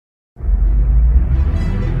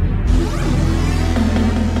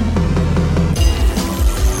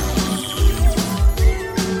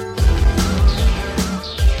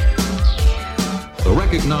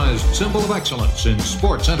first symbol of excellence in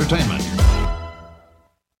sports entertainment.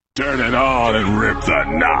 Turn it on and rip the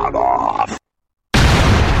knob off.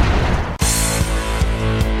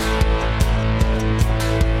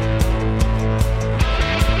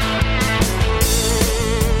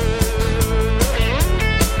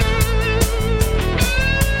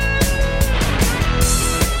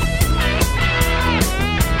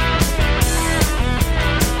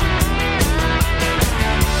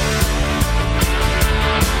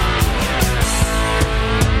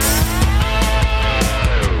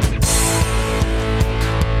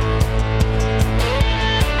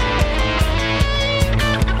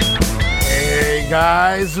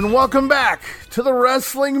 Guys, and welcome back to the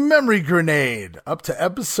Wrestling Memory Grenade, up to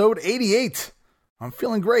episode 88. I'm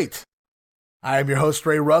feeling great. I am your host,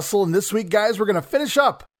 Ray Russell, and this week, guys, we're going to finish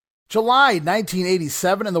up July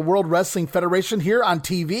 1987 in the World Wrestling Federation here on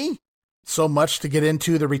TV. So much to get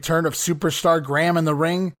into: the return of superstar Graham in the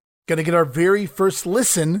ring. Going to get our very first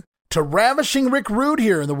listen to Ravishing Rick Rude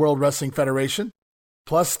here in the World Wrestling Federation.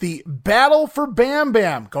 Plus the Battle for Bam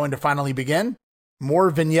Bam going to finally begin.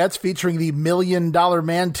 More vignettes featuring the $1 Million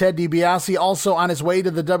Man Ted DiBiase, also on his way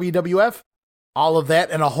to the WWF. All of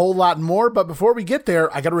that and a whole lot more. But before we get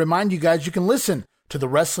there, I got to remind you guys you can listen to the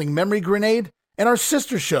Wrestling Memory Grenade and our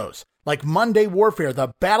sister shows like Monday Warfare,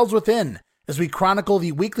 The Battles Within, as we chronicle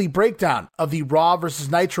the weekly breakdown of the Raw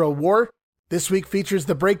vs. Nitro War. This week features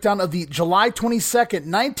the breakdown of the July 22nd,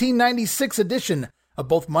 1996 edition of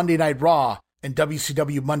both Monday Night Raw and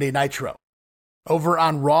WCW Monday Nitro. Over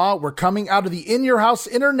on Raw, we're coming out of the In Your House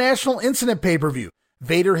International Incident pay-per-view.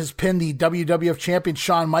 Vader has pinned the WWF champion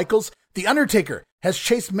Shawn Michaels. The Undertaker has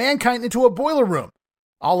chased Mankind into a boiler room.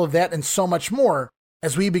 All of that and so much more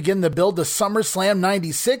as we begin the build to SummerSlam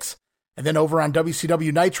 96. And then over on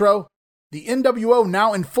WCW Nitro, the NWO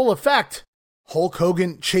now in full effect. Hulk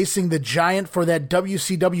Hogan chasing the Giant for that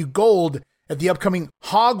WCW gold at the upcoming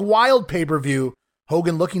Hog Wild pay-per-view.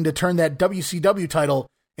 Hogan looking to turn that WCW title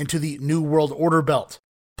into the New World Order belt.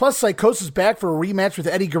 Plus, Psychosis back for a rematch with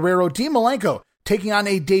Eddie Guerrero. Dean Malenko taking on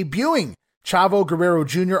a debuting Chavo Guerrero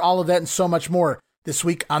Jr. All of that and so much more this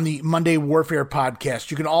week on the Monday Warfare podcast.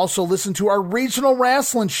 You can also listen to our regional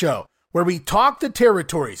wrestling show where we talk the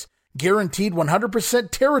territories. Guaranteed 100%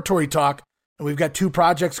 territory talk. And we've got two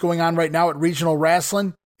projects going on right now at Regional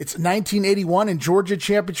Wrestling. It's 1981 and Georgia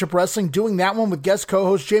Championship Wrestling, doing that one with guest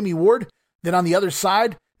co-host Jamie Ward. Then on the other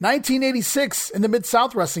side, 1986 in the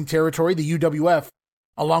Mid-South Wrestling territory, the UWF,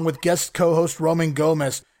 along with guest co-host Roman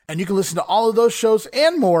Gomez. And you can listen to all of those shows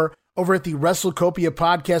and more over at the WrestleCopia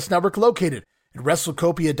Podcast Network, located at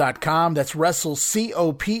WrestleCopia.com. That's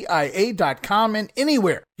WrestleCopia.com, and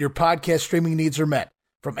anywhere your podcast streaming needs are met,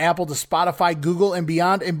 from Apple to Spotify, Google, and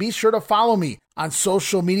beyond. And be sure to follow me on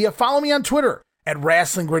social media. Follow me on Twitter at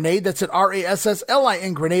Wrestling Grenade. That's at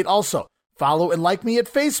RASSLIN Grenade. Also, follow and like me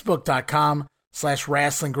at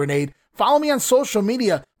Facebook.com/Wrestling Grenade. Follow me on social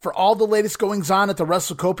media for all the latest goings on at the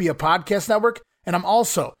WrestleCopia Podcast Network. And I'm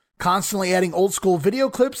also constantly adding old school video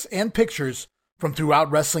clips and pictures from throughout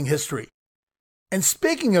wrestling history. And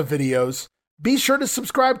speaking of videos, be sure to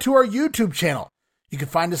subscribe to our YouTube channel. You can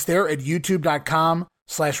find us there at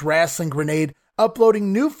youtube.com/Wrestling Grenade,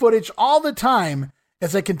 uploading new footage all the time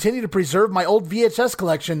as I continue to preserve my old VHS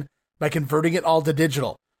collection by converting it all to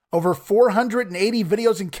digital. Over 480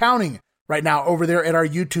 videos and counting right now over there at our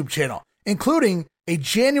YouTube channel, including a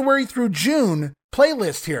January through June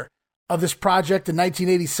playlist here of this project in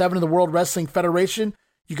 1987 of the World Wrestling Federation.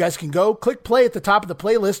 You guys can go click play at the top of the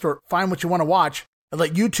playlist or find what you want to watch and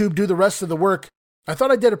let YouTube do the rest of the work. I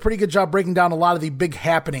thought I did a pretty good job breaking down a lot of the big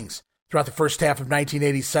happenings throughout the first half of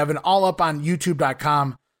 1987, all up on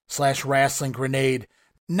youtube.com/Wrestling Grenade.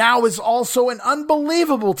 Now is also an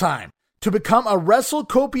unbelievable time to become a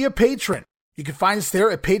WrestleCopia patron. You can find us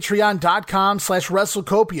there at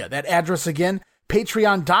patreon.com/WrestleCopia. That address again,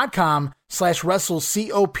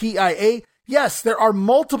 patreon.com/WrestleCopia. Yes, there are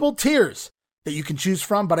multiple tiers that you can choose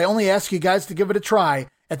from, but I only ask you guys to give it a try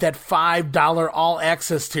at that $5 all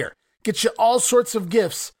access tier. Get you all sorts of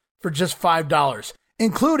gifts for just $5,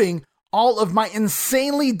 including all of my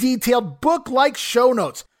insanely detailed book-like show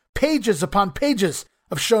notes, pages upon pages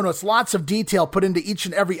of show notes, lots of detail put into each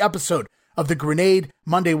and every episode of the Grenade,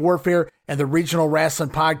 Monday Warfare, and the Regional Wrestling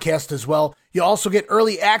Podcast as well. You also get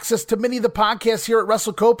early access to many of the podcasts here at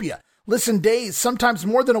WrestleCopia. Listen days, sometimes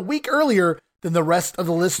more than a week earlier than the rest of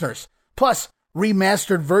the listeners. Plus,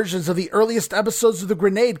 remastered versions of the earliest episodes of the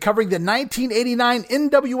Grenade covering the 1989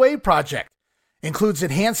 NWA project. Includes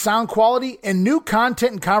enhanced sound quality and new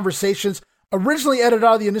content and conversations originally edited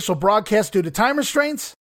out of the initial broadcast due to time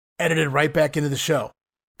restraints, edited right back into the show.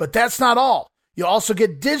 But that's not all. You'll also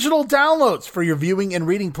get digital downloads for your viewing and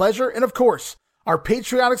reading pleasure, and of course, our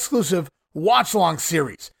Patreon-exclusive watch-along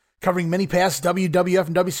series, covering many past WWF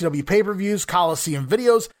and WCW pay-per-views, Coliseum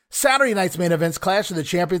videos, Saturday night's main events, Clash of the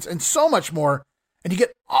Champions, and so much more. And you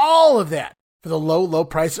get all of that for the low, low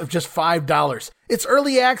price of just $5. It's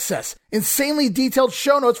early access, insanely detailed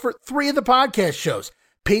show notes for 3 of the podcast shows,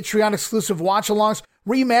 Patreon-exclusive watch-alongs,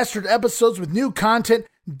 remastered episodes with new content,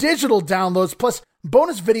 digital downloads, plus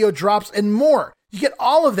bonus video drops, and more. You get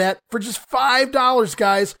all of that for just $5,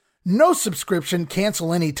 guys. No subscription,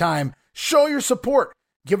 cancel anytime. Show your support.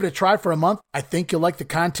 Give it a try for a month. I think you'll like the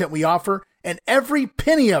content we offer, and every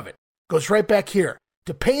penny of it goes right back here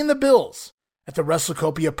to paying the bills at the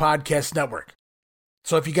WrestleCopia Podcast Network.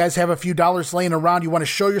 So if you guys have a few dollars laying around, you want to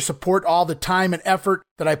show your support, all the time and effort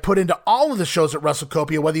that I put into all of the shows at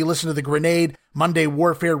WrestleCopia, whether you listen to The Grenade, Monday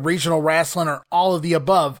Warfare, Regional Wrestling, or all of the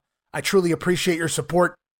above, I truly appreciate your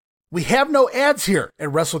support. We have no ads here at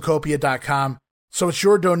WrestleCopia.com, so it's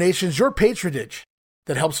your donations, your patronage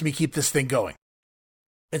that helps me keep this thing going.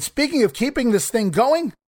 And speaking of keeping this thing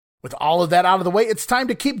going, with all of that out of the way, it's time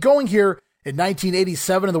to keep going here in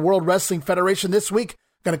 1987 in the World Wrestling Federation. This week,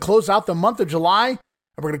 going to close out the month of July,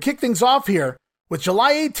 and we're going to kick things off here with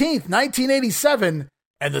July 18th, 1987,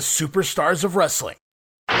 and the Superstars of Wrestling.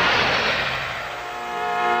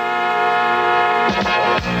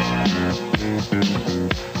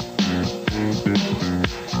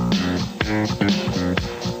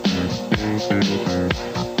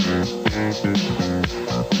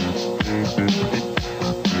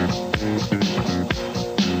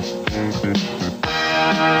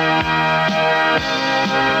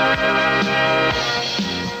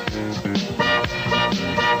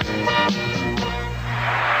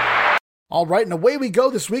 All right, and away we go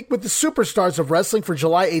this week with the Superstars of Wrestling for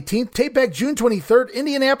July 18th. Tape back June 23rd,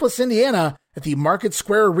 Indianapolis, Indiana, at the Market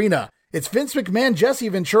Square Arena. It's Vince McMahon, Jesse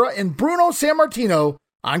Ventura, and Bruno Sammartino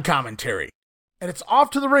on commentary. And it's off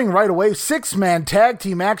to the ring right away. 6-man tag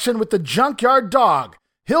team action with the Junkyard Dog,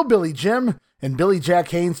 Hillbilly Jim, and Billy Jack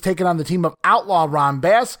Haynes taking on the team of Outlaw Ron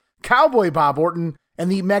Bass, Cowboy Bob Orton,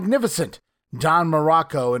 and the magnificent Don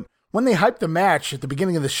Morocco. And when they hyped the match at the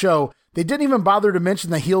beginning of the show, they didn't even bother to mention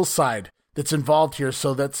the heel side that's involved here,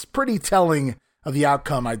 so that's pretty telling of the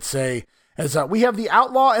outcome, I'd say, as we have the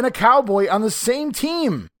Outlaw and a Cowboy on the same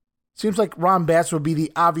team. Seems like Ron Bass would be the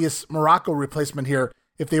obvious Morocco replacement here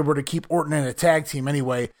if they were to keep Orton in a tag team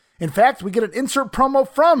anyway. In fact, we get an insert promo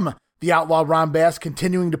from the Outlaw Ron Bass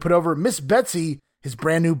continuing to put over Miss Betsy, his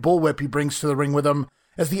brand new bullwhip he brings to the ring with him,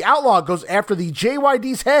 as the Outlaw goes after the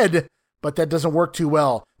JYD's head, but that doesn't work too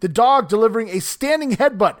well. The Dog delivering a standing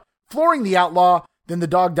headbutt, flooring the Outlaw, then the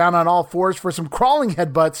Dog down on all fours for some crawling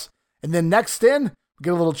headbutts. And then next in, we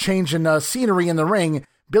get a little change in scenery in the ring.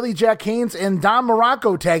 Billy Jack Haynes and Don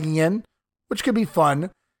Morocco tagging in, which could be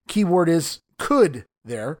fun. Keyword is could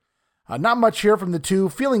there. Not much here from the two.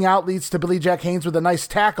 Feeling out leads to Billy Jack Haynes with a nice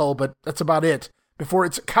tackle, but that's about it. Before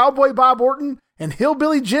it's Cowboy Bob Orton and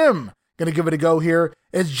Hillbilly Jim going to give it a go here,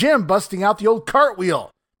 as Jim busting out the old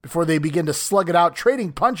cartwheel before they begin to slug it out,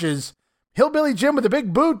 trading punches. Hillbilly Jim with a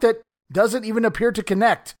big boot that doesn't even appear to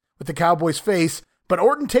connect with the Cowboy's face, but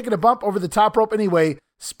Orton taking a bump over the top rope anyway,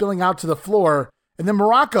 spilling out to the floor. And then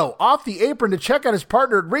Morocco off the apron to check on his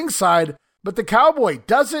partner at ringside, but the Cowboy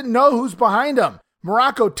doesn't know who's behind him.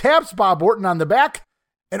 Morocco taps Bob Orton on the back,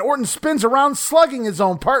 and Orton spins around, slugging his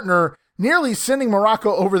own partner, nearly sending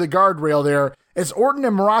Morocco over the guardrail there. As Orton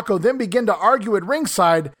and Morocco then begin to argue at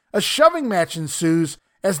ringside, a shoving match ensues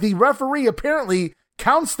as the referee apparently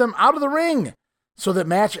counts them out of the ring. So that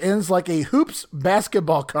match ends like a hoops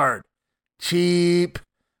basketball card. Cheap.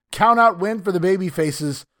 Count out win for the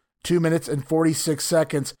babyfaces. 2 minutes and 46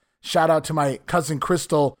 seconds. Shout out to my cousin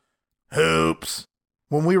Crystal. Hoops.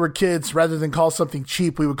 When we were kids, rather than call something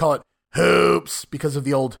cheap, we would call it hoops because of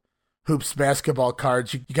the old hoops basketball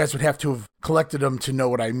cards. You guys would have to have collected them to know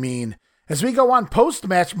what I mean. As we go on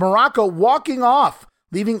post-match, Morocco walking off,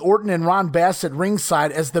 leaving Orton and Ron Bass at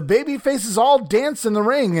ringside as the babyfaces all dance in the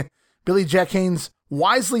ring. Billy Jack Haynes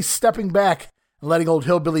wisely stepping back and letting old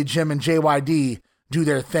Hillbilly Jim and JYD do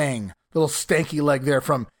their thing. Little stanky leg there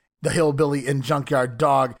from the Hillbilly and Junkyard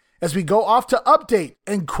Dog. As we go off to Update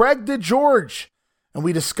and Craig DeGeorge. And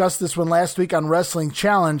we discussed this one last week on Wrestling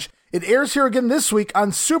Challenge. It airs here again this week on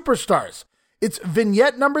Superstars. It's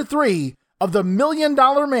vignette number 3 of the $1 Million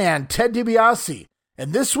Man, Ted DiBiase.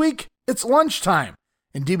 And this week, it's lunchtime.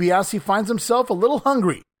 And DiBiase finds himself a little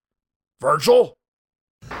hungry. Virgil?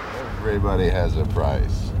 Everybody has a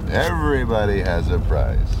price. Everybody has a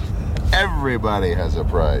price. Everybody has a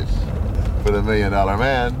price for the $1 Million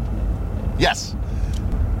Man. Yes.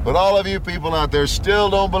 But all of you people out there still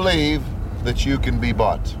don't believe that you can be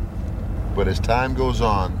bought. But as time goes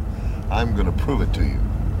on, I'm going to prove it to you.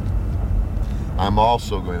 I'm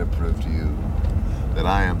also going to prove to you that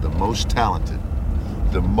I am the most talented,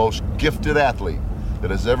 the most gifted athlete that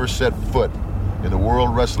has ever set foot in the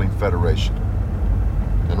World Wrestling Federation.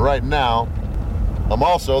 And right now, I'm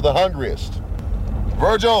also the hungriest.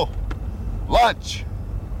 Virgil, lunch!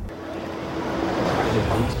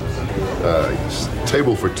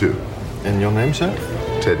 Table for two. And your name, sir?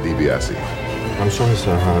 Ted DiBiase. I'm sorry,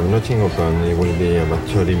 sir. Nothing open. It will be about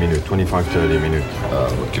 30 minutes, 25-30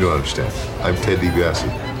 minutes. Look, you don't understand. I'm Ted DiBiase.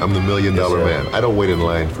 I'm the $1 Million Man. I don't wait in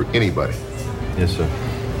line for anybody. Yes, sir.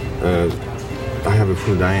 I have a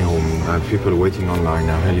full dining home. I have people waiting online.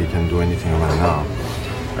 I really can't do anything right now.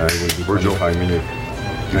 It will be Virgil, 25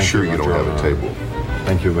 minutes. You're sure you don't have a table?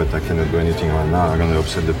 Thank you, but I cannot do anything right now. I'm going to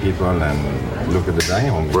upset the people and look at the dining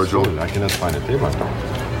home. Virgil? I cannot find a table.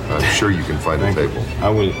 I'm sure you can find a table. I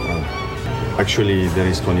will. Actually, there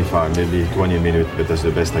is 25, maybe 20 minutes, but that's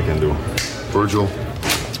the best I can do. Virgil,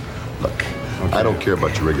 look, okay. I don't care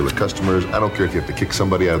about your regular customers. I don't care if you have to kick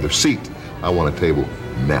somebody out of their seat. I want a table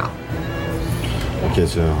now. Okay,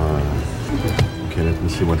 sir. Okay, let me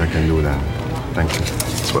see what I can do then. Thank you.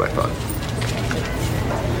 That's what I thought.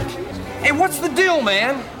 Hey, what's the deal,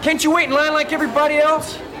 man? Can't you wait in line like everybody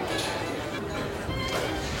else?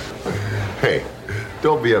 Hey,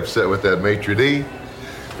 don't be upset with that maitre d'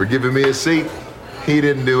 for giving me a seat. He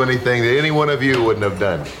didn't do anything that any one of you wouldn't have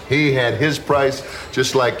done. He had his price,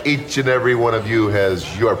 just like each and every one of you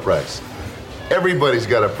has your price. Everybody's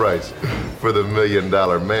got a price for the $1 Million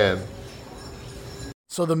Man.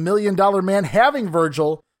 So the $1 Million Man having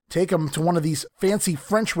Virgil take him to one of these fancy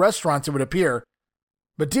French restaurants, it would appear.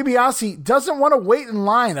 But DiBiase doesn't want to wait in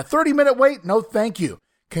line. A 30-minute wait? No, thank you.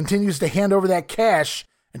 Continues to hand over that cash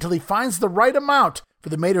until he finds the right amount for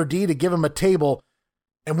the maitre d' to give him a table.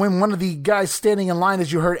 And when one of the guys standing in line,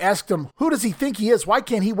 as you heard, asked him, who does he think he is? Why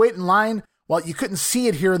can't he wait in line? Well, you couldn't see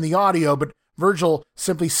it here in the audio, but Virgil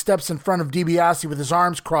simply steps in front of DiBiase with his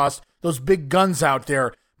arms crossed, those big guns out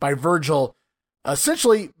there by Virgil.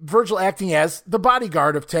 Essentially, Virgil acting as the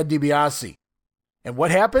bodyguard of Ted DiBiase. And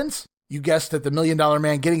what happens? You guessed it, the $1 Million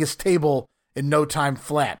Man getting his table in no time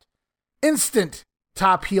flat. Instant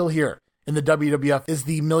top heel here in the WWF is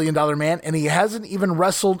the $1 Million Man, and he hasn't even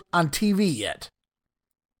wrestled on TV yet.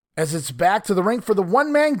 As it's back to the ring for the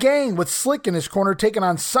one-man gang with Slick in his corner taking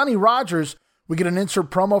on Sonny Rogers, we get an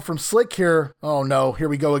insert promo from Slick here. Oh no, here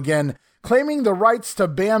we go again. Claiming the rights to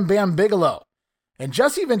Bam Bam Bigelow. And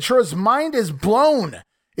Jesse Ventura's mind is blown.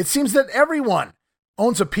 It seems that everyone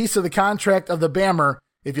owns a piece of the contract of the Bammer,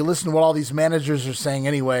 if you listen to what all these managers are saying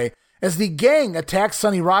anyway, as the gang attacks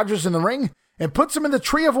Sonny Rogers in the ring and puts him in the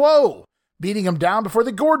Tree of Woe, beating him down before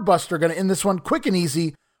the Gourd Buster. Going to end this one quick and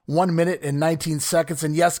easy, 1 minute and 19 seconds.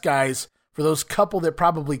 And yes, guys, for those couple that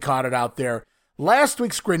probably caught it out there, last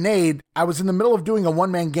week's Grenade, I was in the middle of doing a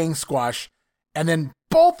one-man gang squash, and then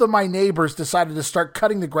both of my neighbors decided to start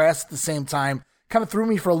cutting the grass at the same time. Kind of threw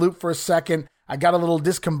me for a loop for a second. I got a little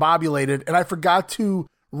discombobulated, and I forgot to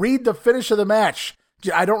read the finish of the match.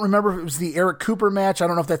 I don't remember if it was the Eric Cooper match. I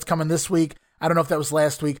don't know if that's coming this week. I don't know if that was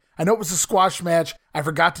last week. I know it was a squash match. I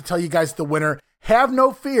forgot to tell you guys the winner. Have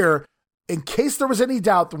no fear. In case there was any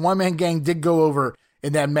doubt, the one-man gang did go over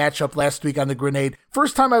in that matchup last week on the Grenade.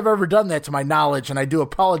 First time I've ever done that to my knowledge, and I do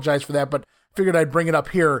apologize for that, but figured I'd bring it up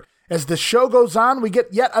here. As the show goes on, we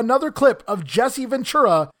get yet another clip of Jesse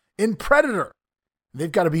Ventura in Predator.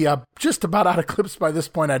 They've got to be just about out of clips by this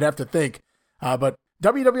point, I'd have to think. But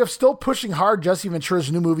WWF still pushing hard Jesse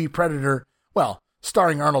Ventura's new movie, Predator. Well,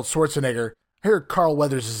 starring Arnold Schwarzenegger. I hear Carl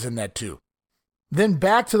Weathers is in that too. Then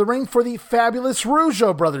back to the ring for the fabulous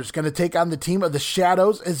Rougeau brothers, going to take on the team of the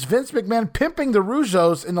Shadows as Vince McMahon pimping the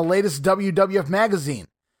Rougeaus in the latest WWF magazine,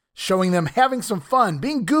 showing them having some fun,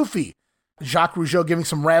 being goofy. Jacques Rougeau giving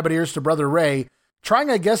some rabbit ears to Brother Ray, trying,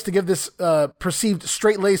 I guess, to give this perceived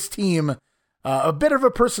straight-laced team a bit of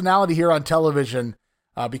a personality here on television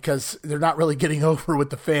because they're not really getting over with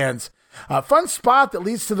the fans. Fun spot that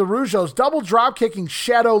leads to the Rougeaus double drop-kicking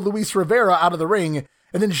Shadow Luis Rivera out of the ring,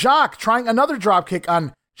 and then Jacques trying another drop-kick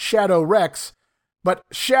on Shadow Rex. But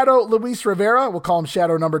Shadow Luis Rivera, we'll call him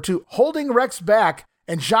Shadow number 2, holding Rex back,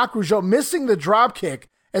 and Jacques Rougeau missing the drop-kick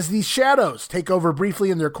as the Shadows take over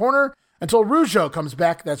briefly in their corner until Rougeau comes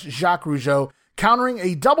back, that's Jacques Rougeau, countering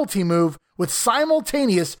a double-team move with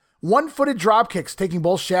simultaneous one-footed drop-kicks, taking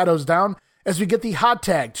both Shadows down as we get the hot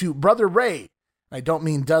tag to Brother Ray. I don't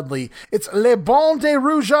mean Dudley. It's Le Bon de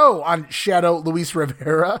Rougeau on Shadow Luis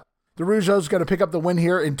Rivera. The Rougeau's going to pick up the win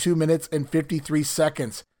here in 2 minutes and 53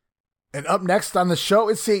 seconds. And up next on the show,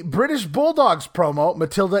 it's a British Bulldogs promo.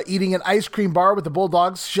 Matilda eating an ice cream bar with the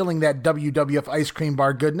Bulldogs, shilling that WWF ice cream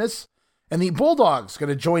bar goodness. And the Bulldogs going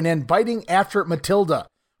to join in biting after Matilda,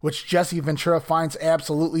 which Jesse Ventura finds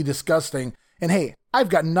absolutely disgusting. And hey, I've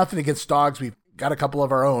got nothing against dogs. We've got a couple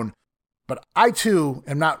of our own. But I, too,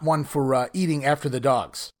 am not one for eating after the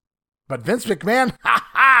dogs. But Vince McMahon,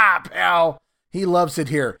 ha, pal, he loves it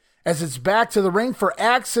here. As it's back to the ring for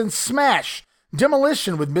Axe and Smash.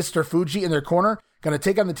 Demolition with Mr. Fuji in their corner. Going to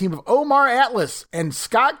take on the team of Omar Atlas and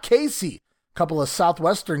Scott Casey. A couple of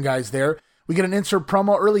Southwestern guys there. We get an insert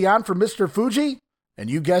promo early on for Mr. Fuji. And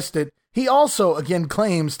you guessed it, he also again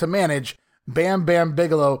claims to manage Bam Bam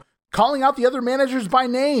Bigelow, calling out the other managers by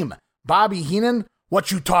name. Bobby Heenan, what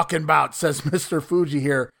you talking about, says Mr. Fuji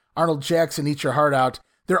here. Arnold Jackson, eat your heart out.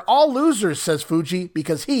 They're all losers, says Fuji,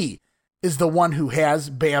 because he is the one who has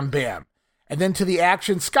Bam Bam. And then to the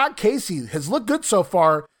action, Scott Casey has looked good so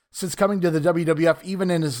far since coming to the WWF,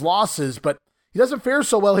 even in his losses, but he doesn't fare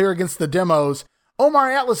so well here against the Demos.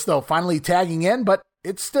 Omar Atlas, though, finally tagging in, but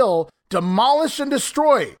it's still demolish and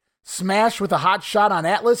destroy. Smash with a hot shot on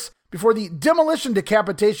Atlas before the demolition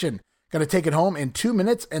decapitation. Going to take it home in 2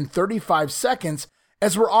 minutes and 35 seconds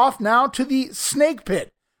as we're off now to the Snake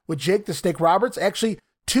Pit with Jake the Snake Roberts. Actually,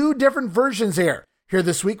 2 different versions here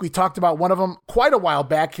this week. We talked about one of them quite a while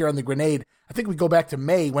back here on the Grenade. I think we go back to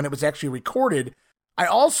May when it was actually recorded. I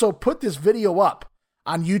also put this video up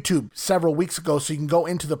on YouTube several weeks ago, so you can go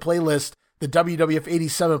into the playlist, the WWF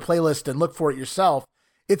 87 playlist, and look for it yourself.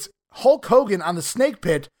 It's Hulk Hogan on the Snake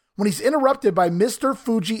Pit when he's interrupted by Mr.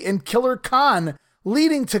 Fuji and Killer Khan,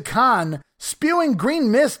 leading to Khan spewing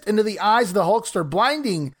green mist into the eyes of the Hulkster,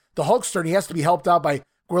 blinding the Hulkster, and he has to be helped out by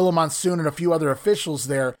Gorilla Monsoon and a few other officials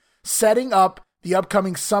there, setting up the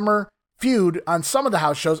upcoming summer feud on some of the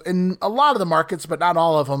house shows in a lot of the markets, but not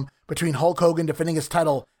all of them, between Hulk Hogan defending his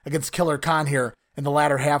title against Killer Khan here in the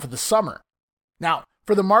latter half of the summer. Now,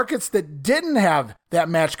 for the markets that didn't have that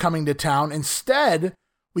match coming to town, instead,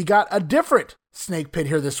 we got a different Snake Pit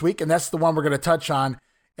here this week, and that's the one we're going to touch on.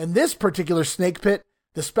 In this particular Snake Pit,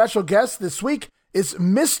 the special guest this week is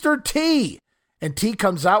Mr. T. And T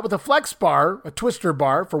comes out with a flex bar, a twister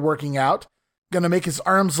bar for working out. Going to make his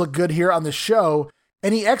arms look good here on the show.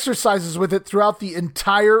 And he exercises with it throughout the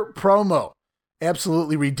entire promo.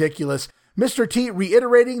 Absolutely ridiculous. Mr. T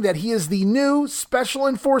reiterating that he is the new special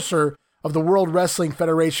enforcer of the World Wrestling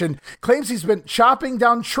Federation, claims he's been chopping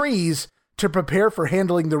down trees to prepare for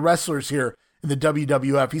handling the wrestlers here in the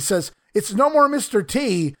WWF. He says, it's no more Mr.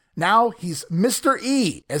 T, now he's Mr.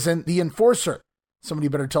 E, as in the enforcer. Somebody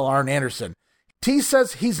better tell Arn Anderson. T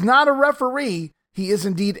says he's not a referee, he is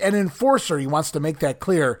indeed an enforcer. He wants to make that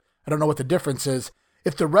clear. I don't know what the difference is.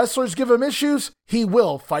 If the wrestlers give him issues, he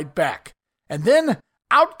will fight back. And then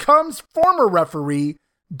out comes former referee,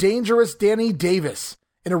 Dangerous Danny Davis,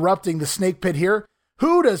 interrupting the Snake Pit here.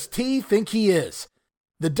 Who does T think he is?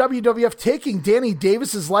 The WWF taking Danny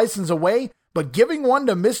Davis's license away, but giving one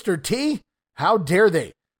to Mr. T? How dare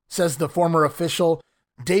they? Says the former official.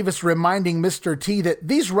 Davis reminding Mr. T that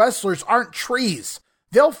these wrestlers aren't trees.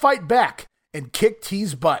 They'll fight back and kick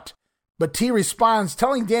T's butt. But T responds,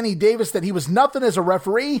 telling Danny Davis that he was nothing as a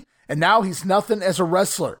referee, and now he's nothing as a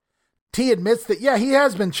wrestler. T admits that, yeah, he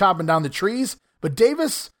has been chopping down the trees, but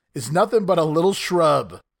Davis is nothing but a little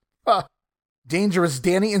shrub. Dangerous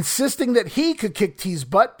Danny insisting that he could kick T's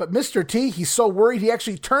butt, but Mr. T, he's so worried he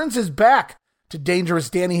actually turns his back to Dangerous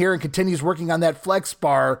Danny here and continues working on that flex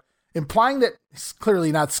bar, implying that he's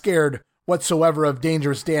clearly not scared whatsoever of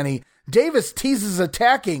Dangerous Danny. Davis teases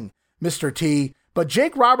attacking Mr. T, but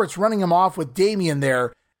Jake Roberts running him off with Damien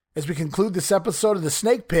there as we conclude this episode of the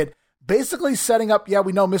Snake Pit, basically setting up, yeah,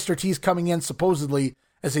 we know Mr. T's coming in supposedly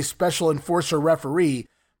as a special enforcer referee,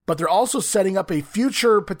 but they're also setting up a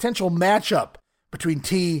future potential matchup between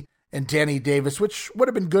T and Danny Davis, which would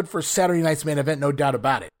have been good for Saturday night's main event, no doubt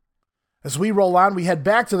about it. As we roll on, we head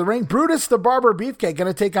back to the ring. Brutus the Barber Beefcake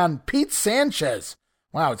going to take on Pete Sanchez.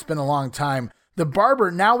 Wow, it's been a long time. The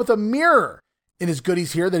Barber now with a mirror in his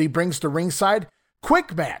goodies here that he brings to ringside.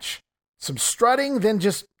 Quick match. Some strutting, then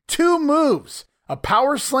just 2 moves. A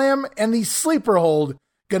power slam and the sleeper hold.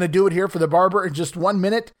 Going to do it here for the Barber in just 1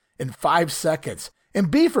 minute and 5 seconds.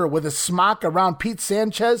 And Beefer with a smock around Pete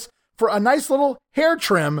Sanchez for a nice little hair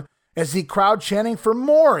trim as the crowd chanting for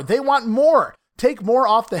more. They want more. Take more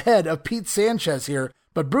off the head of Pete Sanchez here.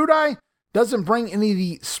 But Brudai doesn't bring any of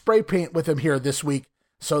the spray paint with him here this week.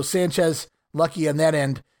 So Sanchez lucky on that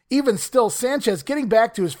end. Even still, Sanchez getting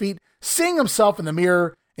back to his feet, seeing himself in the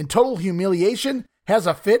mirror in total humiliation, has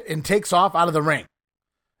a fit and takes off out of the ring.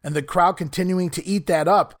 And the crowd continuing to eat that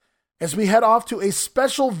up as we head off to a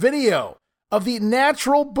special video of the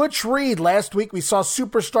natural Butch Reed. Last week, we saw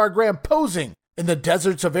Superstar Graham posing in the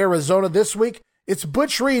deserts of Arizona. This week, it's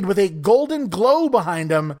Butch Reed with a golden glow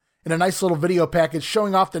behind him in a nice little video package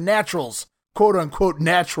showing off the natural's quote-unquote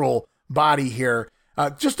natural body here.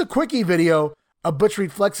 Just a quickie video of Butch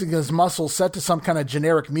Reed flexing his muscles set to some kind of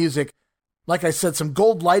generic music. Like I said, some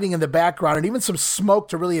gold lighting in the background and even some smoke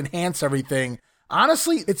to really enhance everything.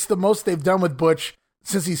 Honestly, it's the most they've done with Butch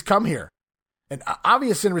since he's come here. And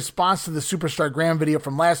obvious in response to the Superstar Graham video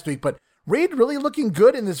from last week, but Reed really looking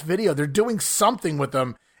good in this video. They're doing something with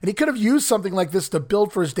him, and he could have used something like this to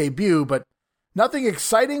build for his debut, but nothing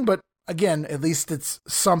exciting, but again, at least it's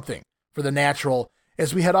something for the natural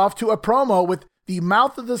as we head off to a promo with the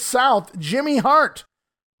mouth of the South, Jimmy Hart.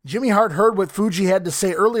 Jimmy Hart heard what Fuji had to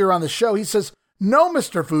say earlier on the show. He says, "No,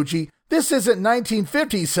 Mr. Fuji, this isn't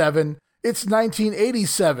 1957, it's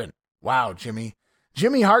 1987. Wow, Jimmy.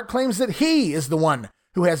 Jimmy Hart claims that he is the one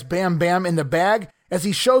who has Bam Bam in the bag as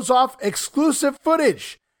he shows off exclusive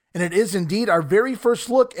footage. And it is indeed our very first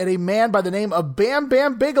look at a man by the name of Bam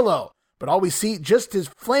Bam Bigelow. But all we see, just his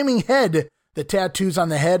flaming head, the tattoos on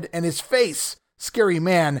the head, and his face. Scary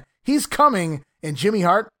man. He's coming, and Jimmy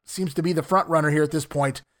Hart seems to be the front runner here at this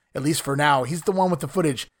point, at least for now. He's the one with the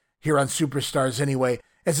footage here on Superstars anyway.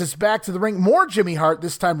 As it's back to the ring, more Jimmy Hart,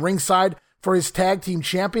 this time ringside for his tag team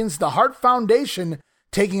champions, the Hart Foundation,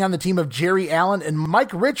 taking on the team of Jerry Allen and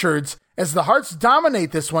Mike Richards, as the Harts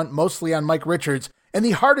dominate this one, mostly on Mike Richards, and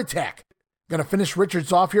the Heart Attack. Going to finish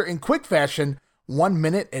Richards off here in quick fashion, 1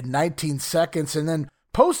 minute and 19 seconds, and then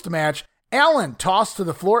post-match, Allen tossed to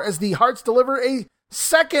the floor as the Harts deliver a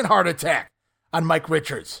second Heart Attack on Mike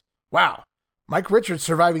Richards. Wow, Mike Richards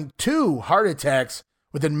surviving 2 heart attacks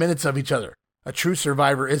within minutes of each other. A true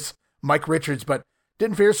survivor is Mike Richards, but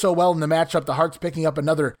didn't fare so well in the matchup. The Harts picking up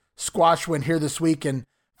another squash win here this week. And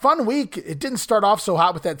fun week. It didn't start off so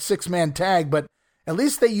hot with that 6-man tag, but at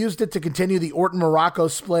least they used it to continue the Orton-Morocco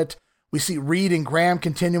split. We see Reed and Graham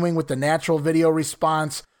continuing with the natural video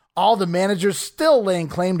response. All the managers still laying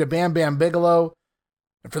claim to Bam Bam Bigelow.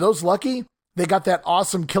 And for those lucky, they got that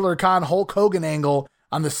awesome Killer Khan Hulk Hogan angle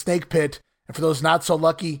on the Snake Pit. And for those not so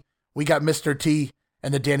lucky, we got Mr. T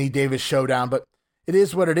and the Danny Davis showdown. But it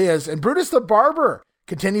is what it is. And Brutus the Barber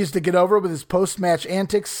continues to get over with his post-match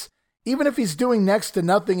antics, even if he's doing next to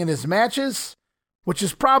nothing in his matches, which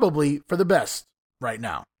is probably for the best right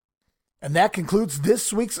now. And that concludes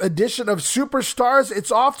this week's edition of Superstars.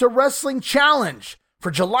 It's off to Wrestling Challenge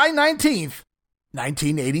for July 19th,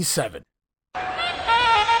 1987.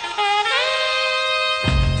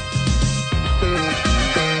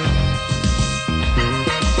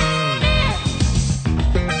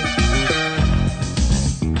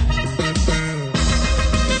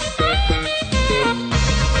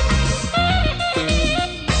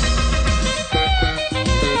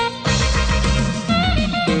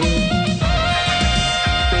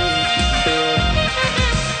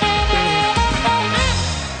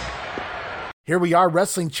 Here we are,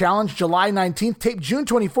 Wrestling Challenge, July 19th, taped June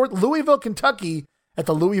 24th, Louisville, Kentucky, at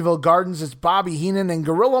the Louisville Gardens. It's Bobby Heenan and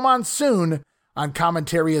Gorilla Monsoon on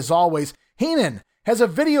commentary as always. Heenan has a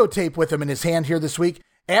videotape with him in his hand here this week.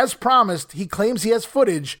 As promised, he claims he has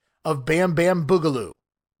footage of Bam Bam Boogaloo.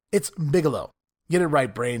 It's Bigelow. Get it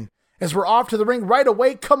right, brain. As we're off to the ring right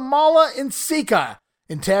away, Kamala and Sika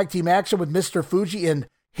in tag team action with Mr. Fuji and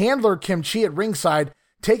Handler Kimchi at ringside,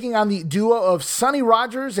 taking on the duo of Sonny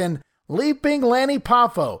Rogers and Leaping Lanny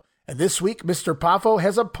Poffo. And this week, Mr. Poffo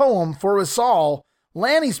has a poem for us all.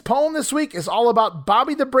 Lanny's poem this week is all about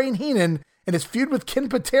Bobby the Brain Heenan and his feud with Ken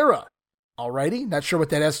Patera. Alrighty, not sure what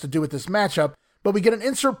that has to do with this matchup, but we get an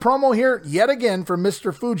insert promo here yet again from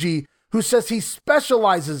Mr. Fuji, who says he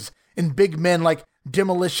specializes in big men like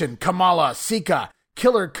Demolition, Kamala, Sika,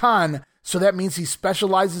 Killer Khan, so that means he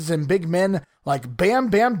specializes in big men like Bam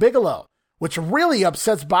Bam Bigelow, which really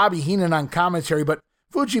upsets Bobby Heenan on commentary, but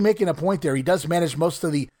Fuji making a point there. He does manage most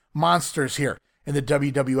of the monsters here in the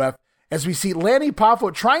WWF, as we see Lanny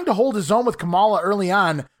Poffo trying to hold his own with Kamala early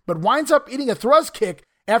on, but winds up eating a thrust kick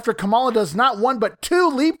after Kamala does not 1 but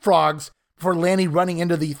 2 leapfrogs before Lanny running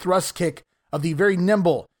into the thrust kick of the very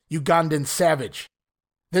nimble Ugandan Savage.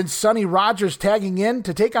 Then Sonny Rogers tagging in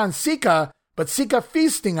to take on Sika, but Sika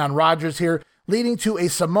feasting on Rogers here, leading to a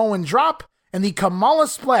Samoan drop and the Kamala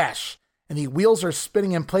splash. And the wheels are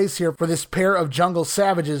spinning in place here for this pair of jungle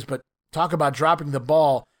savages, but talk about dropping the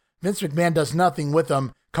ball. Vince McMahon does nothing with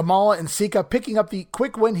them. Kamala and Sika picking up the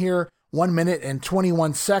quick win here, 1 minute and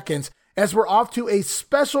 21 seconds, as we're off to a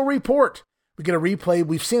special report. We get a replay.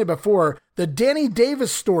 We've seen it before. The Danny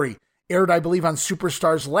Davis story aired, I believe, on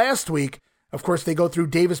Superstars last week. Of course, they go through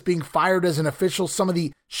Davis being fired as an official, some of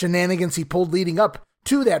the shenanigans he pulled leading up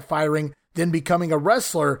to that firing, then becoming a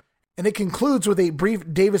wrestler. And it concludes with a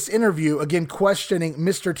brief Davis interview, again questioning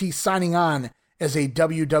Mr. T signing on as a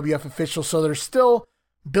WWF official. So they're still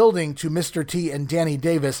building to Mr. T and Danny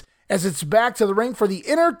Davis as it's back to the ring for the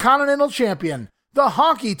Intercontinental Champion, the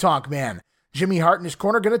Honky Tonk Man. Jimmy Hart in his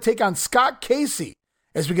corner going to take on Scott Casey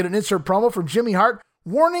as we get an insert promo from Jimmy Hart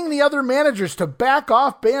warning the other managers to back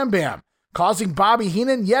off Bam Bam, causing Bobby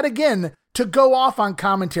Heenan yet again to go off on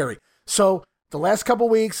commentary. So the last couple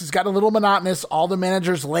weeks, it's gotten a little monotonous. All the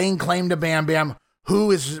managers laying claim to Bam Bam.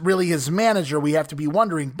 Who is really his manager? We have to be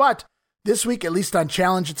wondering. But this week, at least on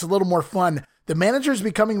Challenge, it's a little more fun. The manager's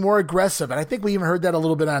becoming more aggressive. And I think we even heard that a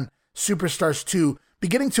little bit on Superstars 2,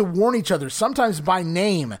 beginning to warn each other, sometimes by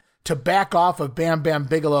name, to back off of Bam Bam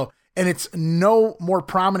Bigelow. And it's no more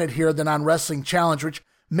prominent here than on Wrestling Challenge, which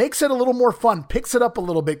makes it a little more fun, picks it up a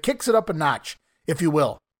little bit, kicks it up a notch, if you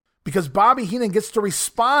will. Because Bobby Heenan gets to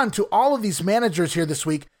respond to all of these managers here this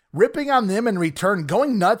week, ripping on them in return,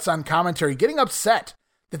 going nuts on commentary, getting upset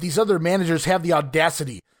that these other managers have the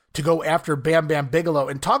audacity to go after Bam Bam Bigelow.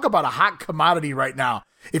 And talk about a hot commodity right now.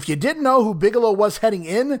 If you didn't know who Bigelow was heading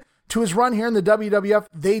in to his run here in the WWF,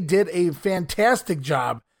 they did a fantastic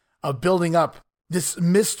job of building up this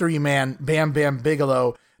mystery man, Bam Bam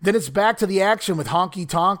Bigelow. Then it's back to the action with Honky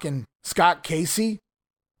Tonk and Scott Casey.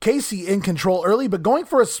 Casey in control early, but going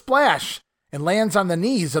for a splash and lands on the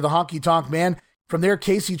knees of the Honky Tonk Man. From there,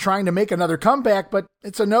 Casey trying to make another comeback, but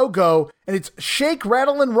it's a no-go, and it's shake,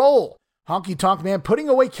 rattle, and roll. Honky Tonk Man putting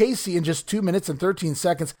away Casey in just 2 minutes and 13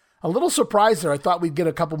 seconds. A little surprised there. I thought we'd get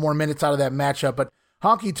a couple more minutes out of that matchup, but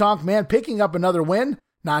Honky Tonk Man picking up another win,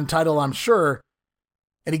 non-title, I'm sure.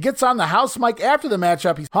 And he gets on the house mic after the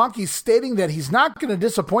matchup. Honky's stating that he's not going to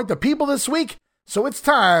disappoint the people this week, so it's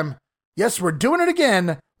time. Yes, we're doing it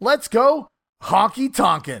again. Let's go honky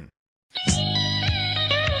tonkin'.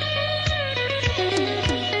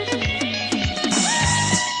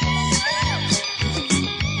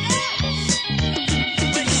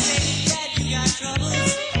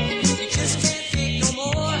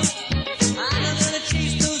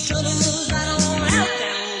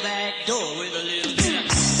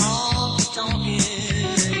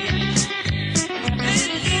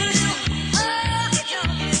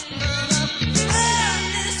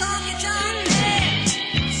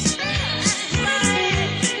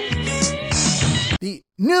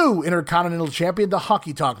 New Intercontinental Champion, the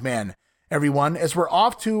Honky Tonk Man, everyone, as we're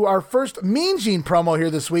off to our first Mean Gene promo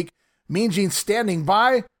here this week. Mean Gene standing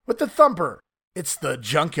by with the thumper. It's the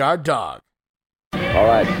Junkyard Dog. All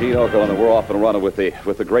right, Gene Okerlund, and we're off and running with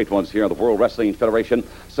the great ones here in the World Wrestling Federation.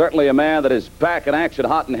 Certainly a man that is back in action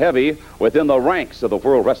hot and heavy within the ranks of the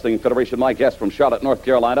World Wrestling Federation. My guest from Charlotte, North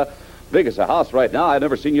Carolina. Big as a house right now. I've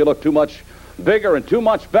never seen you look too much bigger and too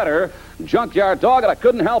much better. Junkyard Dog, and I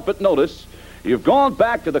couldn't help but notice you've gone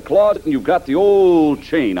back to the closet and you've got the old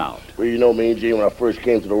chain out. Well, you know, Mean Gene, when I first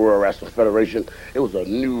came to the World Wrestling Federation, it was a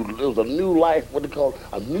new life, what they call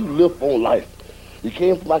a new lift on life. I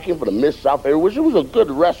came from the Mid South area, which it was a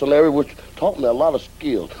good wrestling area, which taught me a lot of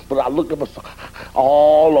skills. But I looked up at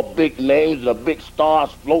all the big names and the big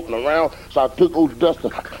stars floating around, so I took old Dusty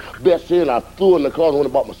Bessie and I threw in the closet and went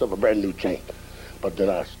and bought myself a brand new chain. But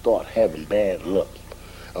then I started having bad luck.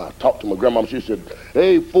 I talked to my grandma. She said,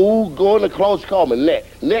 "Hey, fool, go in the closet." She called me Neck.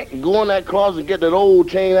 Neck, go in that closet and get that old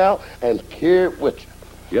chain out and carry it with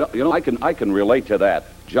you. You know, I can relate to that,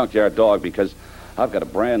 Junkyard Dog, because I've got a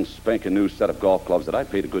brand spanking new set of golf clubs that I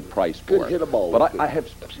paid a good price for. Good hit a ball. But I have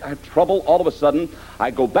trouble. All of a sudden, I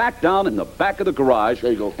go back down in the back of the garage.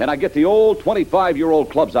 There you go. And I get the old 25-year-old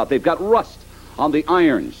clubs out. They've got rust on the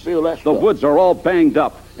irons. Feel that The stuff. woods are all banged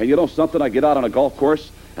up. And you know something? I get out on a golf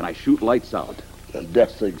course and I shoot lights out. And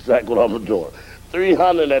that's exactly what I'm doing.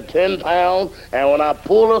 310 pounds, and when I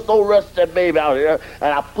pull this old rusted baby out here,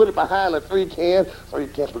 and I put it behind the 310,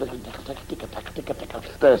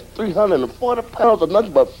 there's 340 pounds of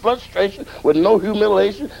nothing but frustration with no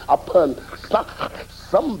humiliation upon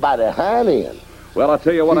somebody hind end. Well, I'll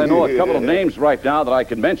tell you what, I know a couple of names right now that I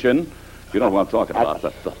can mention. You know who I'm talking about? The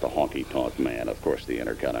Honky Tonk Man, of course, the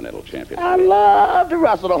Intercontinental Champion. I love the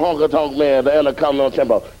wrestle the Honky Tonk Man, the Intercontinental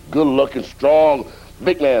Champion. Good-looking, strong,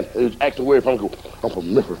 big man. He's asking where from. I'm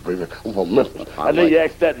from Memphis, baby. I'm from Memphis. And then you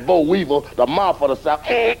ask that Bo Weevil, the mouth of the South,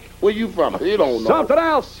 where you from? He don't know. Something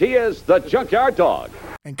else. He is the Junkyard Dog.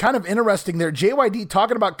 And kind of interesting there, JYD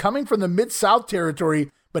talking about coming from the Mid-South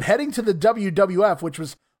territory, but heading to the WWF, which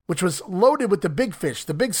was loaded with the big fish,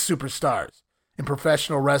 the big superstars in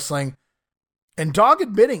professional wrestling. And Dog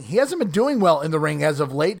admitting he hasn't been doing well in the ring as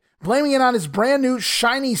of late, blaming it on his brand new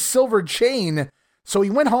shiny silver chain. So he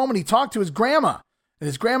went home and he talked to his grandma. And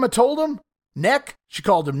his grandma told him, Neck, she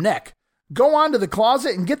called him Neck, go on to the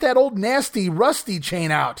closet and get that old nasty rusty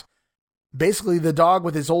chain out. Basically, the dog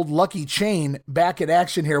with his old lucky chain back in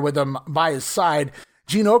action here with him by his side.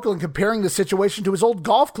 Gene Okerlund comparing the situation to his old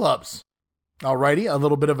golf clubs. Alrighty, a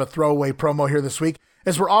little bit of a throwaway promo here this week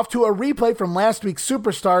as we're off to a replay from last week's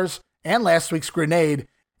Superstars and last week's Grenade.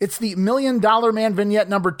 It's the $1 Million Man vignette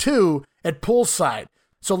number 2 at poolside.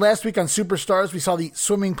 So last week on Superstars, we saw the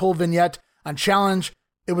swimming pool vignette. On Challenge,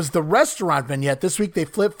 it was the restaurant vignette. This week they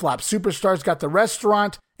flip-flopped. Superstars got the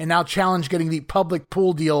restaurant, and now Challenge getting the public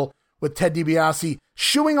pool deal with Ted DiBiase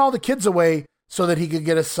shooing all the kids away so that he could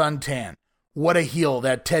get a suntan. What a heel,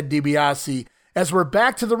 that Ted DiBiase. As we're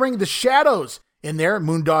back to the ring, the Shadows in there,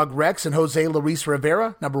 Moondog Rex and Jose Luis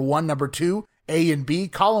Rivera, number 1, number 2, A and B,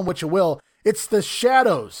 call them what you will. It's the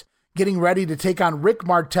Shadows getting ready to take on Rick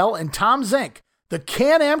Martel and Tom Zink, the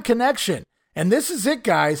Can-Am Connection. And this is it,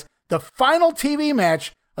 guys, the final TV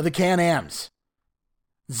match of the Can-Ams.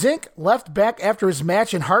 Zink left back after his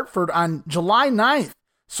match in Hartford on July 9th.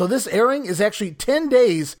 So this airing is actually 10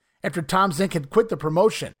 days after Tom Zink had quit the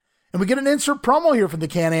promotion. And we get an insert promo here from the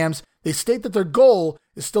Can-Ams. They state that their goal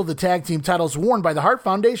is still the tag team titles worn by the Hart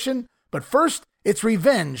Foundation, but first, it's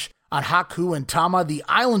revenge on Haku and Tama, the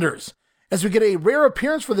Islanders. As we get a rare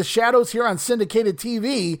appearance for the Shadows here on syndicated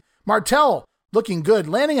TV, Martel, looking good,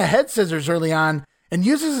 landing a head scissors early on, and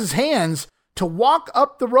uses his hands to walk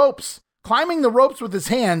up the ropes, climbing the ropes with his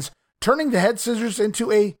hands, turning the head scissors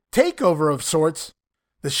into a takeover of sorts.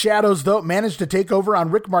 The Shadows, though, managed to take over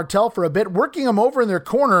on Rick Martel for a bit, working him over in their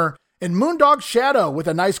corner, and Moondog Shadow with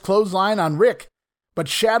a nice clothesline on Rick. But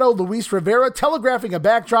Shadow Luis Rivera telegraphing a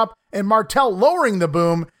backdrop and Martel lowering the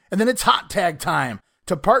boom, and then it's hot tag time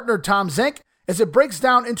to partner Tom Zink as it breaks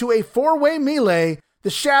down into a 4-way melee. The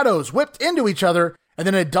Shadows whipped into each other, and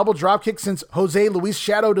then a double dropkick sends Jose Luis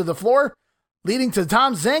Shadow to the floor, leading to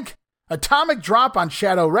Tom Zink. Atomic drop on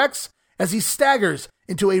Shadow Rex as he staggers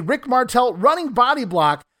into a Rick Martel running body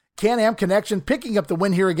block. Can-Am Connection picking up the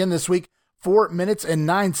win here again this week, 4 minutes and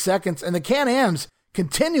 9 seconds, and the Can-Ams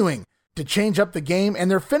continuing to change up the game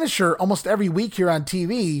and their finisher almost every week here on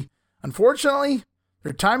TV. Unfortunately,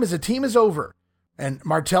 their time as a team is over, and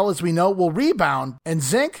Martel, as we know, will rebound, and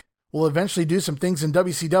Zink will eventually do some things in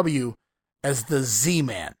WCW as the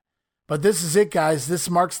Z-Man. But this is it, guys. This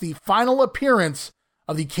marks the final appearance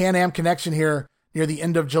of the Can-Am Connection here near the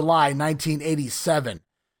end of July 1987.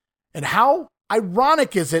 And how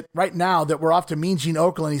ironic is it right now that we're off to Mean Gene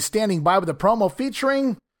Okerlund? He's standing by with a promo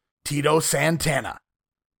featuring Tito Santana.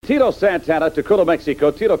 Tito Santana, Tacoma,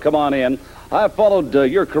 Mexico. Tito, come on in. I've followed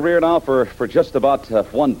your career now for just about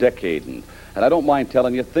 1 decade, and I don't mind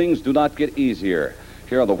telling you, things do not get easier.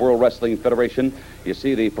 Here on the World Wrestling Federation, you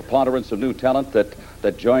see the preponderance of new talent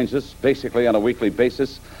that joins us basically on a weekly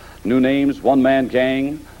basis. New names, one-man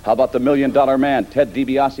gang. How about the $1 Million Man, Ted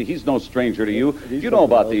DiBiase? He's no stranger to you. You know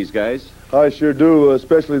about these guys. I sure do,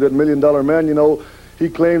 especially that $1 Million Man. You know, he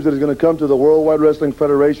claims that he's going to come to the Worldwide Wrestling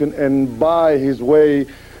Federation and buy his way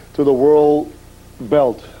to the world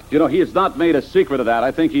belt. You know, he has not made a secret of that.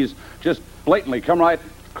 I think he's just blatantly come right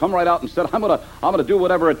out and said, I'm gonna do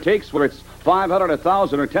whatever it takes, whether it's $500,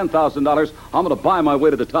 $1,000, or $10,000. I'm gonna buy my way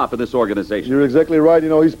to the top of this organization. You're exactly right. You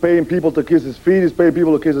know, he's paying people to kiss his feet. He's paying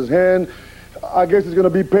people to kiss his hand. I guess he's going to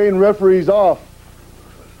be paying referees off.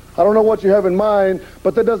 I don't know what you have in mind,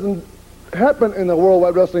 but that doesn't happen in the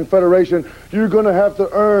Worldwide Wrestling Federation. You're going to have to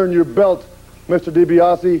earn your belt, Mr.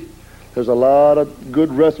 DiBiase. There's a lot of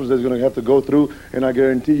good wrestlers that's going to have to go through, and I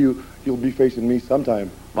guarantee you'll be facing me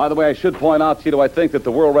sometime. By the way, I should point out, Tito, I think that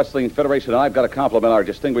the World Wrestling Federation, and I've got to compliment our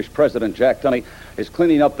distinguished president, Jack Tunney, is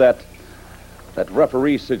cleaning up that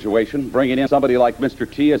referee situation, bringing in somebody like Mr.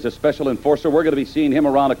 T as a special enforcer. We're going to be seeing him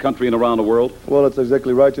around the country and around the world. Well, that's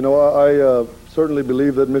exactly right. You know, I certainly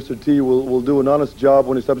believe that Mr. T will do an honest job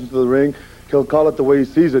when he steps into the ring. He'll call it the way he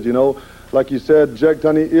sees it, you know. Like you said, Jack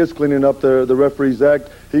Tunney is cleaning up the Referees Act.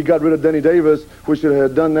 He got rid of Denny Davis, who should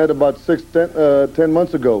have done that about 10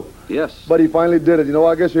 months ago. Yes. But he finally did it. You know,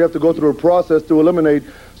 I guess you have to go through a process to eliminate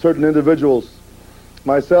certain individuals.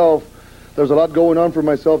 Myself, there's a lot going on for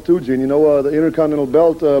myself too, Gene. You know, the Intercontinental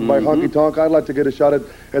Belt by Honky Tonk. I'd like to get a shot at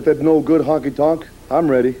that no good Honky Tonk. I'm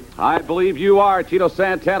ready. I believe you are, Tito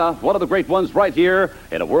Santana, one of the great ones right here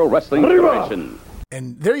in a World Wrestling Federation.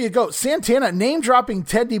 And there you go. Santana name-dropping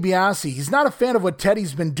Ted DiBiase. He's not a fan of what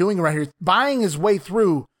Teddy's been doing around here, buying his way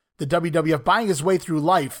through the WWF, buying his way through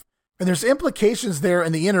life. And there's implications there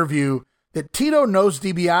in the interview that Tito knows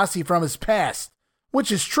DiBiase from his past,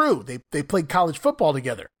 which is true. They played college football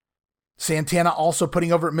together. Santana also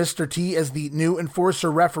putting over Mr. T as the new enforcer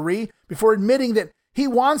referee before admitting that he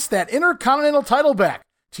wants that Intercontinental title back.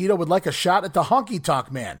 Tito would like a shot at the Honky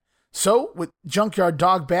Tonk Man. So, with Junkyard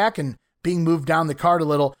Dog back and being moved down the card a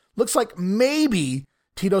little. Looks like maybe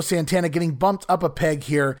Tito Santana getting bumped up a peg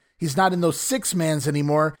here. He's not in those 6-mans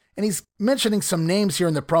anymore, and he's mentioning some names here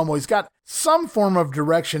in the promo. He's got some form of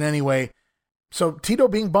direction anyway. So Tito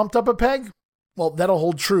being bumped up a peg? Well, that'll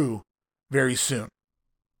hold true very soon.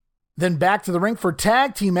 Then back to the ring for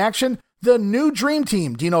tag team action. The new Dream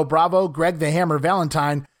Team, Dino Bravo, Greg the Hammer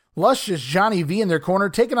Valentine, Luscious Johnny V in their corner,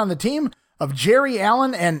 taking on the team of Jerry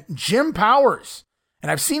Allen and Jim Powers.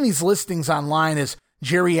 And I've seen these listings online as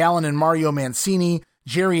Jerry Allen and Mario Mancini,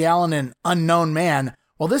 Jerry Allen and Unknown Man.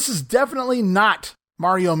 Well, this is definitely not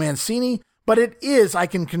Mario Mancini, but it is, I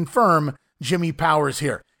can confirm, Jimmy Powers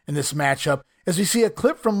here in this matchup, as we see a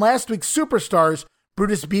clip from last week's Superstars,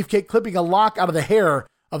 Brutus Beefcake clipping a lock out of the hair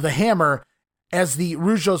of the Hammer as the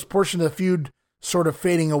Rougeau's portion of the feud sort of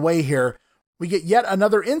fading away here. We get yet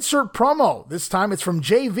another insert promo. This time it's from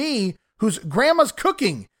JV, whose grandma's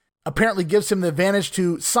cooking apparently gives him the advantage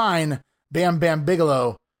to sign Bam Bam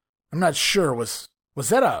Bigelow. I'm not sure. Was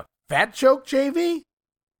that a fat joke, JV?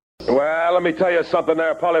 Well, let me tell you something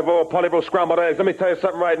there, Parlez-vous scrambled eggs. Let me tell you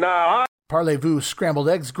something right now. Parlez-vous scrambled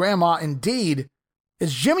eggs, grandma indeed.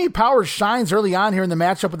 As Jimmy Powers shines early on here in the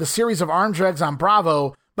matchup with a series of arm drags on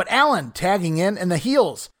Bravo, but Allen tagging in and the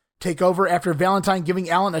heels take over after Valentine giving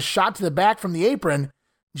Allen a shot to the back from the apron.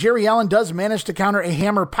 Jerry Allen does manage to counter a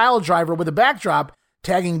Hammer pile driver with a backdrop,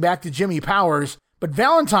 tagging back to Jimmy Powers, but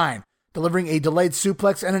Valentine delivering a delayed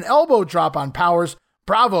suplex and an elbow drop on Powers.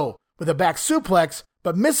 Bravo with a back suplex,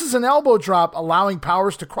 but misses an elbow drop, allowing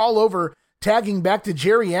Powers to crawl over, tagging back to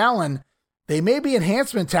Jerry Allen. They may be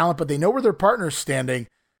enhancement talent, but they know where their partner's standing.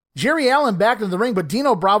 Jerry Allen back into the ring, but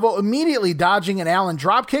Dino Bravo immediately dodging an Allen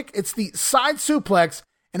dropkick. It's the side suplex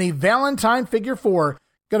and a Valentine figure 4.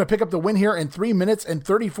 Going to pick up the win here in 3 minutes and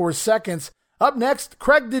 34 seconds. Up next,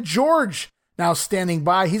 Craig DeGeorge now standing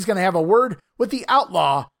by. He's going to have a word with the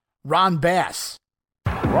Outlaw, Ron Bass.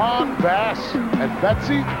 Ron Bass and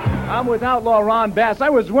Betsy? I'm with Outlaw Ron Bass. I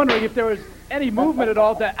was wondering if there was any movement at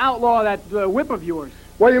all to outlaw that whip of yours.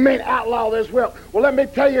 What do you mean outlaw this whip? Well, let me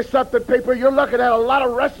tell you something, people. You're looking at a lot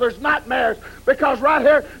of wrestlers' nightmares, because right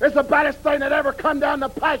here is the baddest thing that ever come down the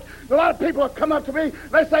pike. A lot of people have come up to me,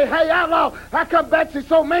 and they say, hey, Outlaw, how come Betsy's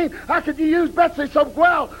so mean? How could you use Betsy so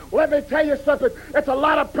well? Well, let me tell you something. It's a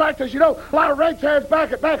lot of practice. You know, a lot of ranch hands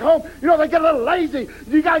back home, you know, they get a little lazy.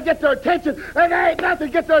 You got to get their attention, and there ain't nothing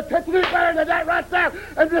to get their attention. Do better than that right there.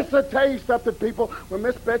 And just to tell you something, people, when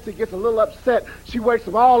Miss Betsy gets a little upset, she wakes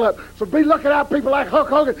them all up. So be looking out, people like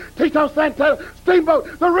Hogan, Tito Santana,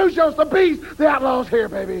 Steamboat, the Rougeaus, the Bees, the Outlaws here,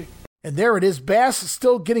 baby. And there it is, Bass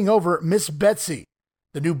still getting over Miss Betsy.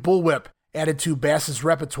 The new bullwhip added to Bass's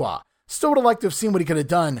repertoire. Still would have liked to have seen what he could have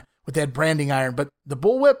done with that branding iron, but the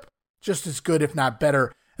bullwhip, just as good, if not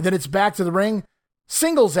better. And then it's back to the ring.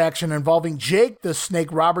 Singles action involving Jake the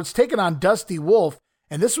Snake Roberts taking on Dusty Wolf,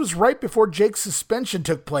 and this was right before Jake's suspension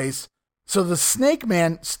took place, so the Snake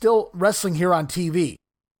Man still wrestling here on TV.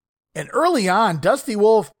 And early on, Dusty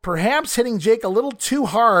Wolf perhaps hitting Jake a little too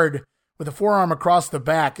hard with a forearm across the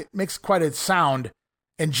back. It makes quite a sound.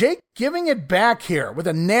 And Jake giving it back here with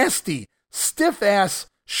a nasty, stiff-ass,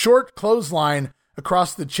 short clothesline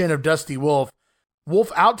across the chin of Dusty Wolf.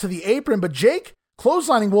 Wolf out to the apron, but Jake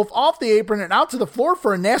clotheslining Wolf off the apron and out to the floor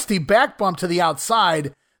for a nasty back bump to the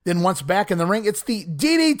outside. Then once back in the ring, it's the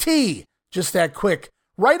DDT. Just that quick.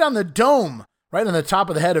 Right on the dome, right on the top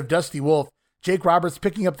of the head of Dusty Wolf. Jake Roberts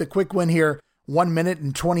picking up the quick win here, 1 minute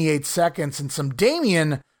and 28 seconds, and some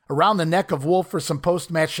Damien around the neck of Wolf for some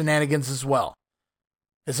post-match shenanigans as well.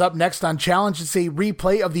 As up next on Challenge, it's a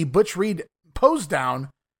replay of the Butch Reed pose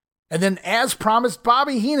down, and then as promised,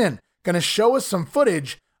 Bobby Heenan going to show us some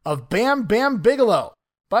footage of Bam Bam Bigelow,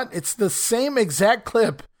 but it's the same exact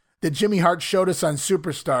clip that Jimmy Hart showed us on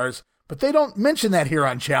Superstars, but they don't mention that here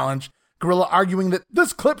on Challenge. Gorilla arguing that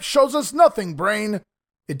this clip shows us nothing, Brain.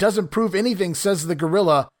 It doesn't prove anything, says the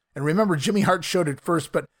Gorilla. And remember, Jimmy Hart showed it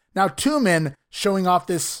first, but now 2 men showing off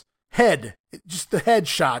this head, just the head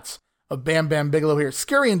shots of Bam Bam Bigelow here.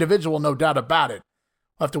 Scary individual, no doubt about it.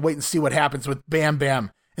 We'll have to wait and see what happens with Bam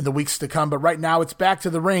Bam in the weeks to come. But right now, it's back to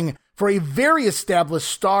the ring for a very established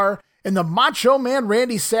star. And the Macho Man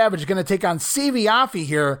Randy Savage going to take on CV Afi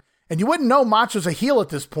here. And you wouldn't know Macho's a heel at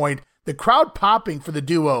this point. The crowd popping for the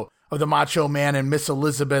duo of the Macho Man and Miss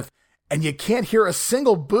Elizabeth. And you can't hear a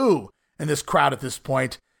single boo in this crowd at this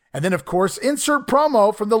point. And then, of course, insert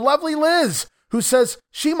promo from the lovely Liz, who says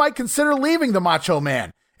she might consider leaving the Macho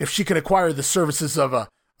Man if she could acquire the services of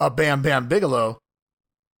a Bam Bam Bigelow.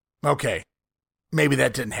 Okay, maybe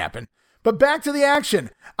that didn't happen. But back to the action.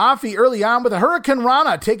 Afi early on with a Hurricane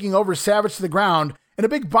Rana taking over Savage to the ground and a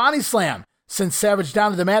big body slam sends Savage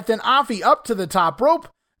down to the mat. Then Afi up to the top rope.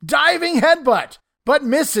 diving headbutt, but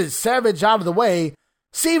misses Savage out of the way.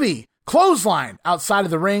 Seavey, clothesline outside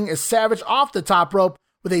of the ring as Savage off the top rope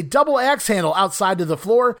with a double axe handle outside to the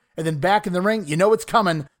floor, and then back in the ring. You know it's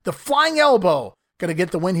coming. The flying elbow. Gonna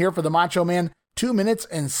get the win here for the Macho Man. 2 minutes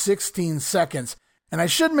and 16 seconds. And I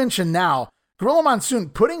should mention now, Gorilla Monsoon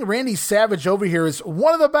putting Randy Savage over here is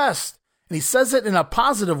one of the best. And he says it in a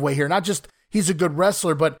positive way here. Not just he's a good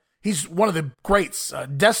wrestler, but he's one of the greats,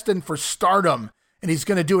 destined for stardom. And he's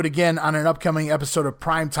going to do it again on an upcoming episode of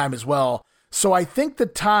Primetime as well. So I think the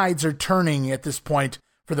tides are turning at this point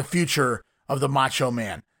for the future of the Macho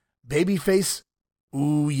Man. Babyface,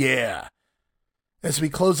 ooh yeah. As we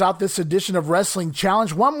close out this edition of Wrestling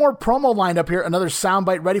Challenge, one more promo lined up here, another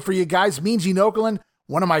soundbite ready for you guys. Mean Gene Okerlund,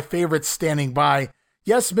 one of my favorites, standing by.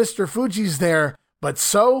 Yes, Mr. Fuji's there, but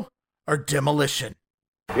so are Demolition.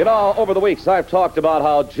 You know, over the weeks, I've talked about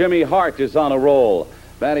how Jimmy Hart is on a roll,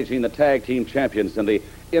 managing the tag team champions and the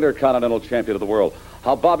Intercontinental Champion of the world.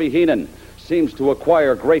 How Bobby Heenan seems to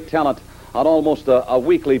acquire great talent on almost a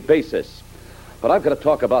weekly basis. But I've got to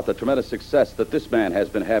talk about the tremendous success that this man has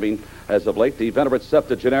been having as of late, the venerate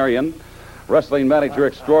septuagenarian, wrestling manager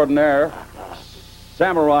extraordinaire,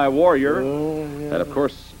 samurai warrior, and of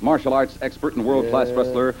course, martial arts expert and world-class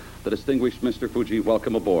wrestler, the distinguished Mr. Fuji.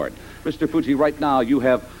 Welcome aboard. Mr. Fuji, right now you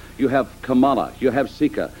have Kamala, you have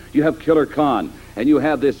Sika, you have Killer Khan, and you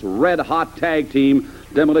have this red-hot tag team,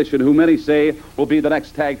 Demolition, who many say will be the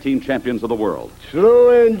next tag team champions of the world.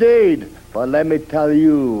 True indeed. But let me tell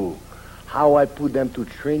you how I put them to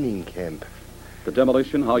training camp. The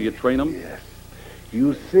Demolition, how you train them? Yes.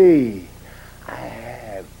 You see, I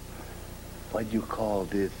have, what do you call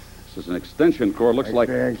this? This is an extension cord, looks like...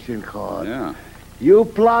 Extension cord. Yeah. You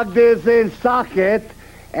plug this in socket,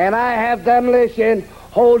 and I have Demolition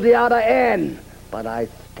hold the other end. But I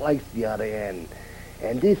splice the other end.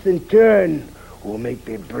 And this, in turn, will make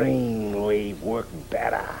the brainwave work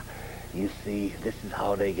better. You see, this is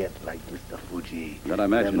how they get like Mr. Fuji. That I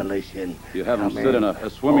imagine. Demolition. You have them sit in a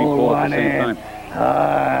swimming pool at the same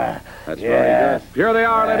time. That's very good. Here they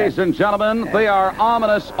are, ladies and gentlemen. They are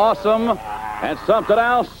ominous, awesome, and something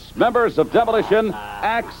else. Members of Demolition,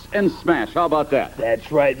 Axe and Smash. How about that?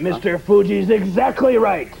 That's right. Mr. Fuji's exactly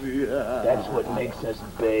right. That's what makes us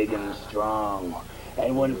big and strong.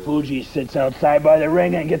 And when Fuji sits outside by the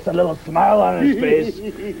ring and gets a little smile on his face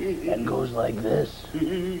and goes like this,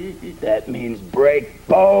 that means break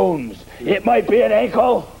bones. It might be an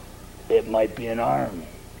ankle, it might be an arm,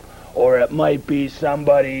 or it might be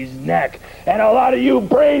somebody's neck. And a lot of you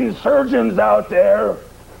brain surgeons out there,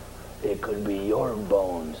 it could be your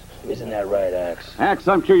bones. Isn't that right, Axe? Axe,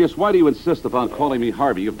 I'm curious, why do you insist upon calling me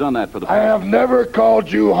Harvey? You've done that for the past... I have never called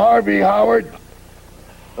you Harvey, Howard.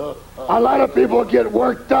 A lot of people get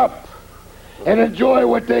worked up and enjoy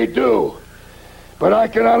what they do. But I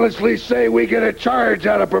can honestly say we get a charge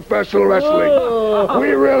out of professional wrestling. We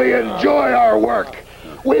really enjoy our work.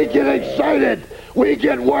 We get excited. We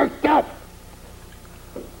get worked up.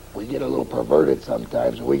 We get a little perverted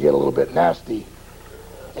sometimes. We get a little bit nasty.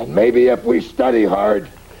 And maybe if we study hard,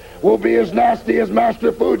 we'll be as nasty as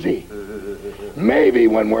Master Fuji. Maybe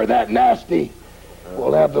when we're that nasty,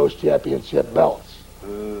 we'll have those championship belts.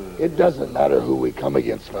 It doesn't matter who we come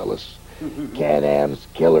against, fellas. Can-Ams,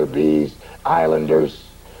 Killer Bees, Islanders,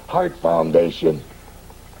 Hart Foundation.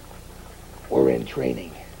 We're in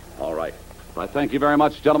training. All right. I thank you very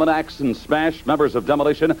much, gentlemen. Axe and Smash, members of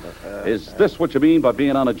Demolition. Is this what you mean by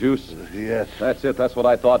being on a juice? Yes. That's it. That's what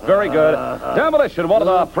I thought. Very good. Demolition, one of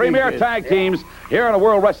the premier tag teams here in the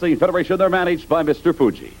World Wrestling Federation. They're managed by Mr.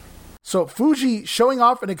 Fuji. So Fuji showing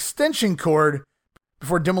off an extension cord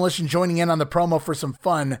before Demolition joining in on the promo for some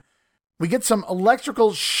fun. We get some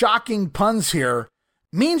electrical shocking puns here.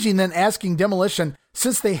 Mean Gene then asking Demolition,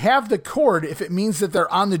 since they have the cord, if it means that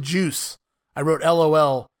they're on the juice. I wrote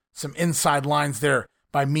LOL. Some inside lines there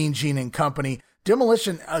by Mean Gene and company.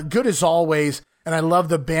 Demolition, good as always, and I love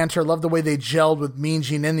the banter, love the way they gelled with Mean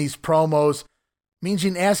Gene in these promos. Mean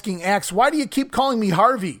Gene asking Axe, why do you keep calling me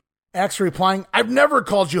Harvey? Axe replying, I've never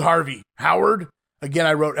called you Harvey, Howard. Again,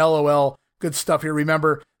 I wrote LOL. Good stuff here.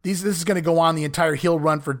 Remember, this is going to go on the entire heel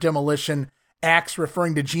run for Demolition. Axe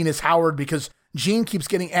referring to Gene as Howard because Gene keeps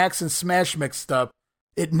getting Axe and Smash mixed up.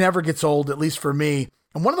 It never gets old, at least for me.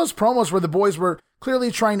 And one of those promos where the boys were clearly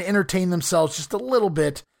trying to entertain themselves just a little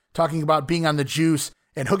bit, talking about being on the juice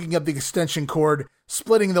and hooking up the extension cord,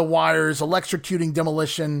 splitting the wires, electrocuting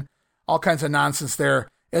Demolition, all kinds of nonsense there,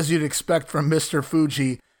 as you'd expect from Mr.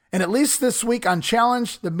 Fuji. And at least this week on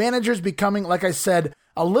Challenge, the manager's becoming, like I said,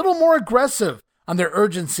 a little more aggressive on their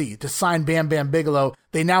urgency to sign Bam Bam Bigelow.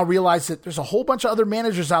 They now realize that there's a whole bunch of other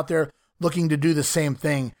managers out there looking to do the same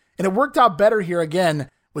thing. And it worked out better here again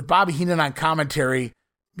with Bobby Heenan on commentary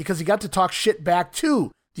because he got to talk shit back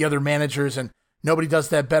to the other managers, and nobody does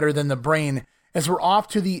that better than the Brain, as we're off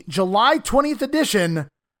to the July 20th edition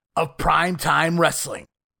of Primetime Wrestling.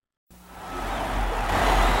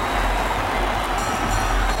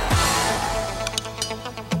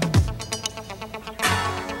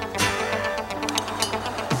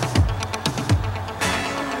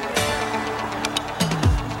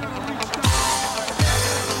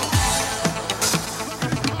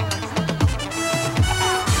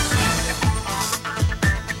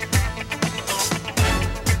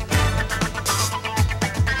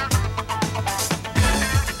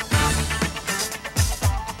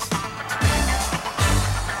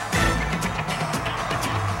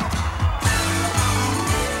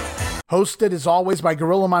 Hosted as always by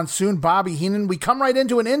Gorilla Monsoon, Bobby Heenan, we come right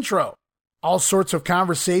into an intro. All sorts of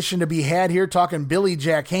conversation to be had here, talking Billy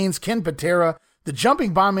Jack Haynes, Ken Patera, the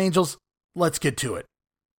Jumping Bomb Angels. Let's get to it.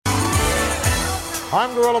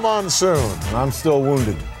 I'm Gorilla Monsoon. And I'm still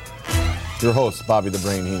wounded. Your host, Bobby the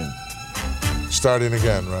Brain Heenan. Starting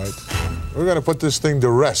again, right? We're going to put this thing to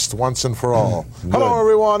rest once and for all. Hello,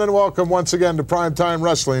 everyone, and welcome once again to Primetime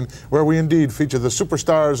Wrestling, where we indeed feature the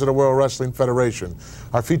superstars of the World Wrestling Federation.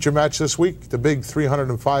 Our feature match this week, the big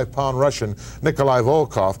 305-pound Russian Nikolai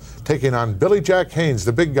Volkov taking on Billy Jack Haynes,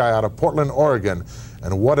 the big guy out of Portland, Oregon.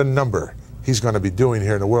 And what a number he's going to be doing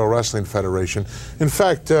here in the World Wrestling Federation. In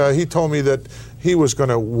fact, he told me that he was going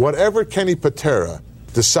to, whatever Kenny Patera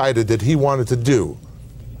decided that he wanted to do,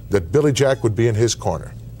 that Billy Jack would be in his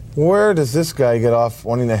corner. Where does this guy get off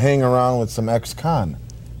wanting to hang around with some ex-con?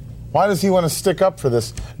 Why does he want to stick up for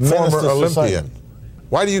this former Olympian?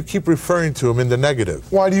 Why do you keep referring to him in the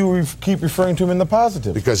negative? Why do you keep referring to him in the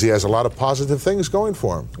positive? Because he has a lot of positive things going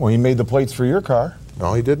for him. Well, he made the plates for your car.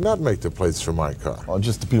 No, he did not make the plates for my car. Well,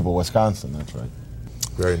 just the people of Wisconsin, that's right.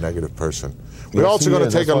 Very negative person. We're also going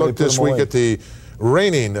to take a look this week at the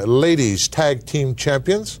reigning ladies tag team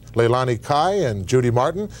champions, Leilani Kai and Judy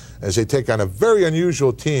Martin, as they take on a very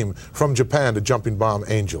unusual team from Japan, the Jumping Bomb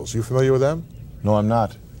Angels. You familiar with them? No, I'm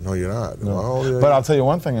not. No, you're not. No. Well, but I'll tell you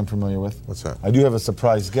one thing I'm familiar with. What's that? I do have a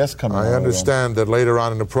surprise guest coming. I understand that later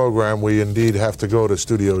on in the program we indeed have to go to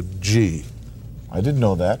Studio G. I didn't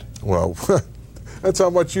know that. Well, that's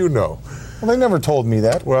how much you know. Well, they never told me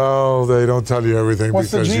that. Well, they don't tell you everything. What's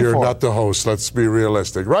because you're not the host. Let's be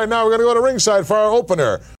realistic. Right now, we're going to go to ringside for our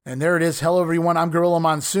opener. And there it is. Hello, everyone. I'm Gorilla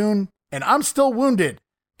Monsoon, and I'm still wounded.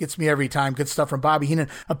 Gets me every time. Good stuff from Bobby Heenan.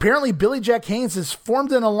 Apparently, Billy Jack Haynes has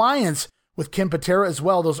formed an alliance with Ken Patera as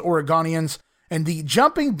well, those Oregonians, and the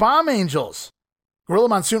Jumping Bomb Angels. Gorilla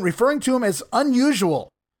Monsoon referring to him as unusual.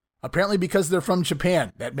 Apparently because they're from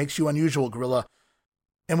Japan. That makes you unusual, Gorilla.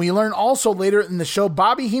 And we learn also later in the show,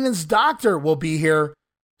 Bobby Heenan's doctor will be here.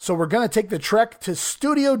 So we're going to take the trek to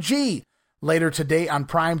Studio G later today on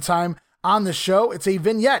Primetime. On the show, it's a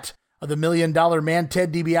vignette of the $1 Million Man,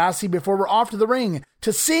 Ted DiBiase, before we're off to the ring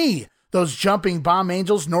to see those Jumping Bomb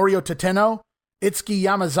Angels, Norio Tateno, Itsuki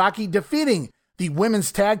Yamazaki, defeating the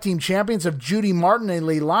women's tag team champions of Judy Martin and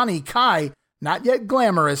Leilani Kai. Not yet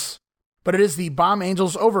glamorous, but it is the Bomb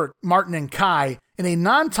Angels over Martin and Kai in a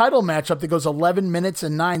non-title matchup that goes 11 minutes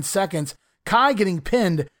and 9 seconds. Kai getting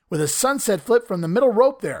pinned with a sunset flip from the middle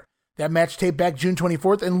rope there. That match taped back June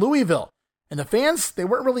 24th in Louisville. And the fans, they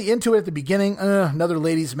weren't really into it at the beginning. Another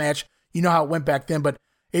ladies match. You know how it went back then, but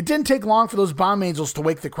it didn't take long for those Bomb Angels to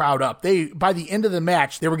wake the crowd up. By the end of the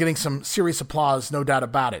match, they were getting some serious applause, no doubt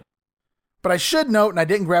about it. But I should note, and I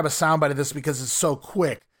didn't grab a soundbite of this because it's so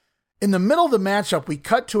quick, in the middle of the matchup, we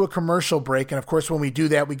cut to a commercial break, and of course when we do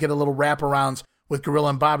that, we get a little wraparounds with Gorilla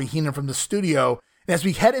and Bobby Heenan from the studio. And as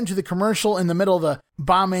we head into the commercial in the middle of the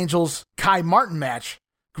Bomb Angels Kai Martin match,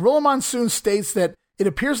 Gorilla Monsoon states that it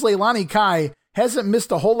appears Leilani Kai hasn't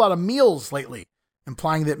missed a whole lot of meals lately,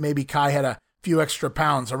 implying that maybe Kai had a few extra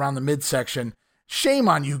pounds around the midsection. Shame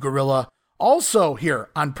on you, Gorilla. Also here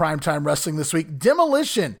on Primetime Wrestling this week,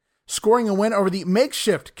 Demolition scoring a win over the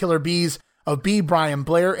makeshift Killer Bees of B. Brian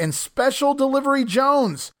Blair and Special Delivery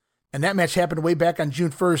Jones. And that match happened way back on June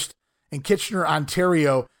 1st in Kitchener,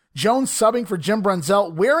 Ontario. Jones subbing for Jim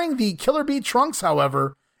Brunzell, wearing the Killer Bee trunks,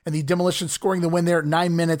 however, and the Demolition scoring the win there at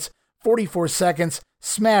 9 minutes, 44 seconds,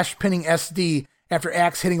 smash pinning SD after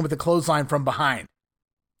Axe hitting him with a clothesline from behind.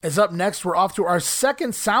 As up next, we're off to our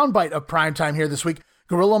second soundbite of Primetime here this week.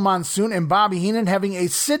 Gorilla Monsoon and Bobby Heenan having a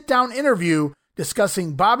sit-down interview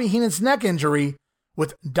discussing Bobby Heenan's neck injury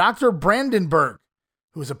with Dr. Brandenburg,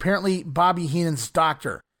 who is apparently Bobby Heenan's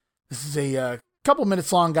doctor. This is a couple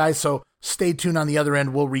minutes long, guys, so stay tuned on the other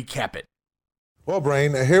end. We'll recap it. Well,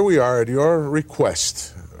 Brain, here we are at your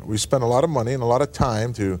request. We spent a lot of money and a lot of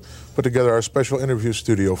time to put together our special interview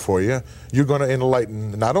studio for you. You're going to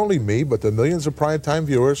enlighten not only me, but the millions of primetime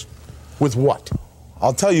viewers with what?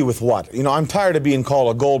 I'll tell you with what. You know, I'm tired of being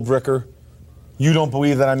called a gold bricker. You don't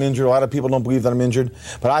believe that I'm injured. A lot of people don't believe that I'm injured.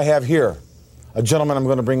 But I have here a gentleman I'm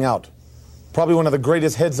going to bring out. Probably one of the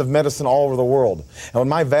greatest heads of medicine all over the world. And with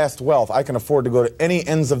my vast wealth, I can afford to go to any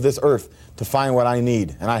ends of this earth to find what I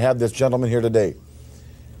need. And I have this gentleman here today.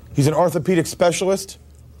 He's an orthopedic specialist.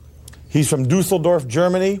 He's from Dusseldorf,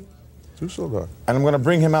 Germany. Dusseldorf. And I'm going to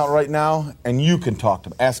bring him out right now, and you can talk to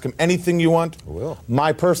him. Ask him anything you want. I will.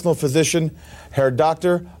 My personal physician, Herr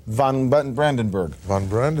Dr. von Brandenburg. Von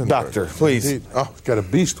Brandenburg. Doctor, please. Indeed. Oh, he's got a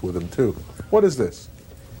beast with him, too. What is this?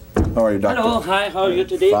 How are you, Doctor? Hello, hi, how are you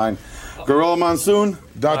today? Fine. Gorilla Monsoon?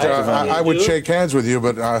 Doctor, I would shake hands with you,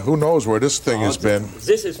 but who knows where this thing has been.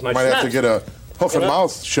 This is my Might have to get a hoof and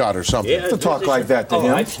mouth shot or something. Yeah, to talk like that to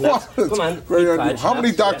him. Come on. How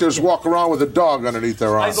many doctors walk around with a dog underneath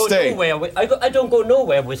their arm? I don't go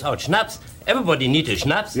nowhere without schnapps. Everybody needs a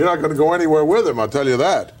schnapps. You're not going to go anywhere with him, I'll tell you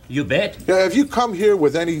that. You bet. Yeah, if you come here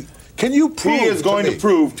with any... Can you prove He is going to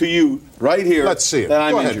prove to you right here Let's see it. that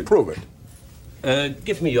I'm Go ahead, injured. prove it.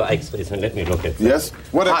 Give me your x-rays and let me look at them. Yes?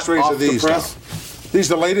 What Hot x-rays off are the these press? now? These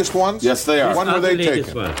the latest ones? Yes, they are. When were they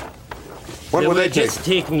taken? When were they just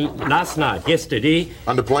taken last night, yesterday.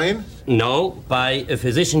 On the plane? No, by a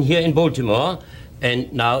physician here in Baltimore.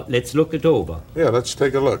 And now let's look it over. Yeah, let's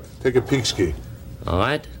take a look. Take a peek ski. All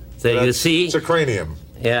right. There you see. It's a cranium.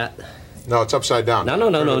 Yeah. No, it's upside down. No.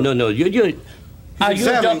 Are you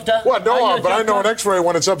a doctor? What? No, but I know an x-ray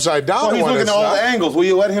when it's upside down. Well, he's looking at all the angles. Will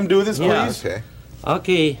you let him do this, please? Yeah. Okay.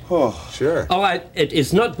 Okay. Oh, sure. All right. It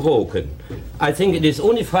is not broken. I think it is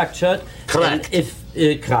only fractured. Cracked. And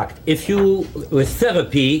if cracked. If you with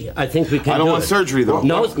therapy, I think we can. I don't want surgery though.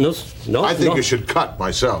 No. I think you should cut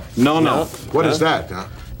myself. No. What is that? Huh?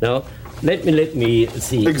 No. Let me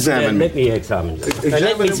see. Examine me. Let me examine you.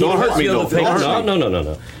 Examine him. Don't hurt me, though.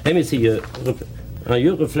 No. Let me see your. Are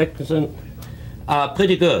your reflections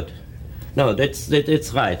pretty good? No, that's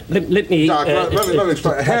right. Let me. Doc, let me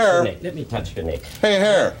explain. Hair. Let me touch your neck. Hey,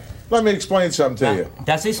 hair. Let me explain something to you.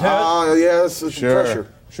 Does this hurt? Yes, Sure. pressure.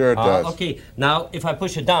 Sure it does. Okay. Now, if I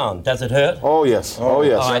push it down, does it hurt? Oh, yes. Oh,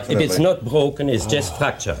 yes. All right. If it's not broken, it's just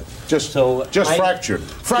fractured. Just I- fractured.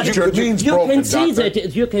 Fractured means You broken, can see doctor.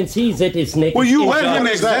 that. You can see that his neck. Will is you let injured. him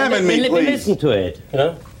examine me, Let me please? listen to it. You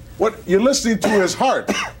know. What? You're listening to his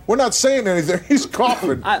heart. We're not saying anything. He's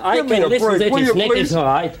coughing. I Give me can a listen break, that will his you, neck please? is all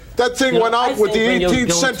right. That thing You know, went I out with the think when you 18th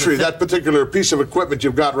go to century, the- that particular piece of equipment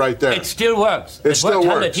you've got right there. It still works. It still worked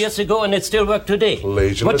 100 works. years ago, and it still works today.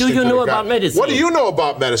 Please, you're What do listening you to know the guy. about medicine? What do you know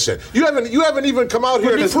about medicine? You haven't even come out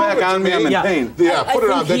here Put to this prove back it on to me. I'm in Yeah. pain. Yeah, I put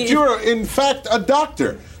it on. think That he- you're, in fact, a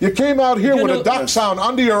doctor. You came out here You with know- a duck sound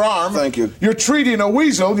under your arm. Thank you. You're treating a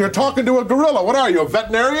weasel. You're talking to a gorilla. What are you, a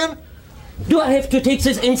veterinarian? Do I have to take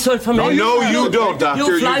this insult from him? No, you don't, doctor.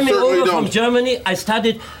 You fly You me certainly over don't. from Germany. I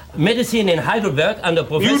studied medicine in Heidelberg under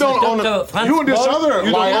Professor Dr. Franz You and this Boll. other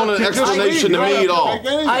You don't liar own an can just explanation leave. to You me don't at all. have to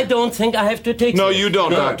take anything. I don't think I have to take No, this. you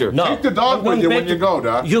don't, doctor. No. Take the dog I'm with you going when back you go,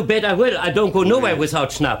 Doc. You bet I will. I don't go nowhere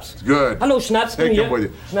without schnapps. Good. Hello, schnapps. Come Take here. him with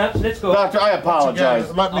you. Schnapps, let's go. Doctor, I apologize.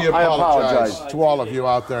 Again, let me I apologize apologize. to all of you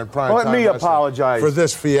out there in prime Let time me wrestling apologize. for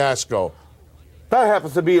this fiasco. That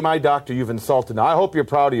happens to be my doctor you've insulted now. I hope you're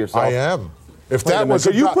proud of yourself. I am. If Wait a that minute. was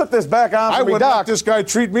So a you doc- put this back on I for me, would let Doc. this guy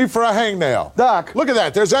treat me for a hangnail. Doc. Look at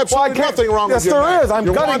that. There's Well, I absolutely can't- nothing wrong yes, with your there neck. is. I'm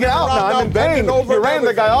You're cutting it wandering out around now. I'm in bending pain. over You and ran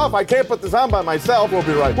the guy everything. off. I can't put this on by myself. We'll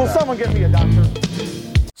be right Will back. someone get me a doctor?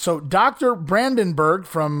 So Dr. Brandenburg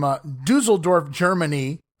from Dusseldorf,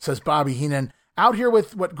 Germany, says Bobby Heenan, out here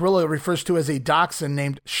with what Gorilla refers to as a dachshund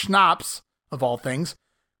named Schnaps, of all things.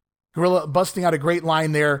 Gorilla busting out a great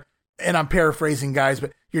line there, and I'm paraphrasing, guys,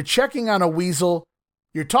 but you're checking on a weasel.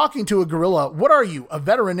 You're talking to a gorilla. What are you, a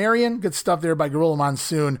veterinarian? Good stuff there by Gorilla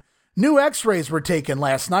Monsoon. New x-rays were taken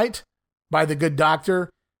last night by the good doctor,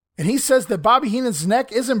 and he says that Bobby Heenan's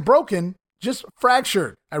neck isn't broken, just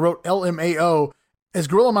fractured. I wrote LMAO, as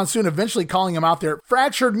Gorilla Monsoon eventually calling him out there.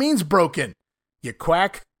 Fractured means broken, you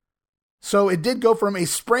quack. So it did go from a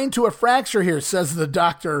sprain to a fracture here, says the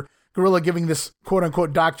doctor. Gorilla giving this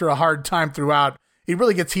quote-unquote doctor a hard time throughout. He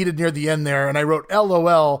really gets heated near the end there, and I wrote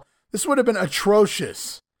LOL. This would have been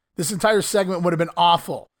atrocious. This entire segment would have been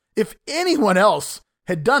awful if anyone else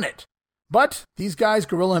had done it. But these guys,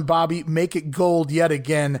 Gorilla and Bobby, make it gold yet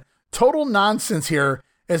again. Total nonsense here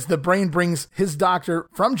as the brain brings his doctor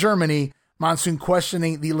from Germany, Monsoon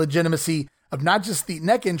questioning the legitimacy of not just the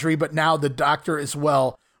neck injury, but now the doctor as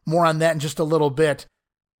well. More on that in just a little bit.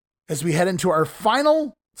 As we head into our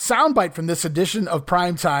final soundbite from this edition of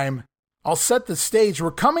Primetime, I'll set the stage.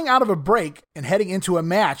 We're coming out of a break and heading into a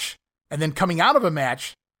match, and then coming out of a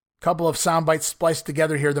match, a couple of sound bites spliced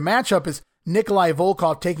together here. The matchup is Nikolai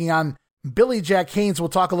Volkov taking on Billy Jack Haynes. We'll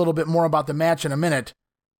talk a little bit more about the match in a minute.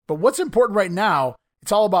 But what's important right now,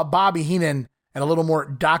 it's all about Bobby Heenan and a little more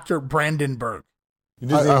Dr. Brandenburg.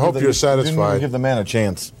 I hope you're satisfied. You didn't even give the man a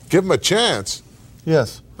chance. Give him a chance?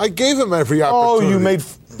 Yes. I gave him every opportunity. Oh, you made...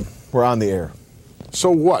 We're on the air. So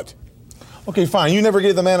what? Okay, fine. You never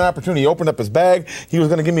gave the man an opportunity. He opened up his bag. He was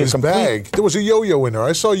going to give me his a complete... bag? There was a yo-yo in there.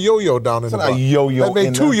 I saw a yo-yo down in the bag. A yo-yo I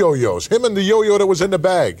made two yo-yos. Him and the yo-yo that was in the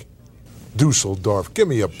bag. Dusseldorf, give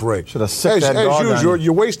me a break. Should have sick that dog As usual, on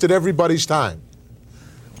you wasted everybody's time.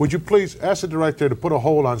 Would you please ask the director to put a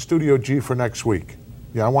hold on Studio G for next week?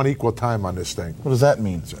 Yeah, I want equal time on this thing. What does that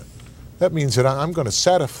mean? That means that I'm going to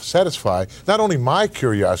satisfy not only my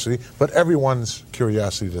curiosity, but everyone's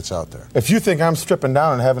curiosity that's out there. If you think I'm stripping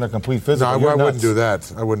down and having a complete physical, no, I wouldn't do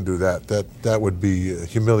that. I wouldn't do that. That would be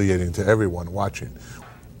humiliating to everyone watching.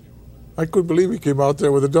 I couldn't believe he came out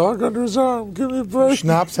there with a dog under his arm. Give me a break.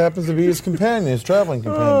 Schnapps happens to be his companion, his traveling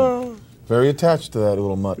companion. Very attached to that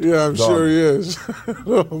little mutt. Yeah, I'm dog. sure he is.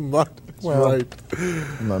 Little mutt. That's right.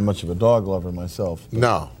 I'm not much of a dog lover myself.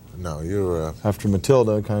 No, you're... After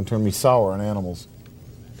Matilda, it kind of turned me sour on animals.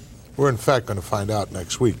 We're in fact going to find out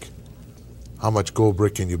next week how much gold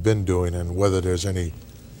bricking you've been doing and whether there's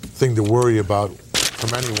anything to worry about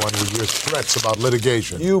from anyone with your threats about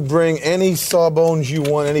litigation. You bring any sawbones you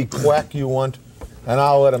want, any quack you want, and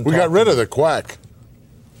I'll let him We got rid of the quack.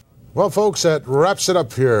 Well, folks, that wraps it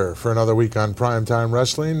up here for another week on Primetime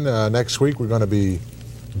Wrestling. Next week, we're going to be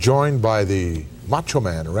joined by the Macho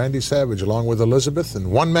Man, Randy Savage, along with Elizabeth,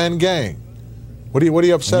 and One Man Gang. What are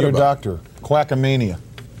you upset and your about? doctor, Quackamania.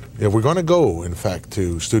 Yeah, we're going to go, in fact,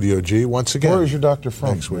 to Studio G once again. Where is your doctor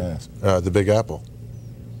from? Next week. The Big Apple.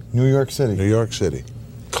 New York City. New York City.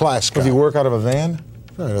 Class guy. Does he work out of a van?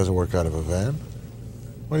 No, he doesn't work out of a van.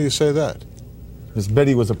 Why do you say that? Miss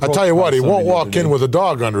Betty was approached. I'll tell you what, he won't walk in with a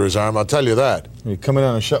dog under his arm, I'll tell you that. Are you coming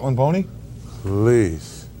on a Shetland pony?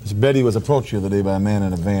 Please. Miss Betty was approached the other day by a man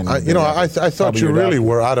in a van. I thought you really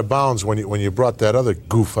were out of bounds when you brought that other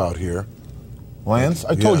goof out here. Lance?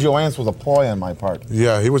 I told you Lance was a ploy on my part.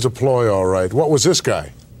 Yeah, he was a ploy, all right. What was this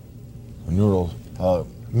guy? A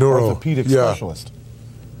orthopedic specialist.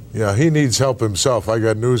 Yeah, he needs help himself. I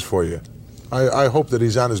got news for you. I hope that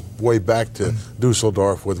he's on his way back to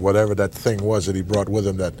Dusseldorf with whatever that thing was that he brought with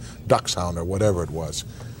him, that dachshund or whatever it was.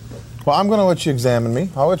 Well, I'm going to let you examine me.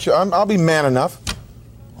 I'll be man enough.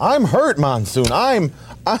 I'm hurt, Monsoon. I'm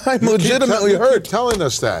legitimately hurt. You keep telling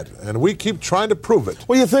us that, and we keep trying to prove it.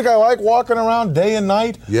 Well, you think I like walking around day and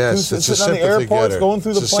night? Yes, it's a sitting on the sympathy airports, getter. going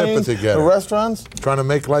through the planes, the restaurants. Trying to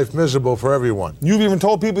make life miserable for everyone. You've even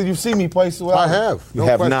told people you've seen me places. I have. You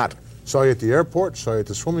have not. Saw you at the airport, saw you at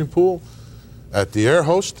the swimming pool, at the air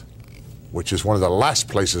host, which is one of the last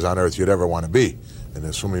places on earth you'd ever want to be, in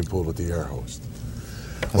the swimming pool with the air host.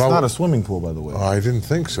 It's not a swimming pool, by the way. I didn't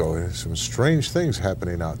think so. There's some strange things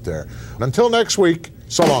happening out there. Until next week,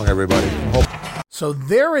 so long, everybody. So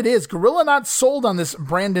there it is. Gorilla not sold on this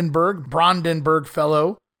Brandenburg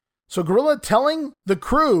fellow. So Gorilla telling the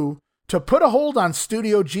crew to put a hold on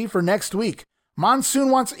Studio G for next week. Monsoon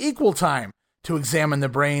wants equal time to examine the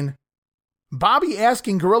brain. Bobby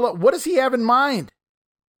asking Gorilla, what does he have in mind?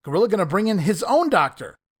 Gorilla going to bring in his own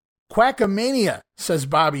doctor. Quackamania, says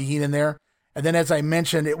Bobby Heenan there. And then, as I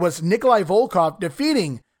mentioned, it was Nikolai Volkov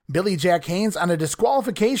defeating Billy Jack Haynes on a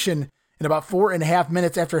disqualification in about 4.5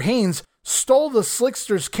 minutes after Haynes stole the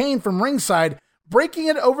Slickster's cane from ringside, breaking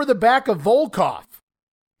it over the back of Volkov.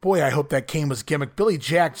 Boy, I hope that cane was gimmick. Billy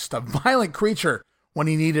Jack, just a violent creature when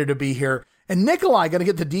he needed to be here. And Nikolai going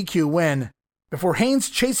to get the DQ win before Haynes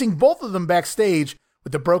chasing both of them backstage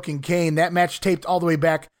with the broken cane. That match taped all the way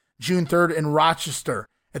back June 3rd in Rochester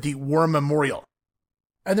at the War Memorial.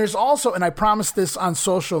 And there's also, and I promised this on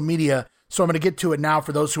social media, so I'm going to get to it now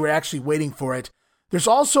for those who are actually waiting for it. There's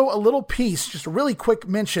also a little piece, just a really quick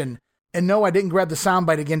mention. And no, I didn't grab the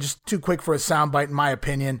soundbite again, just too quick for a soundbite in my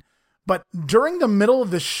opinion. But during the middle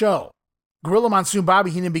of the show, Gorilla Monsoon,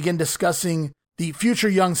 Bobby Heenan begin discussing the future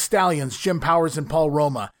young stallions, Jim Powers and Paul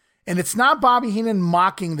Roma. And it's not Bobby Heenan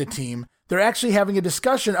mocking the team. They're actually having a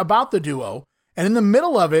discussion about the duo. And in the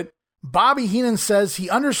middle of it, Bobby Heenan says he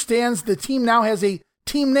understands the team now has a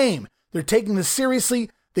team name. They're taking this seriously.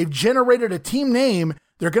 They've generated a team name.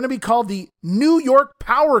 They're going to be called the New York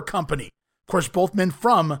Power Company. Of course, both men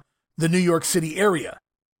from the New York City area.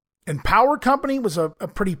 And Power Company was a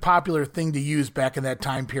pretty popular thing to use back in that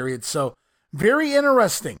time period. So very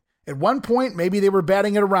interesting. At one point, maybe they were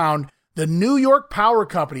batting it around. The New York Power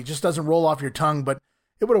Company just doesn't roll off your tongue, but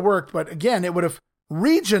it would have worked. But again, it would have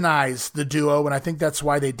regionize the duo, and I think that's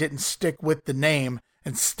why they didn't stick with the name.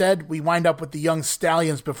 Instead, we wind up with the Young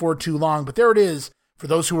Stallions before too long. But there it is, for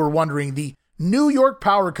those who were wondering, the New York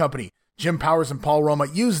Power Company. Jim Powers and Paul Roma.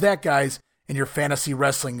 Use that, guys, in your fantasy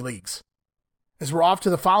wrestling leagues. As we're off to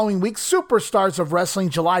the following week, Superstars of Wrestling,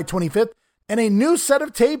 July 25th, and a new set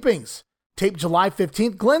of tapings. Taped July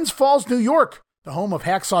 15th, Glens Falls, New York, the home of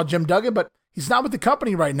Hacksaw Jim Duggan, but he's not with the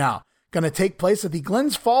company right now. Going to take place at the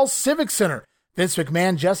Glens Falls Civic Center. Vince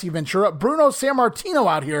McMahon, Jesse Ventura, Bruno Sammartino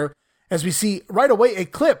out here, as we see right away a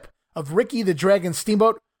clip of Ricky the Dragon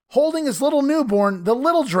Steamboat holding his little newborn, the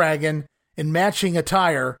Little Dragon, in matching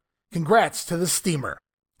attire. Congrats to the Steamer.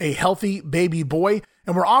 A healthy baby boy,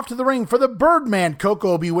 and we're off to the ring for the Birdman.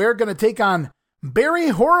 Koko Beware going to take on Barry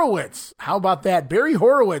Horowitz. How about that? Barry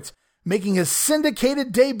Horowitz making his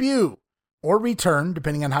syndicated debut or return,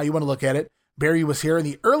 depending on how you want to look at it. Barry was here in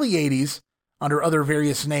the early 80s under other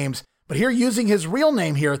various names, but here using his real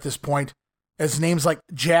name here at this point as names like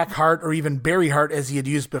Jack Hart or even Barry Hart as he had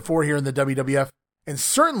used before here in the WWF. And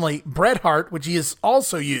certainly Bret Hart, which he has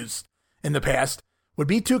also used in the past, would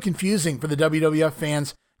be too confusing for the WWF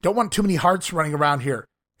fans. Don't want too many Harts running around here,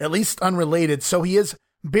 at least unrelated. So he is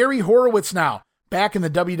Barry Horowitz now, back in the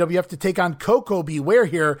WWF to take on Koko Beware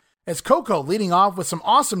here, as Koko leading off with some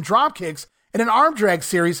awesome drop kicks and an arm drag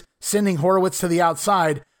series, sending Horowitz to the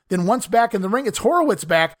outside. Then once back in the ring, it's Horowitz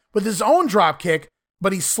back with his own drop kick,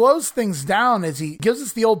 but he slows things down as he gives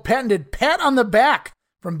us the old patented pat on the back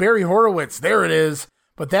from Barry Horowitz. There it is.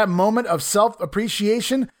 But that moment of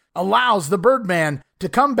self-appreciation allows the Birdman to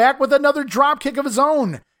come back with another drop kick of his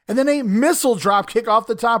own, and then a missile drop kick off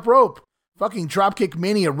the top rope. Fucking dropkick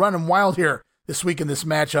mania running wild here this week in this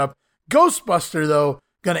matchup. Ghostbuster, though,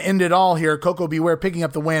 going to end it all here. Koko Beware picking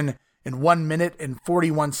up the win in 1 minute and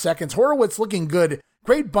 41 seconds. Horowitz looking good.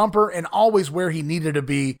 Great bumper and always where he needed to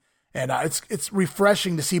be. And it's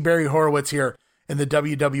refreshing to see Barry Horowitz here in the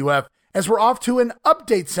WWF. As we're off to an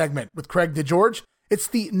update segment with Craig DeGeorge, it's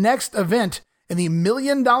the next event in the $1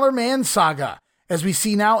 Million Man saga, as we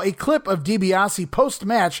see now a clip of DiBiase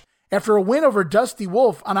post-match after a win over Dusty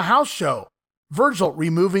Wolf on a house show. Virgil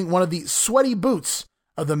removing one of the sweaty boots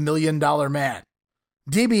of the $1 Million Man.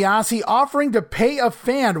 DiBiase offering to pay a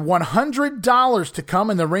fan $100 to come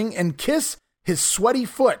in the ring and kiss his sweaty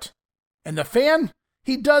foot. And the fan,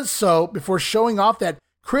 he does so before showing off that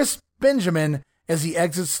crisp Benjamin as he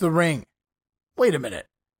exits the ring. Wait a minute.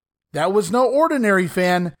 That was no ordinary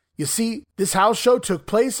fan. You see, this house show took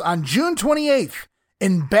place on June 28th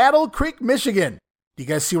in Battle Creek, Michigan. Do you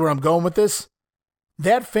guys see where I'm going with this?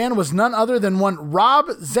 That fan was none other than one Rob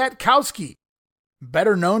Zatkowski,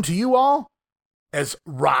 better known to you all as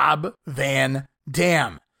Rob Van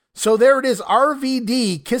Dam. So there it is,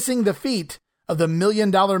 RVD kissing the feet of the $1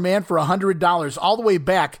 Million Man for $100 all the way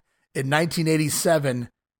back in 1987.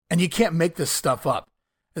 And you can't make this stuff up.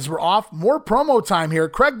 As we're off, more promo time here.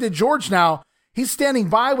 Craig DeGeorge now, he's standing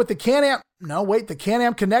by with the Can-Am. No, wait, the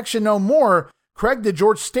Can-Am Connection no more. Craig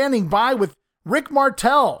DeGeorge standing by with Rick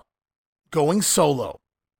Martel going solo.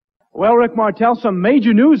 Well, Rick Martel, some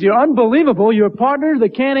major news here. Unbelievable. Your partner, the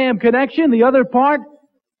Can-Am Connection, the other part,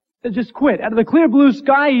 they just quit. Out of the clear blue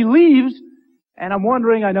sky, he leaves. And I'm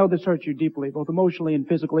wondering, I know this hurts you deeply, both emotionally and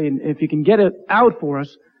physically, and if you can get it out for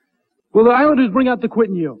us, will the Islanders bring out the quit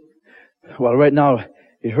in you? Well, right now,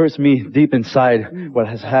 it hurts me deep inside what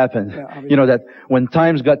has happened. You know, that when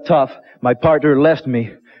times got tough, my partner left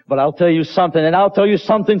me. But I'll tell you something, and I'll tell you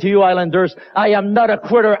something to you Islanders. I am not a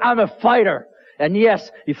quitter. I'm a fighter. And yes,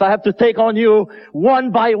 if I have to take on you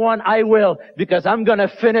one by one, I will, because I'm going to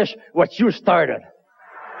finish what you started.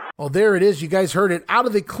 Well, there it is. You guys heard it. Out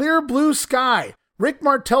of the clear blue sky, Rick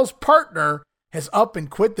Martel's partner has up and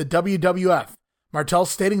quit the WWF. Martel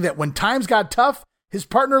stating that when times got tough, his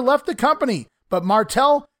partner left the company. But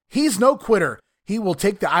Martel, he's no quitter. He will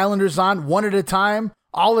take the Islanders on one at a time,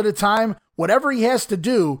 all at a time. Whatever he has to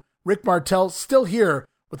do, Rick Martel's still here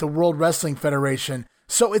with the World Wrestling Federation.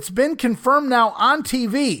 So it's been confirmed now on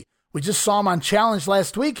TV. We just saw him on Challenge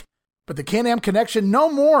last week, but the Can-Am Connection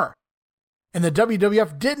no more. And the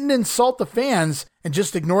WWF didn't insult the fans and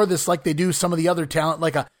just ignore this like they do some of the other talent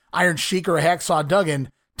like a Iron Sheik or a Hacksaw Duggan.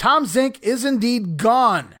 Tom Zink is indeed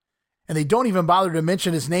gone. And they don't even bother to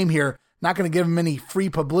mention his name here. Not going to give him any free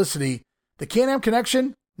publicity. The Can-Am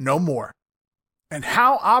Connection, no more. And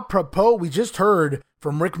how apropos, we just heard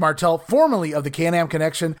from Rick Martel, formerly of the Can-Am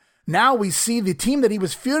Connection. Now we see the team that he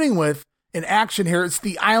was feuding with in action here. It's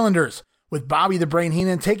the Islanders, with Bobby the Brain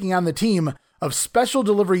Heenan taking on the team of Special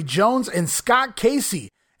Delivery Jones and Scott Casey,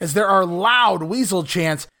 as there are loud Weasel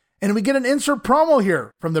chants. And we get an insert promo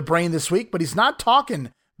here from the Brain this week, but he's not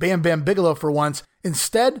talking Bam Bam Bigelow for once.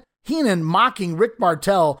 Instead, Heenan mocking Rick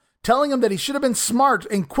Martel, telling him that he should have been smart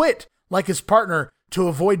and quit like his partner to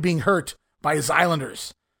avoid being hurt by his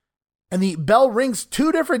Islanders. And the bell rings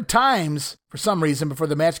 2 different times for some reason before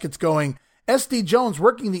the match gets going. SD Jones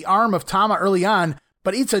working the arm of Tama early on,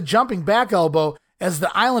 but eats a jumping back elbow as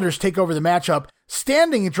the Islanders take over the matchup.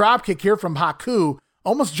 Standing dropkick here from Haku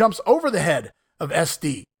almost jumps over the head of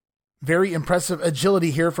SD. Very impressive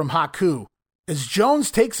agility here from Haku. As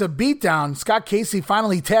Jones takes a beatdown, Scott Casey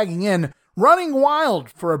finally tagging in, running wild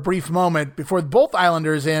for a brief moment before both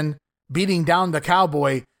Islanders in, beating down the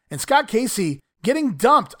Cowboy, and Scott Casey getting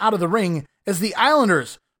dumped out of the ring as the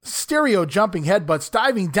Islanders stereo jumping headbutts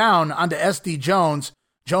diving down onto SD Jones.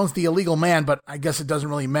 Jones the illegal man, but I guess it doesn't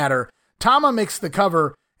really matter. Tama makes the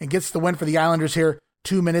cover and gets the win for the Islanders here,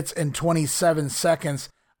 2 minutes and 27 seconds.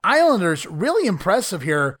 Islanders really impressive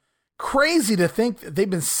here. Crazy to think that they've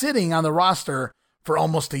been sitting on the roster for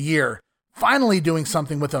almost a year. Finally doing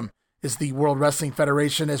something with them is the World Wrestling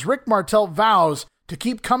Federation as Rick Martel vows to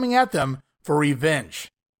keep coming at them for revenge.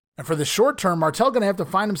 And for the short term, Martel going to have to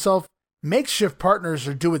find himself makeshift partners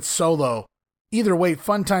or do it solo. Either way,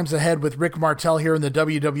 fun times ahead with Rick Martel here in the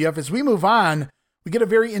WWF. As we move on, we get a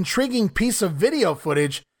very intriguing piece of video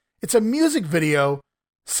footage. It's a music video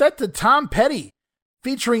set to Tom Petty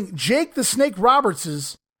featuring Jake the Snake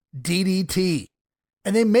Roberts' DDT.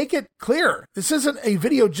 And they make it clear, this isn't a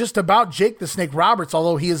video just about Jake the Snake Roberts,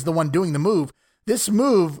 although he is the one doing the move. This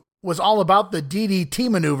move was all about the DDT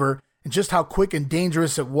maneuver and just how quick and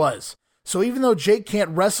dangerous it was. So even though Jake can't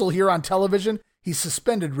wrestle here on television, he's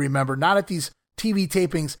suspended, remember, not at these TV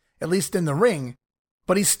tapings, at least in the ring,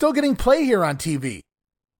 but he's still getting play here on TV.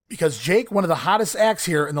 Because Jake, one of the hottest acts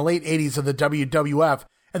here in the late 80s of the WWF,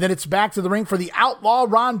 and then it's back to the ring for the Outlaw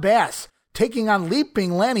Ron Bass, taking on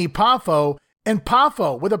Leaping Lanny Poffo, and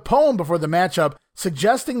Poffo with a poem before the matchup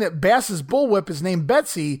suggesting that Bass's bullwhip is named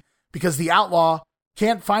Betsy because the Outlaw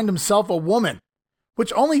can't find himself a woman,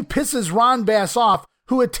 which only pisses Ron Bass off,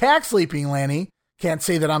 who attacks Leaping Lanny. Can't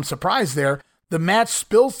say that I'm surprised there. The match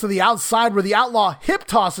spills to the outside where the Outlaw hip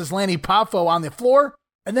tosses Lanny Poffo on the floor,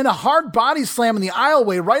 and then a hard body slam in the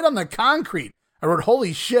aisleway right on the concrete. I wrote,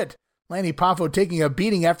 holy shit, Lanny Poffo taking a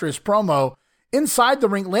beating after his promo. Inside the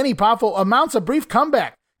ring, Lanny Poffo mounts a brief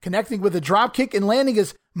comeback, connecting with a dropkick and landing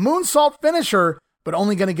his moonsault finisher, but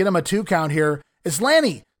only going to get him a 2 count here, as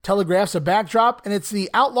Lanny telegraphs a backdrop, and it's the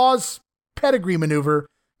Outlaw's pedigree maneuver.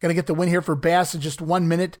 Going to get the win here for Bass in just 1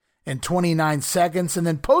 minute and 29 seconds. And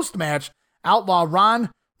then post-match, Outlaw Ron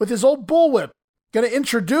with his old bullwhip. Going to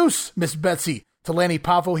introduce Miss Betsy to Lanny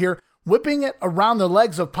Poffo here, whipping it around the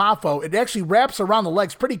legs of Poffo. It actually wraps around the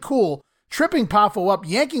legs, pretty cool, tripping Poffo up,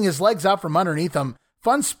 yanking his legs out from underneath him.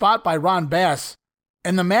 Fun spot by Ron Bass.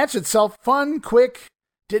 And the match itself, fun, quick,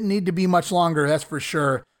 didn't need to be much longer, that's for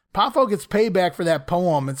sure. Poffo gets payback for that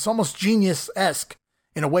poem. It's almost genius-esque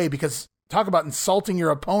in a way, because talk about insulting your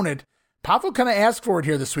opponent. Poffo kind of asked for it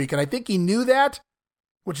here this week, and I think he knew that,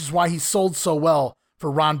 which is why he sold so well for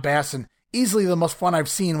Ron Bass, and easily the most fun I've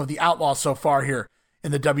seen with the Outlaw so far here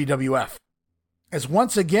in the WWF. As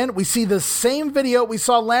once again, we see the same video we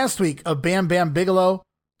saw last week of Bam Bam Bigelow,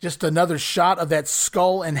 just another shot of that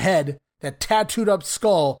skull and head, that tattooed up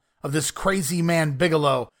skull of this crazy man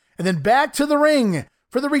Bigelow. And then back to the ring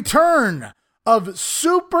for the return of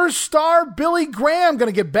superstar Billy Graham.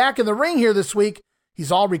 Going to get back in the ring here this week.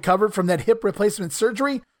 He's all recovered from that hip replacement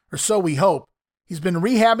surgery, or so we hope. He's been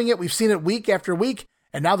rehabbing it. We've seen it week after week.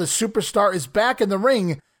 And now the superstar is back in the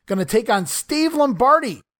ring, going to take on Steve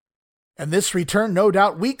Lombardi. And this return, no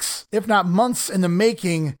doubt, weeks, if not months in the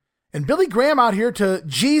making. And Billy Graham out here to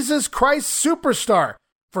Jesus Christ Superstar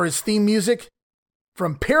for his theme music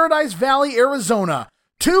from Paradise Valley, Arizona.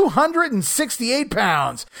 268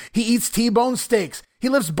 pounds. He eats T-bone steaks. He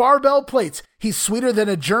lifts barbell plates. He's sweeter than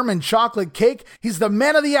a German chocolate cake. He's the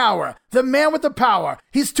man of the hour, the man with the power.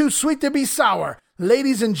 He's too sweet to be sour.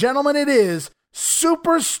 Ladies and gentlemen, it is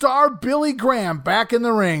Superstar Billy Graham back in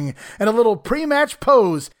the ring, and a little pre-match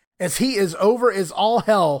pose as he is over as all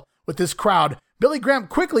hell with this crowd. Billy Graham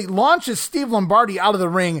quickly launches Steve Lombardi out of the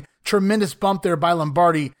ring. Tremendous bump there by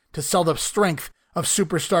Lombardi to sell the strength of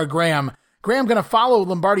Superstar Graham. Graham going to follow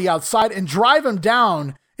Lombardi outside and drive him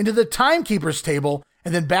down into the timekeeper's table,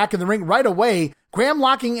 and then back in the ring right away. Graham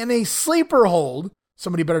locking in a sleeper hold.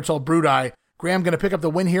 Somebody better tell Brudai. Graham going to pick up the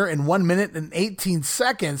win here in 1 minute and 18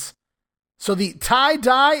 seconds. So the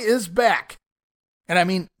tie-dye is back. And I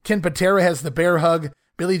mean, Ken Patera has the bear hug.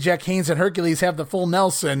 Billy Jack Haynes and Hercules have the full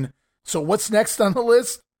Nelson. So what's next on the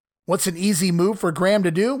list? What's an easy move for Graham to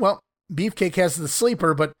do? Well, Beefcake has the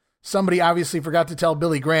sleeper, but somebody obviously forgot to tell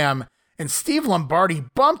Billy Graham. And Steve Lombardi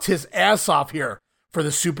bumped his ass off here for the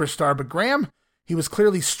Superstar. But Graham, He was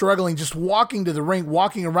clearly struggling, just walking to the ring,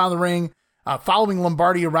 walking around the ring, following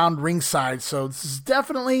Lombardi around ringside. So this is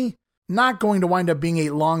definitely not going to wind up being a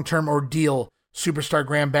long-term ordeal, Superstar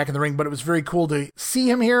Graham back in the ring, but it was very cool to see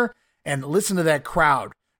him here and listen to that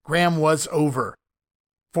crowd. Graham was over.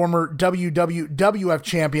 Former WWF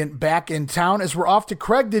champion back in town as we're off to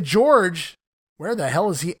Craig DeGeorge. Where the hell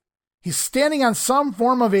is he? He's standing on some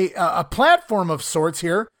form of a platform of sorts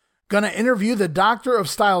here. Gonna interview the Doctor of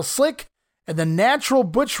Style Slick and the Natural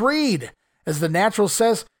Butch Reed. As the Natural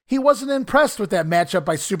says, he wasn't impressed with that matchup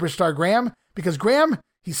by Superstar Graham because Graham,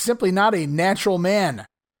 he's simply not a natural man.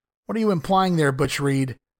 What are you implying there, Butch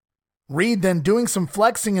Reed? Reed then doing some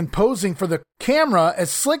flexing and posing for the camera as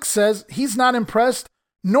Slick says he's not impressed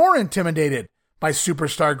nor intimidated by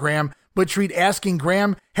Superstar Graham. Butch Reed asking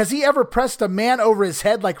Graham, has he ever pressed a man over his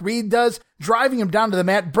head like Reed does, driving him down to the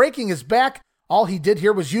mat, breaking his back? All he did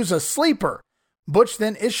here was use a sleeper. Butch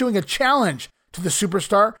then issuing a challenge to the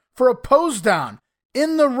Superstar for a pose down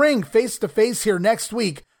in the ring face to face here next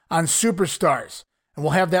week on Superstars. And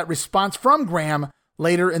we'll have that response from Graham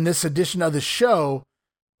later in this edition of the show.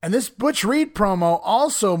 And this Butch Reed promo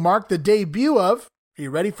also marked the debut of, are you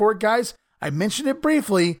ready for it, guys? I mentioned it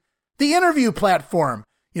briefly, the interview platform.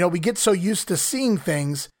 You know, we get so used to seeing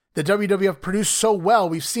things the WWF produced so well.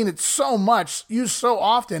 We've seen it so much, used so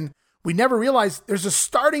often. We never realize there's a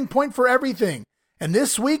starting point for everything. And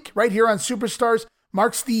this week, right here on Superstars,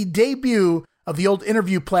 marks the debut of the old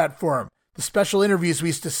interview platform, the special interviews we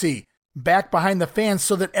used to see, back behind the fans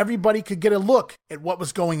so that everybody could get a look at what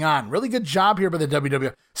was going on. Really good job here by the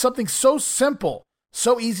WWF. Something so simple,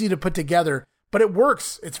 so easy to put together, but it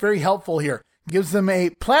works. It's very helpful here. Gives them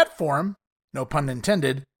a platform, no pun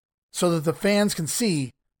intended, so that the fans can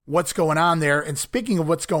see what's going on there. And speaking of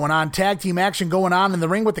what's going on, tag team action going on in the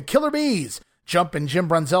ring with the Killer Bees. Jumpin' Jim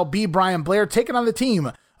Brunzell, B. Brian Blair taking on the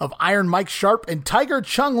team of Iron Mike Sharp and Tiger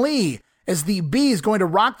Chung Lee as the Bees going to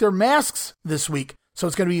rock their masks this week. So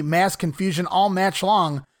it's going to be mask confusion all match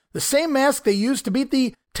long. The same mask they used to beat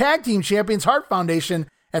the tag team champions Hart Foundation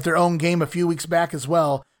at their own game a few weeks back as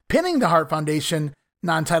well, pinning the Hart Foundation,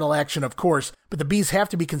 non-title action of course, but the Bees have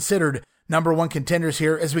to be considered number one contenders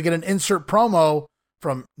here as we get an insert promo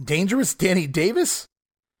from Dangerous Danny Davis.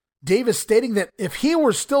 Davis stating that if he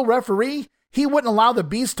were still referee, he wouldn't allow the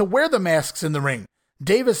Bees to wear the masks in the ring.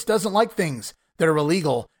 Davis doesn't like things that are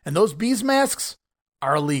illegal, and those Bees masks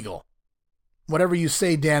are illegal. Whatever you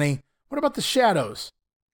say, Danny. What about the Shadows?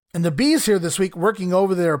 And the Bees here this week working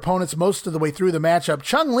over their opponents most of the way through the matchup.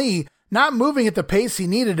 Chung Lee not moving at the pace he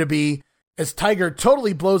needed to be as Tiger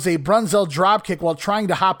totally blows a Brunzell dropkick while trying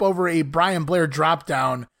to hop over a Brian Blair drop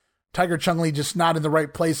down. Tiger Chung Lee just not in the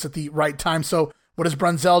right place at the right time. So what does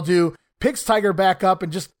Brunzell do? Picks Tiger back up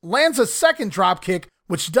and just lands a second dropkick,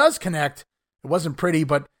 which does connect. It wasn't pretty,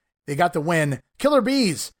 but they got the win. Killer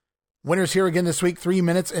Bees, winners here again this week, 3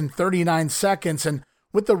 minutes and 39 seconds. And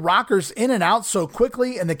with the Rockers in and out so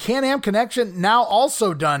quickly and the Can-Am connection now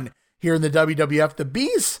also done here in the WWF, the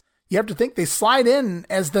Bees, you have to think they slide in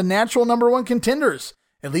as the natural number one contenders,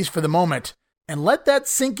 at least for the moment. And let that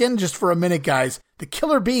sink in just for a minute, guys. The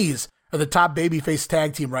Killer Bees are the top babyface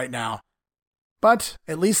tag team right now. But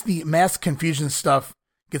at least the mask confusion stuff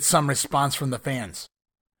gets some response from the fans.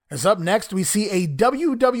 As up next, we see a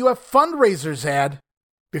WWF fundraisers ad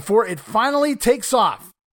before it finally takes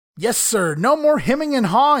off. Yes, sir, no more hemming and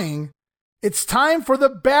hawing. It's time for the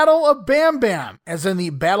Battle of Bam Bam, as in the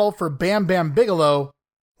battle for Bam Bam Bigelow,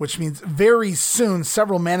 which means very soon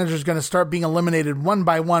several managers are going to start being eliminated one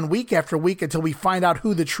by one, week after week, until we find out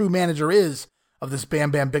who the true manager is of this Bam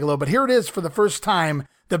Bam Bigelow. But here it is for the first time,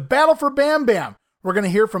 the battle for Bam Bam. We're going to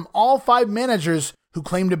hear from all 5 managers who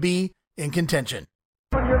claim to be in contention.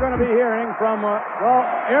 You're going to be hearing from,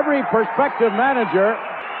 every prospective manager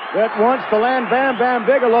that wants to land Bam Bam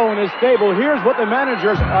Bigelow in his stable. Here's what the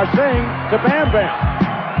managers are saying to Bam Bam.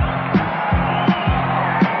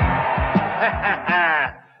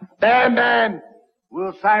 Bam Bam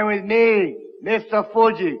will sign with me, Mr.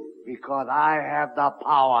 Fuji, because I have the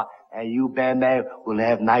power, and you, Bam Bam, will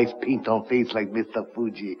have nice paint on face like Mr.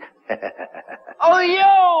 Fuji. Oh,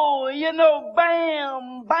 yo,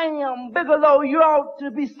 Bam Bam Bigelow, you ought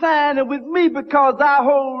to be signing with me because I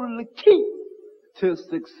hold the key to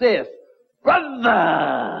success.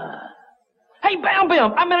 Brother! Hey, Bam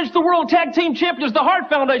Bam, I manage the World Tag Team Champions, the Hart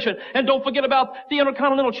Foundation. And don't forget about the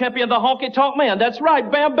Intercontinental Champion, the Honky Tonk Man. That's right,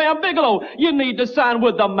 Bam Bam Bigelow. You need to sign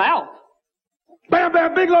with the mouth. Bam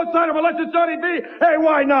Bam Bigelow sign him unless it's Johnny B. Hey,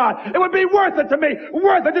 why not? It would be worth it to me.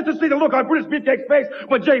 Worth it just to see the look on Brutus Beefcake's face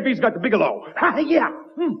when JB's got the Bigelow. Yeah.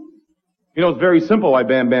 You know, it's very simple why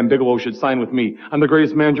Bam Bam Bigelow should sign with me. I'm the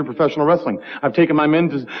greatest manager in professional wrestling. I've taken my men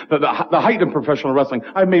to the height of professional wrestling.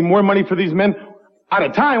 I've made more money for these men. Out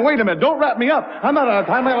of time. Wait a minute. Don't wrap me up. I'm not out of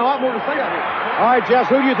time. I got a lot more to say out here. All right, Jess,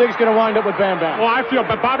 who do you think is going to wind up with Bam Bam? Well, I feel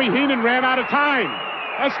but Bobby Heenan ran out of time.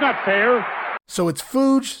 That's not fair. So it's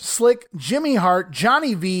Fuge, Slick, Jimmy Hart,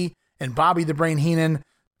 Johnny V, and Bobby the Brain Heenan.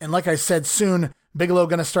 And like I said, soon, Bigelow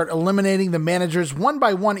going to start eliminating the managers one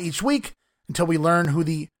by one each week until we learn who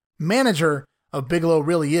the manager of Bigelow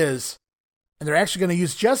really is. And they're actually going to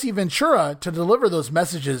use Jesse Ventura to deliver those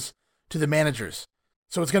messages to the managers.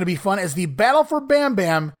 So it's going to be fun as the battle for Bam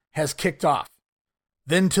Bam has kicked off.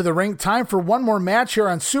 Then to the ring, time for one more match here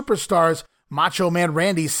on Superstars. Macho Man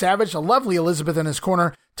Randy Savage, a lovely Elizabeth in his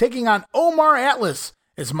corner, taking on Omar Atlas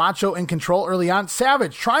as Macho in control early on.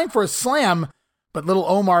 Savage trying for a slam, but little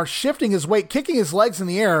Omar shifting his weight, kicking his legs in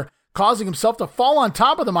the air, causing himself to fall on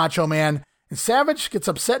top of the Macho Man. And Savage gets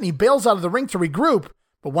upset and he bails out of the ring to regroup,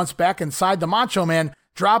 but once back inside, the Macho Man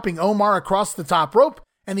dropping Omar across the top rope,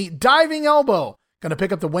 and the diving elbow going to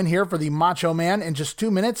pick up the win here for the Macho Man in just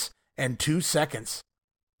 2 minutes and 2 seconds.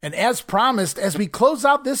 And as promised, as we close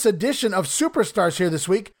out this edition of Superstars here this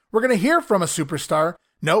week, we're going to hear from a superstar.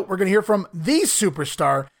 No, we're going to hear from the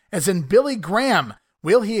superstar, as in Billy Graham.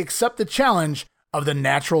 Will he accept the challenge of the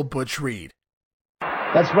natural Butch Reed?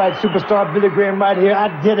 That's right, superstar Billy Graham right here.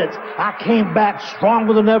 I did it. I came back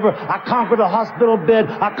stronger than ever. I conquered a hospital bed.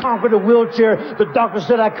 I conquered a wheelchair. The doctor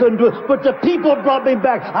said I couldn't do it, but the people brought me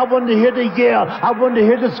back. I wanted to hear the yell. I wanted to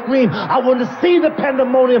hear the scream. I wanted to see the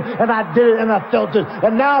pandemonium, and I did it, and I felt it.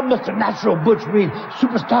 And now, Mr. Natural Butch Reed,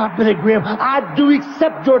 superstar Billy Graham, I do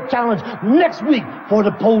accept your challenge next week for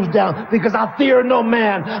the pose down, because I fear no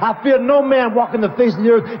man. I fear no man walking the face of the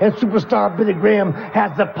earth, and superstar Billy Graham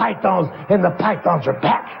has the pythons, and the pythons are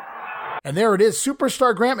back. And there it is,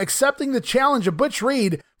 Superstar Graham accepting the challenge of Butch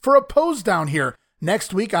Reed for a pose down here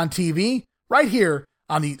next week on TV, right here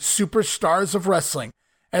on the Superstars of Wrestling,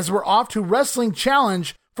 as we're off to Wrestling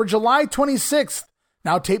Challenge for July 26th,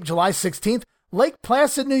 now taped July 16th, Lake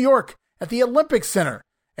Placid, New York, at the Olympic Center.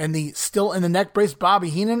 And the still in the neck brace Bobby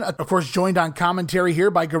Heenan, of course, joined on commentary here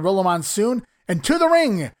by Gorilla Monsoon, and to the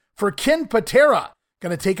ring for Ken Patera,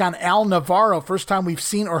 going to take on Al Navarro. First time we've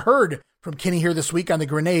seen or heard from Kenny here this week on the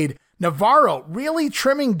Grenade. Navarro really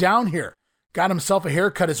trimming down here. Got himself a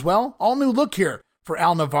haircut as well. All new look here for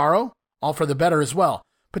Al Navarro. All for the better as well.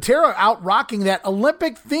 Patera out rocking that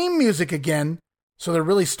Olympic theme music again. So they're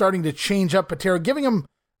really starting to change up Patera, giving him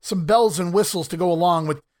some bells and whistles to go along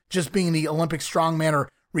with just being the Olympic strongman or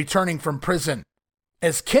returning from prison.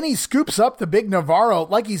 As Kenny scoops up the big Navarro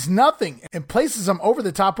like he's nothing and places him over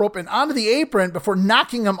the top rope and onto the apron before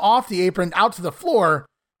knocking him off the apron out to the floor,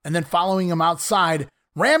 and then following him outside,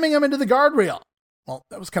 ramming him into the guardrail. Well,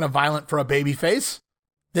 that was kind of violent for a babyface.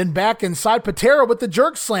 Then back inside, Patera with the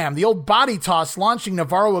jerk slam, the old body toss, launching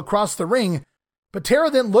Navarro across the ring. Patera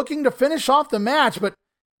then looking to finish off the match, but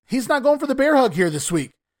he's not going for the bear hug here this week.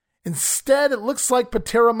 Instead, it looks like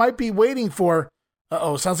Patera might be waiting for,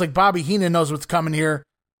 sounds like Bobby Heenan knows what's coming here.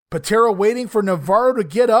 Patera waiting for Navarro to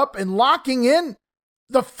get up and locking in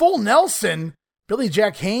the full Nelson. Billy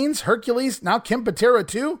Jack Haynes, Hercules, now Ken Patera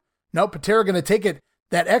too? No, Patera going to take it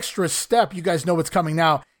that extra step. You guys know what's coming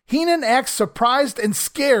now. Heenan acts surprised and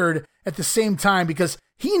scared at the same time because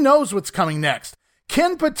he knows what's coming next.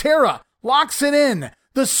 Ken Patera locks it in.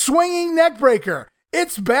 The swinging neck breaker.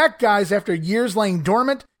 It's back, guys, after years laying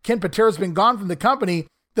dormant. Ken Patera's been gone from the company.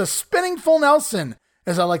 The spinning full Nelson,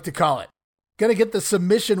 as I like to call it. Going to get the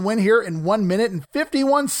submission win here in 1 minute and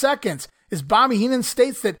 51 seconds as Bobby Heenan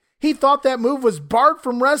states that he thought that move was barred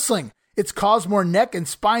from wrestling. It's caused more neck and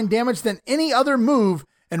spine damage than any other move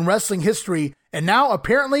in wrestling history, and now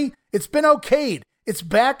apparently it's been okayed. It's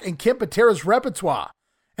back in Ken Patera's repertoire,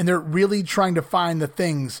 and they're really trying to find the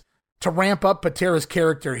things to ramp up Patera's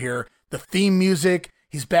character here. The theme music,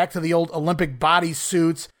 he's back to the old Olympic body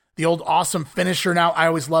suits, the old awesome finisher now. I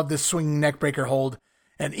always love this swinging neckbreaker hold.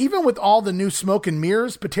 And even with all the new smoke and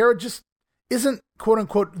mirrors, Patera just isn't,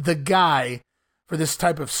 quote-unquote, the guy for this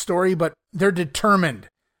type of story, but they're determined.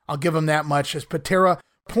 I'll give him that much, as Patera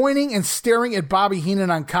pointing and staring at Bobby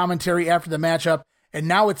Heenan on commentary after the matchup, and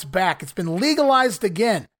now it's back. It's been legalized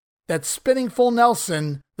again. That spinning full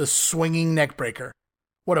Nelson, the swinging neckbreaker.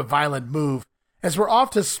 What a violent move. As we're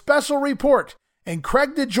off to special report, and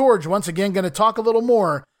Craig DeGeorge once again going to talk a little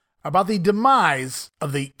more about the demise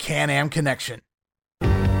of the Can-Am Connection.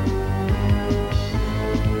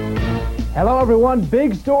 Hello, everyone.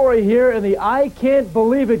 Big story here in the I Can't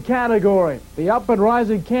Believe It category. The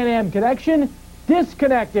up-and-rising Can-Am Connection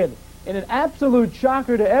disconnected. In an absolute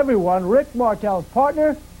shocker to everyone, Rick Martel's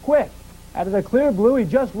partner quit. Out of the clear blue, he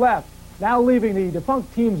just left. now leaving the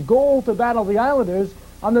defunct team's goal to battle the Islanders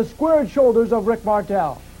on the squared shoulders of Rick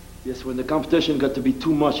Martel. Yes, when the competition got to be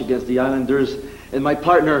too much against the Islanders and my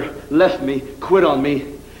partner left me, quit on me,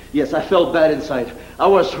 yes, I felt bad inside. I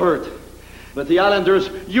was hurt. But the Islanders,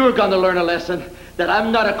 you're going to learn a lesson that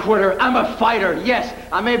I'm not a quitter, I'm a fighter. Yes,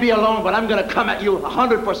 I may be alone, but I'm going to come at you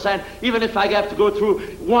 100%, even if I have to go through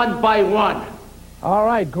one by one. All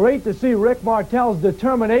right, great to see Rick Martel's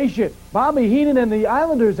determination. Bobby Heenan and the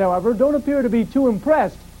Islanders, however, don't appear to be too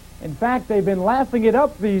impressed. In fact, they've been laughing it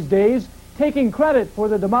up these days, taking credit for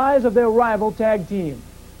the demise of their rival tag team.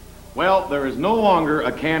 Well, there is no longer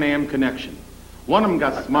a Can-Am connection. One of them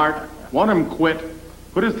got smart, one of them quit,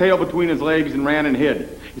 put his tail between his legs and ran and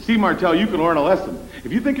hid. You see, Martel, you can learn a lesson.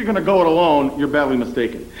 If you think you're going to go it alone, you're badly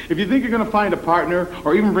mistaken. If you think you're going to find a partner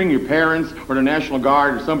or even bring your parents or the National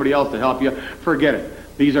Guard or somebody else to help you, forget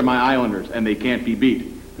it. These are my Islanders, and they can't be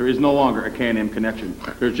beat. There is no longer a Can-Am connection.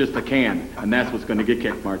 There's just a can, and that's what's going to get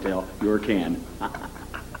kicked, Martel. Your can.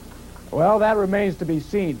 Well, that remains to be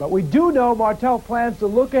seen. But we do know Martel plans to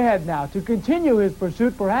look ahead now to continue his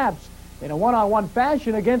pursuit, perhaps in a one-on-one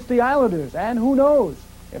fashion against the Islanders. And who knows?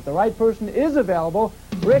 If the right person is available,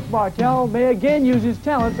 Rick Martel may again use his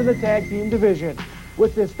talents in the tag team division.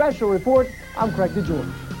 With this special report, I'm Craig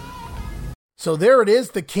DeGeorge. So there it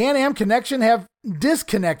is. The Can-Am connection have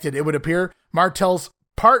disconnected, it would appear. Martel's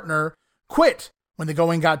partner quit when the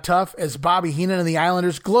going got tough, as Bobby Heenan and the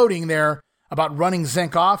Islanders gloating there about running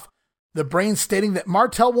Zenk off. The Brain stating that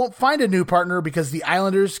Martel won't find a new partner because the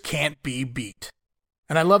Islanders can't be beat.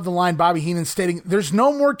 And I love the line Bobby Heenan stating, there's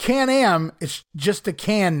no more Can-Am, it's just a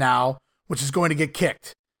can now, which is going to get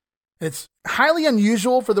kicked. It's highly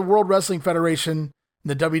unusual for the World Wrestling Federation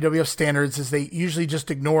and the WWF standards, as they usually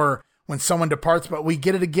just ignore when someone departs, but we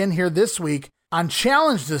get it again here this week on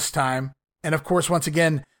Challenge this time. And of course, once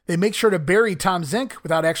again, they make sure to bury Tom Zenk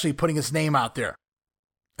without actually putting his name out there.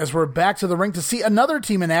 As we're back to the ring to see another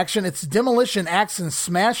team in action, it's Demolition, Axe, and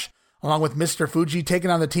Smash, along with Mr. Fuji taking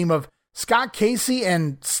on the team of Scott Casey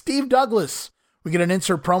and Steve Douglas. We get an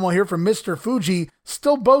insert promo here from Mr. Fuji,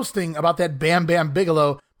 still boasting about that Bam Bam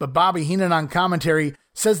Bigelow, but Bobby Heenan on commentary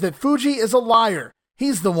says that Fuji is a liar.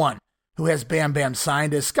 He's the one who has Bam Bam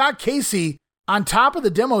signed, as Scott Casey on top of the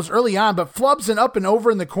demos early on, but flubs an up and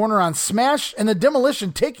over in the corner on Smash, and the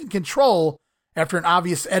Demolition taking control after an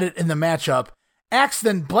obvious edit in the matchup. Axe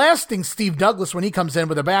then blasting Steve Douglas when he comes in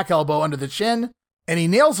with a back elbow under the chin, and he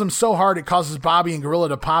nails him so hard it causes Bobby and Gorilla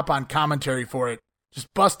to pop on commentary for it,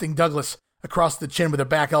 just busting Douglas across the chin with a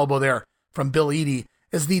back elbow there from Bill Eadie,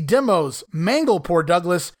 as the demos mangle poor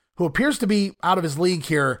Douglas, who appears to be out of his league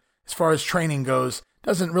here as far as training goes.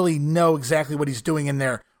 Doesn't really know exactly what he's doing in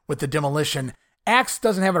there with the Demolition. Axe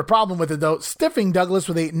doesn't have a problem with it, though, stiffing Douglas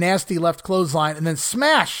with a nasty left clothesline, and then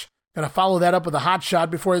Smash gonna follow that up with a hot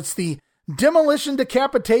shot before it's the Demolition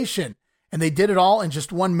decapitation. And they did it all in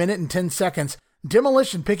just 1 minute and 10 seconds.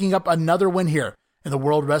 Demolition picking up another win here in the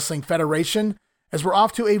World Wrestling Federation, as we're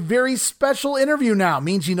off to a very special interview now.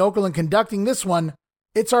 Mean Gene Okerlund conducting this one.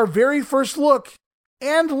 It's our very first look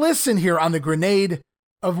and listen here on the Grenade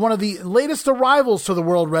of one of the latest arrivals to the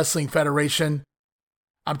World Wrestling Federation.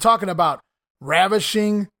 I'm talking about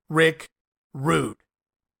Ravishing Rick Rude.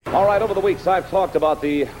 All right, over the weeks I've talked about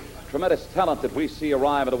the tremendous talent that we see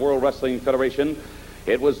arrive at the World Wrestling Federation.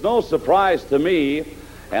 It was no surprise to me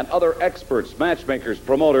and other experts, matchmakers,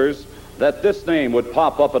 promoters, that this name would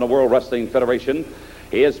pop up in the World Wrestling Federation.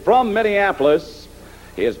 He is from Minneapolis.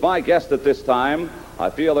 He is my guest at this time. I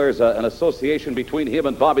feel there's an association between him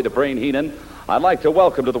and Bobby the Brain Heenan. I'd like to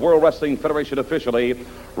welcome to the World Wrestling Federation officially,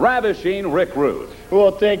 Ravishing Rick Rude.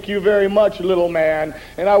 Well, thank you very much, little man.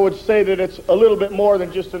 And I would say that it's a little bit more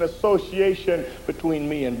than just an association between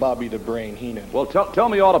me and Bobby the Brain Heenan. Well, tell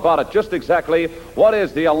me all about it. Just exactly what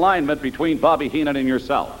is the alignment between Bobby Heenan and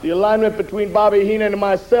yourself? The alignment between Bobby Heenan and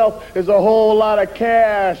myself is a whole lot of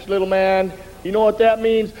cash, little man. You know what that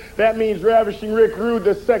means? That means Ravishing Rick Rude,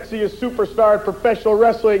 the sexiest superstar in professional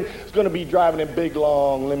wrestling, is going to be driving in big,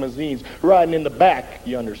 long limousines, riding in the back,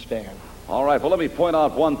 you understand? All right, well, let me point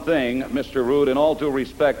out one thing, Mr. Rude. In all due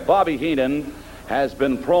respect, Bobby Heenan has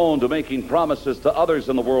been prone to making promises to others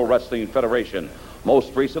in the World Wrestling Federation,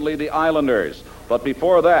 most recently the Islanders. But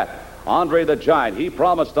before that, Andre the Giant, he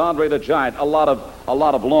promised Andre the Giant a lot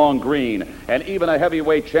of long green and even a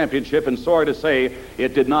heavyweight championship, and sorry to say,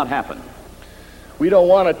 it did not happen. We don't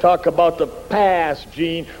want to talk about the past,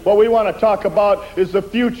 Gene. What we want to talk about is the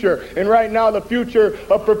future. And right now, the future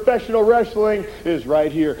of professional wrestling is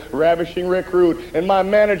right here. Ravishing Rick Rude and my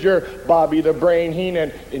manager, Bobby the Brain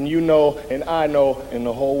Heenan. And you know, and I know, and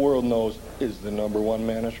the whole world knows, is the #1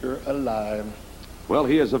 manager alive. Well,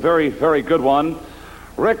 he is a very, very good one.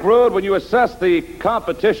 Rick Rude, when you assess the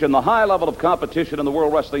competition, the high level of competition in the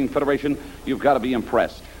World Wrestling Federation, you've got to be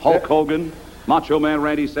impressed. Hulk Hogan, Macho Man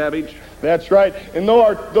Randy Savage. That's right. And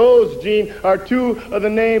those, Gene, are two of the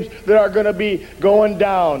names that are going to be going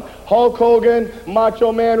down. Hulk Hogan,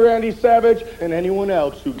 Macho Man Randy Savage, and anyone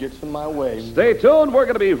else who gets in my way. Stay tuned. We're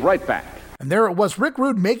going to be right back. And there it was, Rick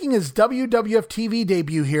Rude making his WWF TV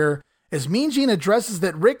debut here, as Mean Gene addresses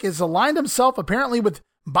that Rick has aligned himself apparently with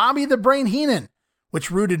Bobby the Brain Heenan,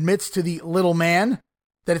 which Rude admits to the little man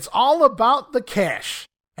that it's all about the cash,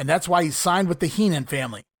 and that's why he signed with the Heenan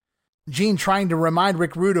family. Gene trying to remind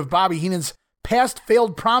Rick Rude of Bobby Heenan's past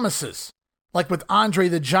failed promises, like with Andre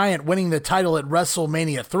the Giant winning the title at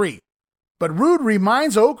WrestleMania 3. But Rude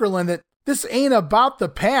reminds Okerlund that this ain't about the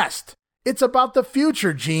past, it's about the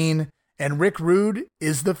future, Gene, and Rick Rude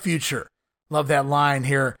is the future. Love that line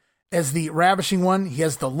here. As the Ravishing One, he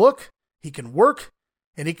has the look, he can work,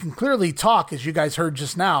 and he can clearly talk, as you guys heard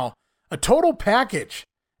just now. A total package,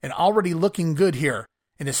 and already looking good here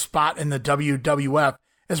in his spot in the WWF,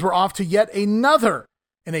 as we're off to yet another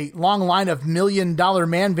in a long line of $1 Million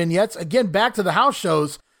Man vignettes. Again, back to the house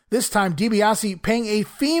shows, this time DiBiase paying a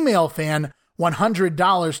female fan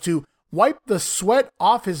 $100 to wipe the sweat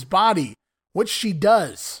off his body, which she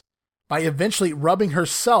does by eventually rubbing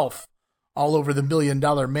herself all over the $1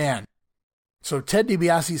 Million Man. So Ted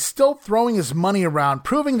DiBiase still throwing his money around,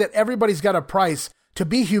 proving that everybody's got a price to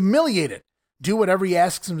be humiliated. Do whatever he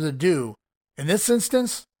asks him to do. In this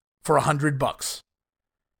instance, for $100.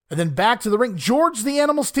 And then back to the ring, George the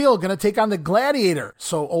Animal Steele going to take on the Gladiator.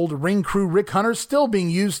 So old ring crew Rick Hunter still being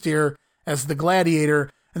used here as the Gladiator.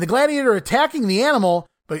 And the Gladiator attacking the Animal,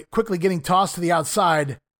 but quickly getting tossed to the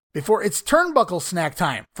outside before it's turnbuckle snack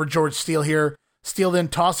time for George Steele here. Steele then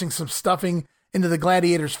tossing some stuffing into the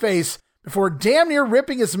Gladiator's face before damn near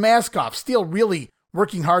ripping his mask off. Steele really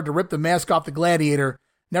working hard to rip the mask off the Gladiator.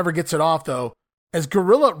 Never gets it off, though. As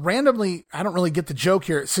Gorilla randomly, I don't really get the joke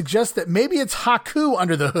here, suggests that maybe it's Haku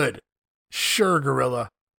under the hood. Sure, Gorilla.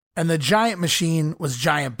 And the giant machine was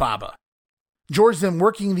Giant Baba. George then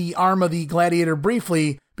working the arm of the Gladiator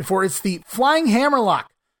briefly before it's the Flying Hammerlock.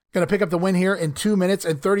 Going to pick up the win here in 2 minutes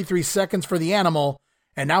and 33 seconds for the Animal.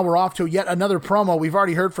 And now we're off to yet another promo. We've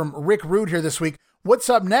already heard from Rick Rude here this week. What's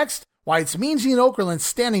up next? Why, it's Mean Gene Okerlund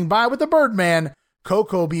standing by with the Birdman,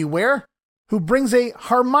 Koko B. Ware, who brings a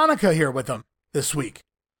harmonica here with him this week.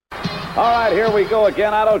 All right, here we go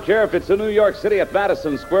again. I don't care if it's in New York City at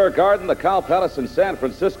Madison Square Garden, the Cow Palace in San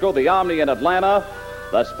Francisco, the Omni in Atlanta,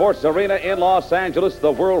 the Sports Arena in Los Angeles.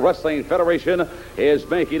 The World Wrestling Federation is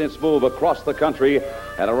making its move across the country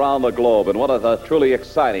and around the globe. And one of the truly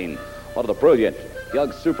exciting, one of the brilliant young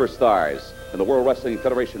superstars in the World Wrestling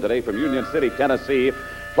Federation today from Union City, Tennessee,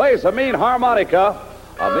 plays a mean harmonica,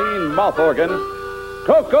 a mean mouth organ,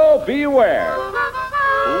 Koko B. Ware.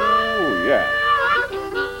 Ooh, yeah.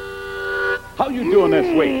 How you doing this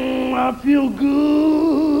week? I feel good.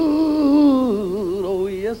 Oh,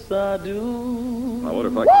 yes, I do. I wonder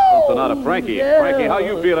if I can get something out of Frankie. Yeah. Frankie, how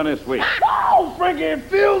you feeling this week? Oh, Frankie, it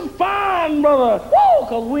feels fine, brother. Woo,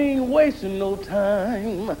 because we ain't wasting no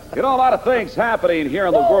time. You know, a lot of things happening here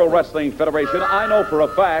in the World Wrestling Federation. I know for a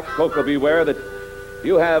fact, Koko B. Ware, that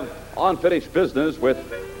you have unfinished business with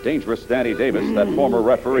Dangerous Danny Davis, that former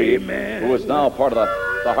referee, Amen, who is now part of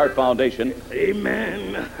the Hart Foundation.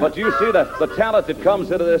 Amen. But do you see the talent that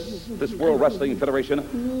comes into this World Wrestling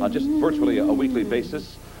Federation on just virtually a weekly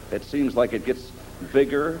basis? It seems like it gets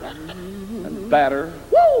bigger and badder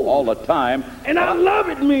all the time. And I love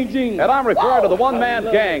it, Mean Gene. And I'm referring to the one-man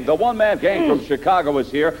gang. The one-man gang from Chicago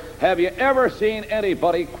is here. Have you ever seen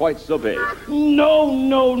anybody quite so big? No,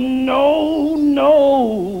 no, no,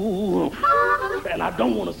 no. And I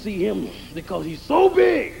don't want to see him because he's so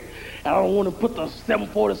big. I don't want to put the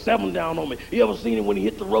 747 down on me. You ever seen him when he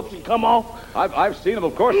hit the ropes and come off? I've seen him.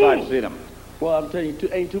 Of course I've seen him. Well, I'm telling you,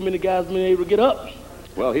 ain't too many guys been able to get up.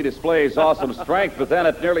 Well, he displays awesome strength, but then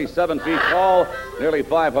at nearly 7 feet tall, nearly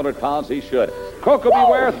 500 pounds, he should. Koko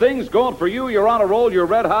B. Ware, things going for you. You're on a roll. You're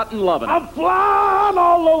red hot and loving it. I'm flying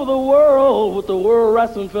all over the world with the World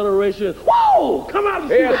Wrestling Federation. Whoa! Come out and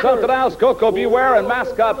see Here's something else. Koko B. Ware and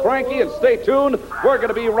mascot Frankie, and stay tuned. We're going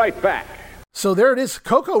to be right back. So there it is,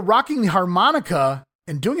 Koko rocking the harmonica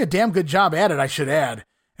and doing a damn good job at it, I should add.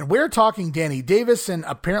 And we're talking Danny Davis and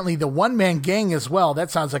apparently the one-man gang as well.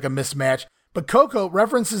 That sounds like a mismatch. But Koko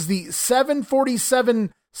references the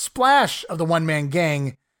 747 splash of the one-man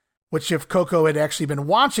gang, which if Koko had actually been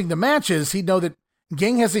watching the matches, he'd know that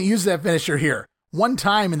Gang hasn't used that finisher here one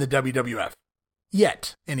time in the WWF.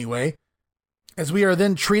 Yet, anyway. As we are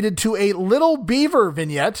then treated to a Little Beaver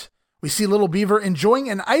vignette. We see Little Beaver enjoying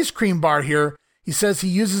an ice cream bar here. He says he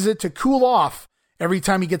uses it to cool off every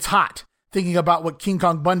time he gets hot, thinking about what King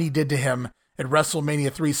Kong Bundy did to him at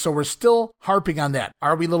WrestleMania 3. So we're still harping on that.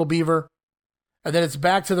 Are we, little beaver? And then it's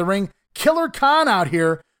back to the ring. Killer Khan out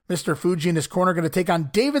here. Mr. Fuji in his corner going to take on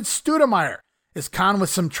David Stoudemire. Is Khan with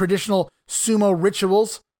some traditional sumo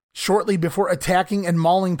rituals shortly before attacking and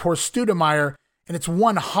mauling poor Stoudemire. And it's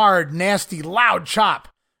one hard, nasty, loud chop.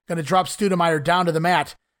 Going to drop Stoudemire down to the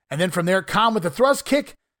mat. And then from there, Khan with a thrust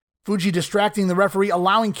kick. Fuji distracting the referee,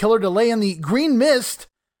 allowing Killer to lay in the green mist.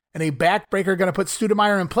 And a backbreaker going to put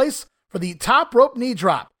Stoudemire in place for the top rope knee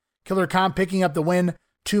drop. Killer Khan picking up the win,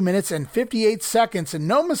 2 minutes and 58 seconds. And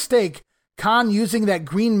no mistake, Khan using that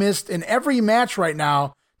green mist in every match right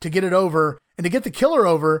now to get it over and to get the Killer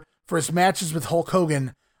over for his matches with Hulk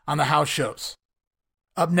Hogan on the house shows.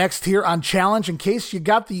 Up next here on Challenge, in case you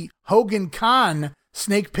got the Hogan Khan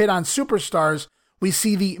snake pit on Superstars, we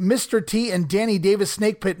see the Mr. T and Danny Davis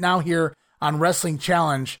snake pit now here on Wrestling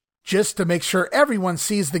Challenge, just to make sure everyone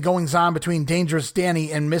sees the goings-on between Dangerous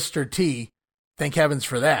Danny and Mr. T. Thank heavens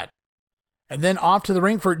for that. And then off to the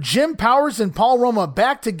ring for Jim Powers and Paul Roma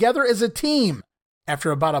back together as a team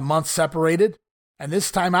after about a month separated. And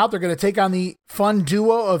this time out, they're going to take on the fun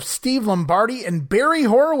duo of Steve Lombardi and Barry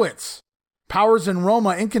Horowitz. Powers and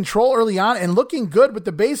Roma in control early on and looking good with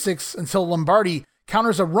the basics until Lombardi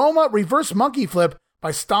counters a Roma reverse monkey flip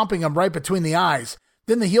by stomping him right between the eyes.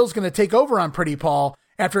 Then the heel's going to take over on Pretty Paul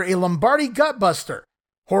after a Lombardi gutbuster.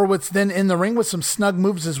 Horowitz then in the ring with some snug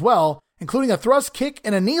moves as well, including a thrust kick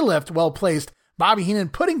and a knee lift well placed. Bobby Heenan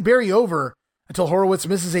putting Barry over until Horowitz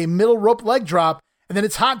misses a middle rope leg drop, and then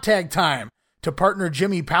it's hot tag time to partner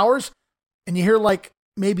Jimmy Powers. And you hear like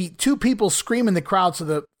maybe two people scream in the crowd, so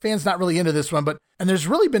the fans not really into this one, and there's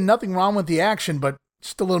really been nothing wrong with the action, but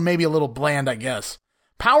just maybe a little bland, I guess.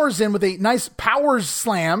 Powers in with a nice Powers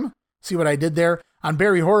slam. See what I did there on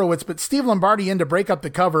Barry Horowitz, but Steve Lombardi in to break up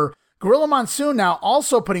the cover. Gorilla Monsoon now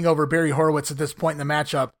also putting over Barry Horowitz at this point in the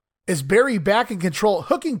matchup. Is Barry back in control,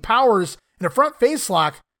 hooking Powers in a front face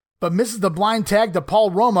lock, but misses the blind tag to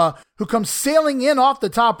Paul Roma, who comes sailing in off the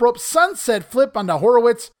top rope, sunset flip onto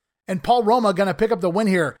Horowitz, and Paul Roma going to pick up the win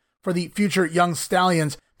here for the future Young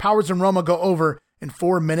Stallions. Powers and Roma go over in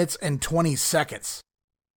 4 minutes and 20 seconds.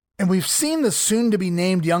 And we've seen the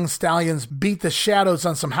soon-to-be-named Young Stallions beat the Shadows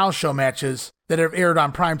on some house show matches that have aired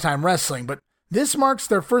on Primetime Wrestling, but this marks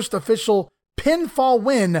their first official pinfall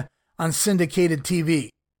win on syndicated TV.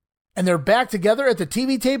 And they're back together at the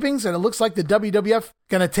TV tapings, and it looks like the WWF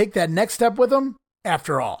going to take that next step with them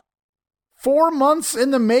after all. 4 months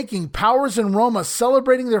in the making, Powers and Roma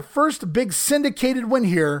celebrating their first big syndicated win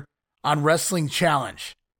here on Wrestling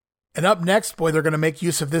Challenge. And up next, boy, they're going to make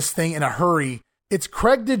use of this thing in a hurry. It's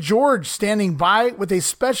Craig DeGeorge standing by with a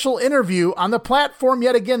special interview on the platform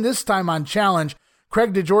yet again, this time on Challenge.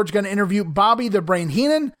 Craig DeGeorge going to interview Bobby the Brain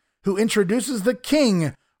Heenan, who introduces the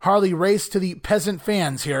King, Harley Race, to the peasant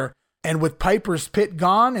fans here. And with Piper's Pit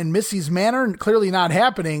gone and Missy's Manor clearly not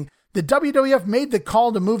happening, the WWF made the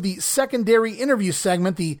call to move the secondary interview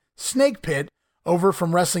segment, the Snake Pit, over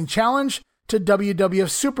from Wrestling Challenge to WWF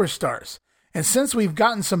Superstars. And since we've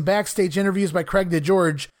gotten some backstage interviews by Craig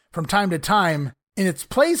DeGeorge from time to time in its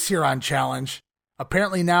place here on Challenge,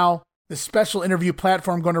 apparently now the special interview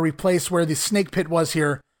platform going to replace where the Snake Pit was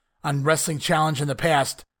here on Wrestling Challenge in the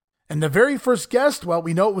past. And the very first guest, well,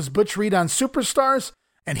 we know it was Butch Reed on Superstars,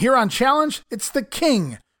 and here on Challenge, it's the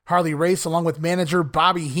King, Harley Race, along with manager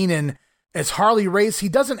Bobby Heenan. As Harley Race, he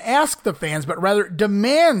doesn't ask the fans, but rather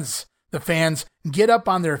demands the fans get up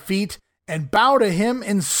on their feet and bow to him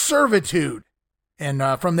in servitude. And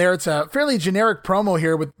from there, it's a fairly generic promo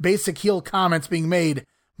here with basic heel comments being made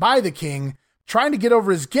by the King, trying to get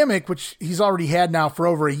over his gimmick, which he's already had now for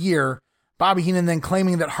over a year. Bobby Heenan then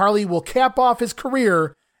claiming that Harley will cap off his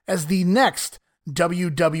career as the next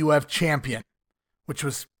WWF champion, which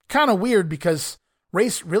was kind of weird because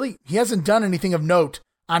Race really, he hasn't done anything of note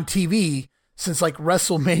on TV since like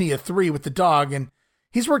WrestleMania 3 with the dog, and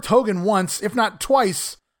he's worked Hogan once, if not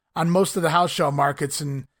twice, on most of the house show markets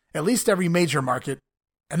and at least every major market.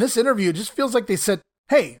 And this interview just feels like they said,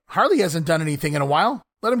 hey, Harley hasn't done anything in a while.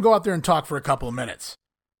 Let him go out there and talk for a couple of minutes.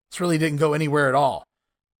 This really didn't go anywhere at all.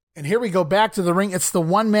 And here we go back to the ring. It's the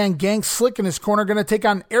one-man gang. Slick in his corner going to take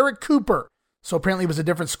on Eric Cooper. So apparently it was a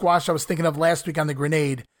different squash I was thinking of last week on the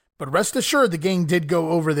Grenade. But rest assured, the gang did go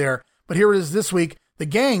over there. But here it is this week. The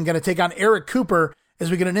gang going to take on Eric Cooper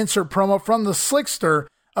as we get an insert promo from the Slickster,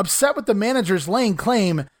 upset with the managers laying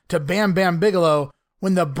claim to Bam Bam Bigelow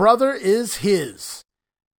when the brother is his.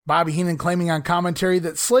 Bobby Heenan claiming on commentary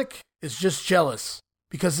that Slick is just jealous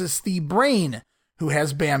because it's the Brain who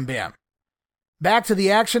has Bam Bam. Back to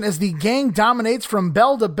the action as the gang dominates from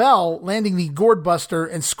bell to bell, landing the Gourd Buster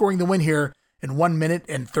and scoring the win here in 1 minute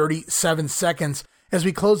and 37 seconds. As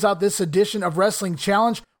we close out this edition of Wrestling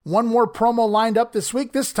Challenge, one more promo lined up this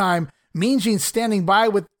week. This time, Mean Gene standing by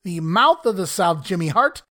with the Mouth of the South, Jimmy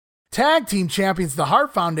Hart, Tag Team Champions, the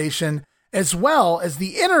Hart Foundation, as well as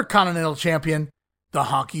the Intercontinental Champion, the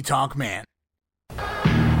Honky Tonk Man.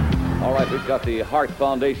 All right, we've got the Hart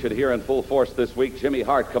Foundation here in full force this week. Jimmy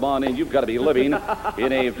Hart, come on in. You've got to be living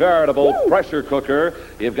in a veritable pressure cooker.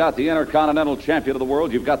 You've got the Intercontinental Champion of the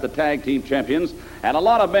world. You've got the Tag Team Champions. And a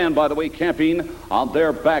lot of men, by the way, camping on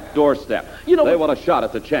their back doorstep. You know, they want a shot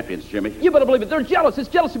at the champions, Jimmy. You better believe it. They're jealous. It's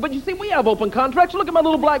jealousy. But you see, we have open contracts. Look at my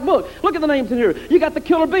little black book. Look at the names in here. You got the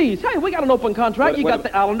Killer Bees. Hey, we got an open contract. You got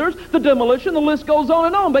the Islanders, the Demolition. The list goes on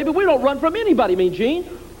and on, baby. We don't run from anybody, Mean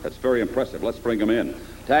Gene. That's very impressive. Let's bring them in.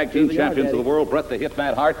 Tag Team Champions of the world, Bret the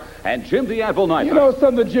Hitman Hart and Jim the Anvil Neidhart. You know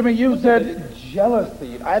something, Jimmy? You said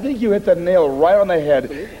jealousy. I think you hit the nail right on the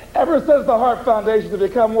head. Ever since the Hart Foundation has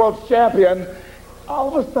become world champion,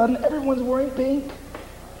 all of a sudden everyone's wearing pink.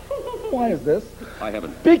 Why is this? I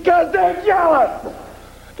haven't. Because they're jealous.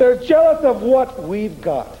 They're jealous of what we've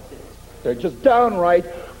got. They're just downright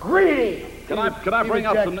greedy. Can I bring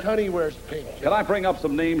up some? Tunney wears pink. Can I bring up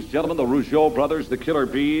some names, gentlemen? The Rougeau brothers, the Killer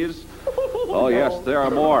Bees. Oh yes, there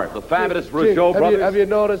are more. The fabulous Rougeau brothers. Have you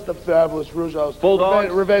noticed the fabulous Rougeaus?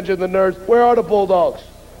 Bulldogs. Revenge of the Nerds. Where are the Bulldogs?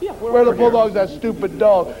 Yeah, where are the Bulldogs? That stupid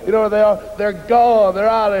dog. You know where they are? They're gone. They're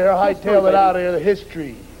out of here. Hightail it out of here. The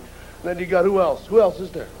history. Then you got who else? Who else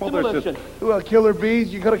is there? Well, there's just... Who else? Killer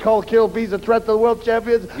Bees? You gonna call Killer Bees a threat to the world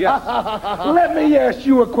champions? Yes. Let me ask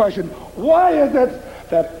you a question. Why is it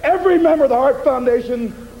that every member of the Hart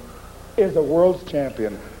Foundation is a world's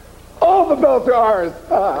champion? All the belts are ours.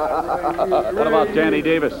 What about Danny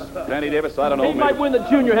Davis? Danny Davis, I don't know. He might win the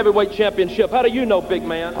junior heavyweight championship. How do you know, big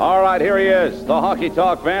man? All right, here he is. The Honky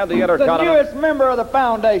Tonk Man, the Intercontinental... The newest member of the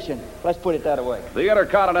foundation. Let's put it that way. The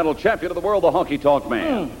Intercontinental Champion of the world, the Honky Tonk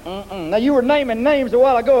Man. Now, you were naming names a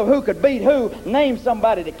while ago of who could beat who. Name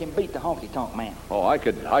somebody that can beat the Honky Tonk Man. Oh, I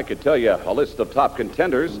could tell you a list of top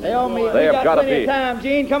contenders. Tell me. They have got to plenty be. of time,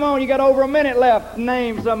 Gene. Come on, you got over a minute left.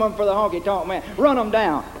 Name some of them for the Honky Tonk Man. Run them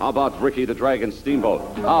down. How about Ricky the Dragon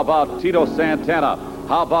Steamboat? How about Tito Santana?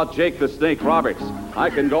 How about Jake the Snake Roberts? I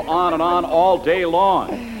can go on and on all day long.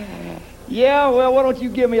 Yeah, well, why don't you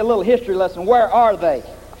give me a little history lesson? Where are they?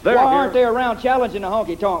 They're Why here. aren't they around challenging the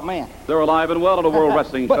Honky Tonk Man? They're alive and well in the World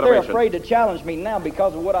Wrestling But Federation. they're afraid to challenge me now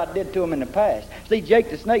because of what I did to them in the past. See, Jake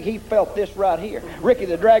the Snake, he felt this right here. Ricky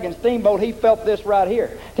the Dragon Steamboat, he felt this right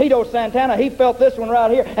here. Tito Santana, he felt this one right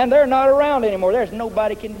here. And they're not around anymore. There's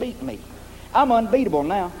nobody can beat me. I'm unbeatable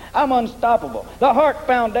now. I'm unstoppable. The Hart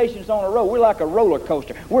Foundation's on a roll. We're like a roller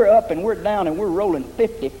coaster. We're up and we're down and we're rolling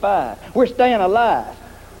 55. We're staying alive.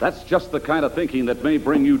 That's just the kind of thinking that may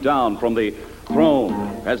bring you down from the throne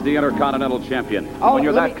as the Intercontinental Champion. When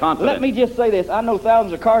you're that confident. Let me just say this. I know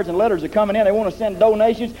thousands of cards and letters are coming in. They want to send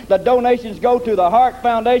donations. The donations go to the Hart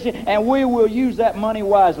Foundation, and we will use that money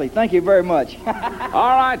wisely. Thank you very much.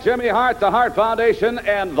 All right, Jimmy Hart, the Hart Foundation,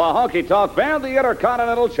 and the Honky Tonk Man, the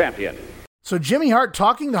Intercontinental Champion. So Jimmy Hart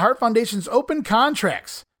talking the Hart Foundation's open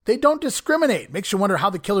contracts. They don't discriminate. Makes you wonder how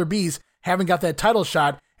the Killer Bees haven't got that title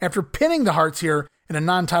shot after pinning the Harts here in a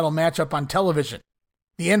non-title matchup on television.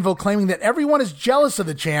 The Anvil claiming that everyone is jealous of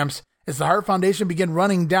the champs as the Hart Foundation begin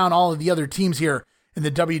running down all of the other teams here in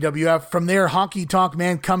the WWF. From there, Honky Tonk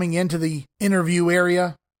Man coming into the interview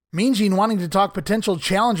area. Mean Gene wanting to talk potential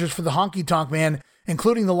challengers for the Honky Tonk Man,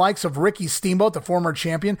 including the likes of Ricky Steamboat, the former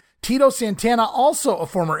champion, Tito Santana, also a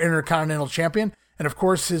former Intercontinental Champion, and of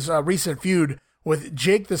course his recent feud with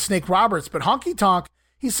Jake the Snake Roberts. But Honky Tonk,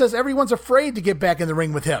 he says everyone's afraid to get back in the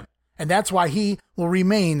ring with him, and that's why he will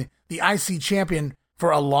remain the IC champion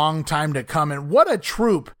for a long time to come. And what a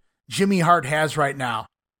troupe Jimmy Hart has right now.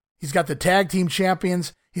 He's got the tag team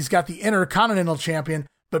champions, he's got the Intercontinental Champion,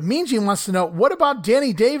 but Mean Gene wants to know, what about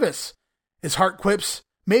Danny Davis? As Hart quips,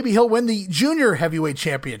 maybe he'll win the Junior Heavyweight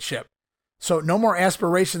Championship. So no more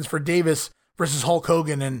aspirations for Davis versus Hulk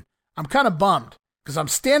Hogan, and I'm kind of bummed because I'm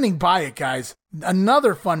standing by it, guys.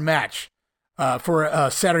 Another fun match for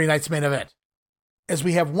Saturday night's main event. As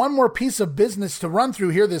we have one more piece of business to run through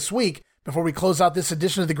here this week before we close out this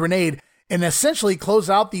edition of The Grenade and essentially close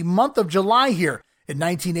out the month of July here in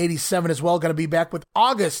 1987 as well. Going to be back with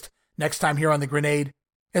August next time here on The Grenade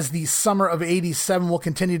as the summer of 87 will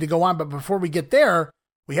continue to go on. But before we get there,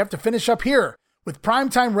 we have to finish up here with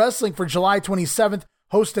Primetime Wrestling for July 27th,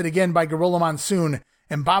 hosted again by Gorilla Monsoon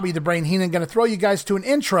and Bobby the Brain Heenan. Going to throw you guys to an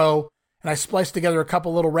intro, and I spliced together a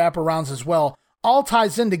couple little wraparounds as well. All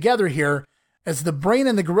ties in together here as the Brain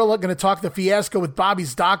and the Gorilla going to talk the fiasco with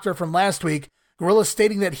Bobby's doctor from last week. Gorilla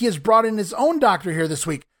stating that he has brought in his own doctor here this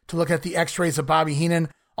week to look at the x-rays of Bobby Heenan.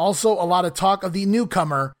 Also, a lot of talk of the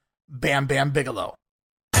newcomer, Bam Bam Bigelow.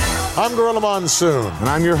 I'm Gorilla Monsoon. And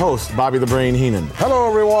I'm your host, Bobby the Brain Heenan. Hello,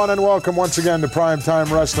 everyone, and welcome once again to Primetime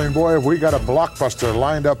Wrestling. Boy, have we got a blockbuster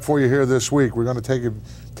lined up for you here this week. We're going to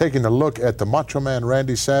taking a look at the Macho Man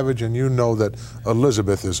Randy Savage, and you know that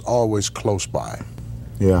Elizabeth is always close by.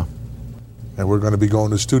 Yeah. And we're going to be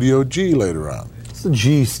going to Studio G later on. What's the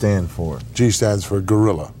G stand for? G stands for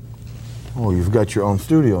Gorilla. Oh, you've got your own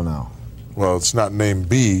studio now. Well, it's not named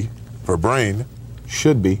B for Brain.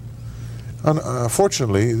 Should be.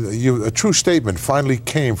 Unfortunately, a true statement finally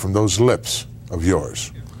came from those lips of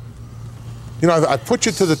yours. You know, I put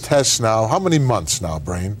you to the test now. How many months now,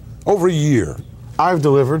 Brain? Over a year. I've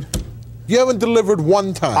delivered. You haven't delivered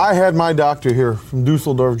one time. I had my doctor here from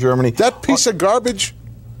Dusseldorf, Germany. That piece of garbage?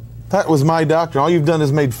 That was my doctor. All you've done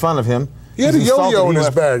is made fun of him. He had a yo-yo in his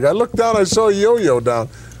bag. I looked down, I saw a yo-yo down.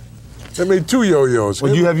 They made two yo-yos.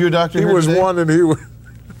 Well, you have your doctor here today? Was one and he was...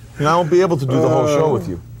 And I won't be able to do the whole show with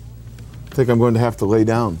you. I think I'm going to have to lay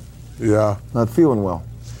down. Yeah. Not feeling well.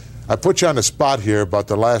 I put you on the spot here about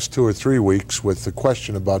the last 2 or 3 weeks with the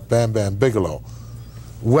question about Bam Bam Bigelow.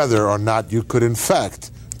 Whether or not you could, in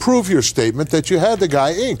fact, prove your statement that you had the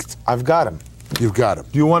guy inked. I've got him. You've got him.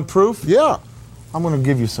 Do you want proof? Yeah. I'm going to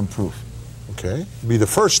give you some proof. Okay. It'll be the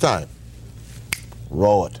first time.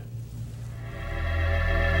 Roll it.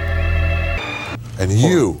 And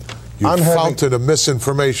you fountain of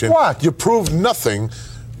misinformation. What? You proved nothing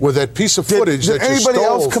with that piece of footage that you stole. Did anybody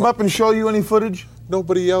else come up and show you any footage?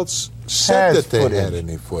 Nobody else said that they had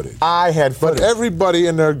any footage. I had footage. But everybody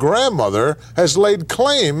and their grandmother has laid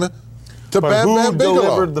claim to Bam Bam Bigelow. Who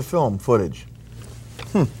delivered the film footage?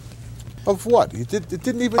 Of what? It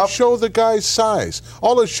didn't even show the guy's size.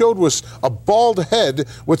 All it showed was a bald head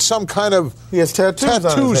with some kind of he has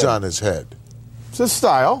tattoos on his head. It's his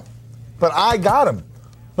style. But I got him.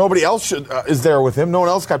 Nobody else is there with him. No one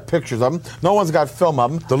else got pictures of him. No one's got film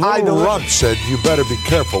of him. The little runt said, you better be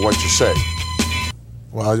careful what you say.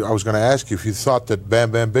 Well, I was going to ask you if you thought that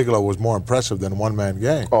Bam Bam Bigelow was more impressive than One Man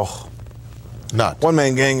Gang. Oh. Not. One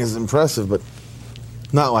Man Gang is impressive, but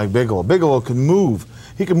not like Bigelow. Bigelow can move.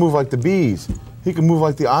 He can move like the Bees. He can move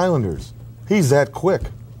like the Islanders. He's that quick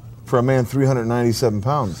for a man 397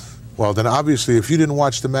 pounds. Well, then obviously if you didn't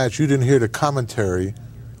watch the match, you didn't hear the commentary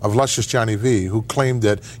of Luscious Johnny V, who claimed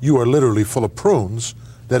that you are literally full of prunes,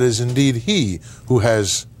 that is indeed he who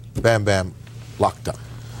has Bam Bam locked up.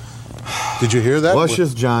 Did you hear that?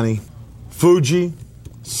 Luscious Johnny, Fuji,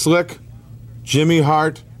 Slick, Jimmy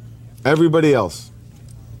Hart, everybody else.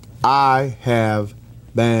 I have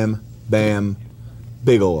Bam Bam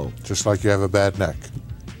Bigelow. Just like you have a bad neck.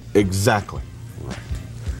 Exactly. Right.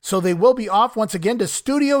 So they will be off once again to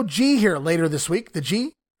Studio G here later this week. The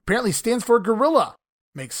G apparently stands for Gorilla.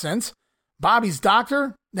 Makes sense. Bobby's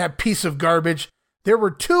doctor, that piece of garbage. There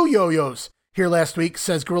were 2 yo-yos here last week,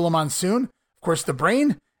 says Gorilla Monsoon. Of course, the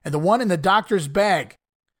Brain and the one in the doctor's bag.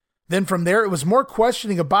 Then from there, it was more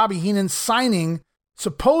questioning of Bobby Heenan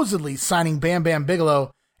supposedly signing Bam Bam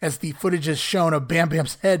Bigelow, as the footage has shown of Bam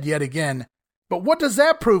Bam's head yet again. But what does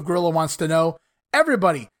that prove, Gorilla wants to know?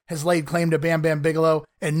 Everybody has laid claim to Bam Bam Bigelow,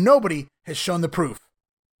 and nobody has shown the proof.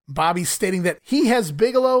 Bobby stating that he has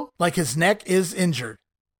Bigelow like his neck is injured.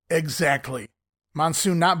 Exactly.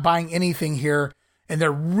 Monsoon not buying anything here, and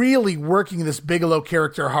they're really working this Bigelow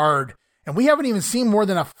character hard. And we haven't even seen more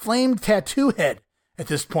than a flamed tattoo head at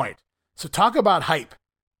this point. So talk about hype.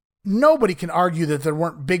 Nobody can argue that there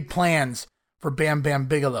weren't big plans for Bam Bam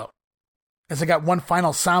Bigelow. As I got one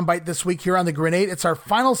final soundbite this week here on The Grenade, it's our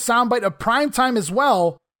final soundbite of primetime as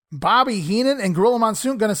well. Bobby Heenan and Gorilla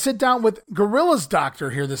Monsoon going to sit down with Gorilla's doctor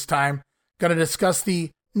here this time. Going to discuss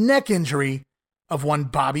the neck injury of one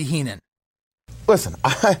Bobby Heenan. Listen,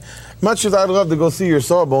 much as I'd love to go see your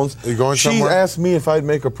Sawbones, you going she somewhere? asked me if I'd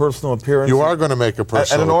make a personal appearance. You are going to make a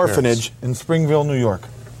personal at an appearance. orphanage in Springville, New York.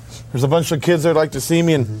 There's a bunch of kids that'd like to see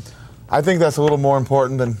me, and I think that's a little more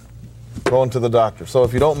important than going to the doctor. So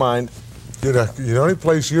if you don't mind. You know, the only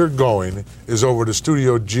place you're going is over to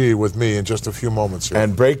Studio G with me in just a few moments here.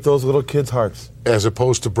 And break those little kids' hearts. As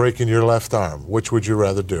opposed to breaking your left arm. Which would you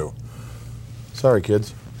rather do? Sorry,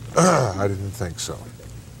 kids. I didn't think so.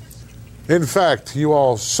 In fact, you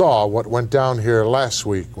all saw what went down here last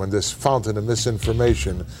week when this fountain of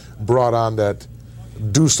misinformation brought on that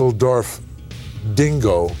Dusseldorf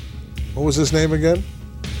dingo. What was his name again?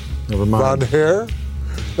 Never mind. Blonde hair?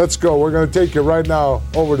 Let's go. We're going to take you right now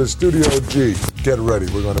over to Studio G. Get ready.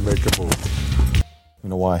 We're going to make a move. You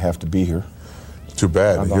know why I have to be here. Too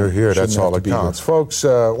bad. You're here. That's all that counts. Folks,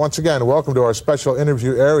 once again, welcome to our special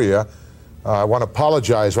interview area. I want to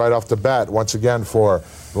apologize right off the bat once again for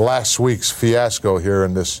last week's fiasco here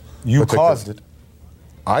in this. You caused it.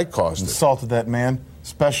 I caused it. Insulted that man,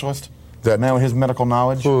 specialist, that man with his medical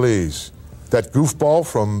knowledge. Please. That goofball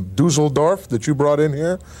from Dusseldorf that you brought in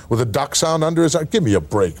here with a duck sound under his arm. Give me a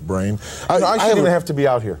break, Brain. I shouldn't even have to be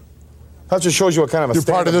out here. That just shows you what kind of a You're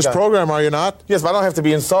part of this program, are you not? Yes, but I don't have to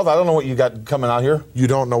be insulted. I don't know what you got coming out here. You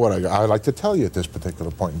don't know what I'd like to tell you at this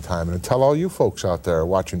particular point in time, and to tell all you folks out there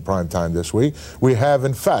watching Prime Time this week, we have,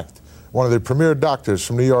 in fact, one of the premier doctors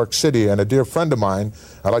from New York City and a dear friend of mine.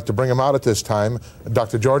 I'd like to bring him out at this time,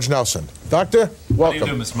 Dr. George Nelson. Doctor, welcome. How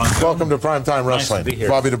do you do, Mr. Montgomery? Welcome to Primetime Wrestling. Nice to be here.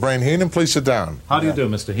 Bobby the Brain Heenan, please sit down. How do you do,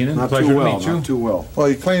 Mr. Heenan? Not Pleasure too well, to meet you. not too well. Well,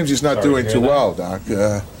 he claims he's not Sorry doing to too hear well, Doc.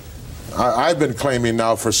 I've been claiming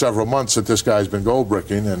now for several months that this guy's been gold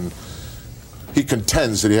bricking, and he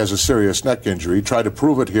contends that he has a serious neck injury. He tried to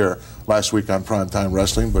prove it here last week on Primetime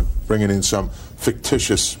Wrestling, but bringing in some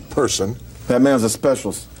fictitious person. That man's a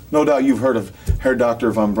specialist. No doubt you've heard of Herr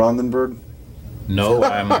Dr. von Brandenburg. No,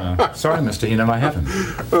 I'm sorry, Mr. Heenan, I haven't.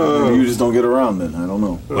 Maybe you just don't get around then. I don't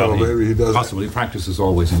know. Well, maybe he doesn't. Possibly. He practices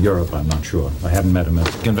always in Europe, I'm not sure. I haven't met him at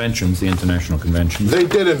conventions, the international conventions. They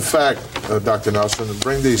did, in fact, Dr. Nelson,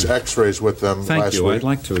 bring these x-rays with them Thank last you. week. I'd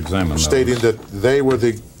like to examine those. Stating that they were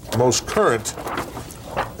the most current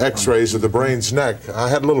x-rays of the brain's neck. I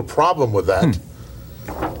had a little problem with that.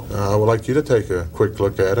 I would like you to take a quick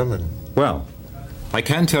look at them. Well, I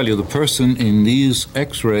can tell you the person in these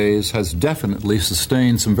x-rays has definitely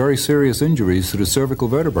sustained some very serious injuries to the cervical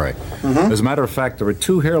vertebrae. As a matter of fact, there are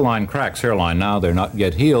 2 hairline cracks, now they're not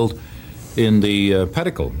yet healed, in the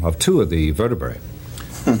pedicle of 2 of the vertebrae.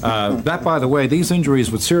 That, by the way, these injuries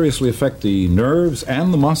would seriously affect the nerves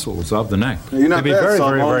and the muscles of the neck. You're not They'd be bad, very, son,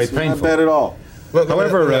 very, very You're not painful. bad at all.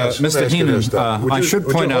 However, Mr. Heenan, I should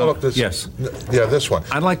point out, yes. Yeah, this one.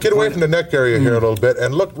 I'd like to get away from the neck area here a little bit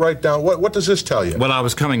and look right down. What does this tell you? Well, I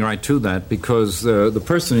was coming right to that because the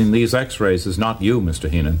person in these x-rays is not you, Mr.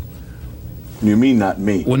 Heenan. You mean not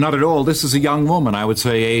me? Well, not at all. This is a young woman, I would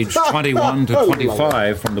say age 21 to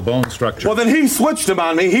 25 from the bone structure. Well, then he switched them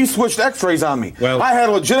on me. He switched x-rays on me. Well, I had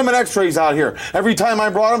legitimate x-rays out here. Every time I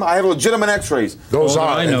brought them, I had legitimate x-rays. All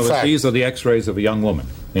I know is these are the x-rays of a young woman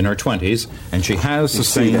in her 20s, and she has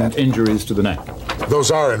sustained injuries to the neck.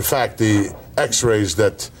 Those are, in fact, the x-rays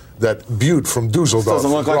that Butte from Dusseldorf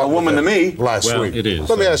Doesn't look like a woman to me. Last week. It is.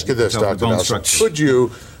 Let me ask you this, Tell the Dr. bone Nelson. structure. Could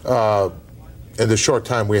you, in the short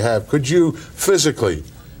time we have, could you physically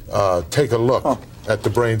take a look at the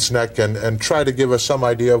brain's neck and try to give us some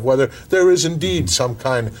idea of whether there is indeed some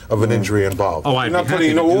kind of an injury involved? Oh, I'd You're not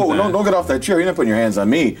putting, don't get off that chair. You're not putting your hands on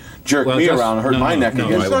me. Jerk me around and hurt my neck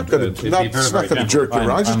again. It's not going to jerk you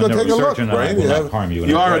around. It's just going to take a look, Brain.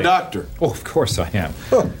 You are a doctor. Oh, of course I am.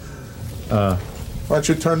 Why don't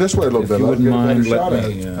you turn this way a little bit? If you wouldn't mind, let let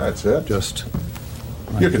me. me That's it. just...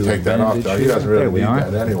 You can take that off, though. He doesn't really need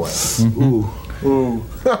that anyway. Ooh.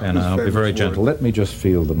 And I'll be very gentle. Let me just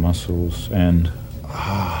feel the muscles and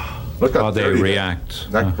Look how they react.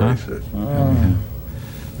 Neck braces.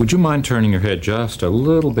 Would you mind turning your head just a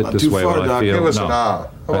little bit this way while I feel? Give us no, an ah.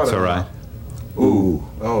 that's all right. Ooh.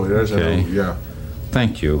 Oh, there's an ooh, yeah.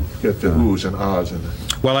 Thank you. Get the oohs and ahs in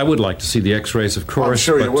it. Well, I would like to see the x-rays, of course. I'm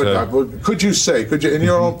sure you would, but, Doc. Could you say, in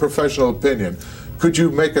your own professional opinion, could you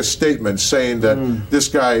make a statement saying that this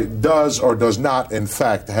guy does or does not, in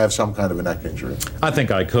fact, have some kind of a neck injury? I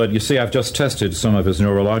think I could. You see, I've just tested some of his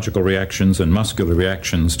neurological reactions and muscular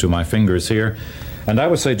reactions to my fingers here. And I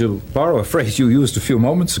would say, to borrow a phrase you used a few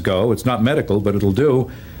moments ago, it's not medical, but it'll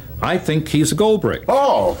do, I think he's a gold brick.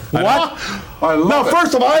 Oh, what? I love it.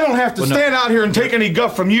 First of all, I don't have to stand out here and take any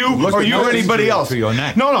guff from you or you or anybody else. To your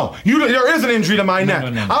neck. No. There is an injury to my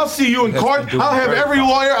neck. No. I'll see you in court. I'll have every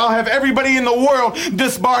lawyer. I'll have everybody in the world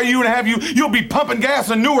disbar you and have you. You'll be pumping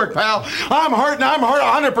gas in Newark, pal. I'm hurt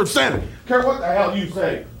 100%. Care what the hell you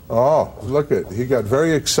say. Oh, look at he got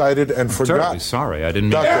very excited and forgot. Terribly sorry, I didn't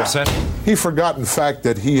mean to upset him. He forgot, in fact,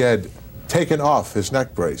 that he had taken off his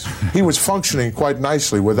neck brace. He was functioning quite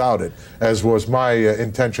nicely without it, as was my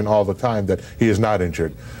intention all the time, that he is not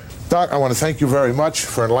injured. Doc, I want to thank you very much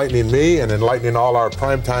for enlightening me and enlightening all our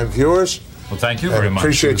primetime viewers. Well, thank you very much.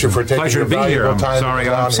 Appreciate you for taking Pleasure your to be here. valuable I'm time sorry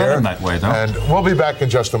down I'm upset here. in that way, though. And we'll be back in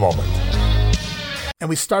just a moment. And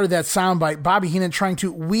we started that soundbite, Bobby Heenan trying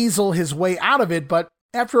to weasel his way out of it, but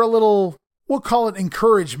after a little, we'll call it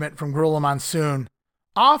encouragement from Gorilla Monsoon,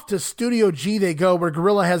 off to Studio G they go, where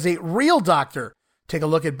Gorilla has a real doctor take a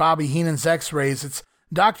look at Bobby Heenan's x-rays. It's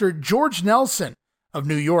Dr. George Nelson of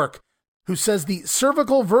New York, who says the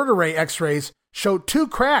cervical vertebrae x-rays show 2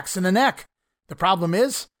 cracks in the neck. The problem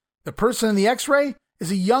is, the person in the x-ray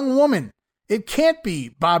is a young woman. It can't be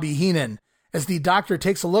Bobby Heenan. As the doctor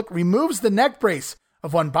takes a look, removes the neck brace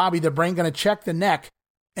of one Bobby the Brain going to check the neck.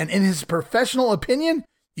 And in his professional opinion,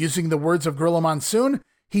 using the words of Gorilla Monsoon,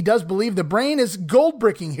 he does believe the Brain is gold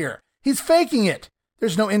bricking here. He's faking it.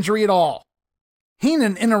 There's no injury at all.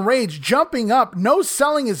 Heenan, in a rage, jumping up,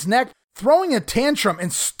 no-selling his neck, throwing a tantrum,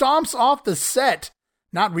 and stomps off the set,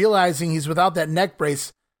 not realizing he's without that neck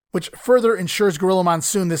brace, which further ensures Gorilla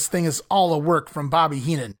Monsoon this thing is all a work from Bobby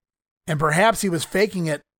Heenan. And perhaps he was faking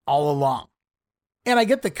it all along. And I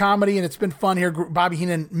get the comedy, and it's been fun here, Bobby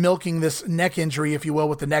Heenan milking this neck injury, if you will,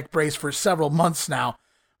 with the neck brace for several months now.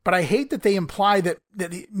 But I hate that they imply that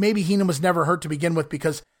maybe Heenan was never hurt to begin with,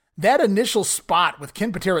 because that initial spot with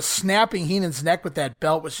Ken Patera snapping Heenan's neck with that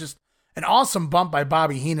belt was just an awesome bump by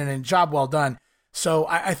Bobby Heenan, and job well done. So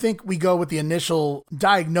I think we go with the initial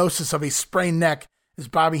diagnosis of a sprained neck, as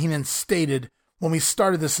Bobby Heenan stated when we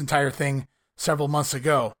started this entire thing several months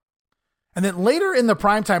ago. And then later in the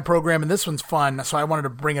primetime program, and this one's fun, so I wanted to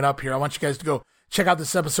bring it up here. I want you guys to go check out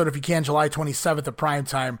this episode if you can, July 27th of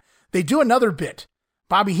primetime. They do another bit.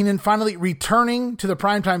 Bobby Heenan finally returning to the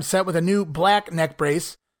primetime set with a new black neck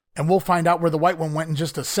brace, and we'll find out where the white one went in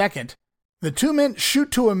just a second. The two men shoot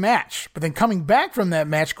to a match, but then coming back from that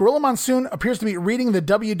match, Gorilla Monsoon appears to be reading the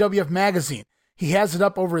WWF magazine. He has it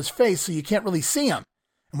up over his face so you can't really see him.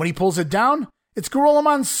 And when he pulls it down, it's Gorilla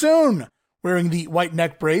Monsoon wearing the white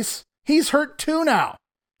neck brace. He's hurt too now.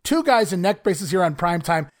 Two guys in neck braces here on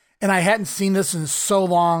primetime, and I hadn't seen this in so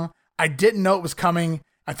long. I didn't know it was coming.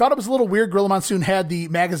 I thought it was a little weird. Gorilla Monsoon had the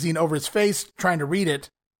magazine over his face trying to read it,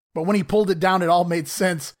 but when he pulled it down, it all made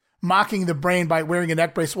sense, mocking the Brain by wearing a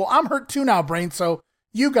neck brace. Well, I'm hurt too now, Brain, so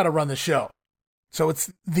you got to run the show. So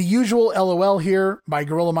it's the usual LOL here by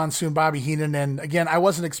Gorilla Monsoon, Bobby Heenan, and again, I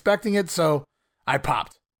wasn't expecting it, so I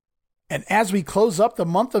popped. And as we close up the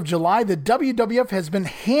month of July, the WWF has been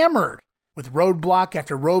hammered with roadblock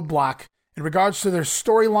after roadblock in regards to their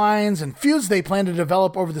storylines and feuds they plan to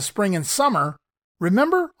develop over the spring and summer.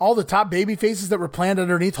 Remember all the top baby faces that were planned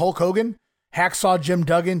underneath Hulk Hogan? Hacksaw Jim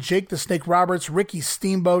Duggan, Jake the Snake Roberts, Ricky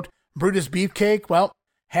Steamboat, Brutus Beefcake. Well,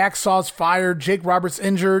 Hacksaw's fired, Jake Roberts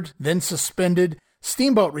injured, then suspended.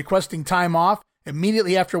 Steamboat requesting time off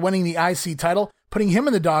immediately after winning the IC title, putting him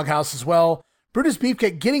in the doghouse as well. Brutus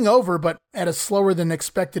Beefcake getting over, but at a slower than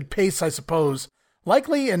expected pace, I suppose.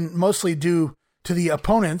 Likely and mostly due to the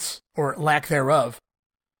opponents, or lack thereof.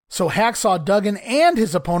 So Hacksaw Duggan and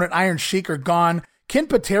his opponent Iron Sheik are gone. Ken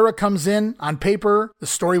Patera comes in. On paper, the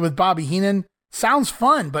story with Bobby Heenan sounds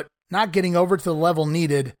fun, but not getting over to the level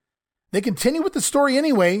needed. They continue with the story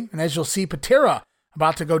anyway, and as you'll see, Patera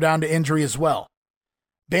about to go down to injury as well.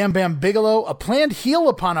 Bam Bam Bigelow, a planned heel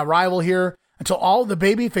upon arrival here, until all the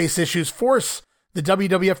babyface issues force the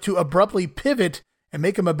WWF to abruptly pivot and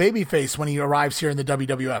make him a babyface when he arrives here in the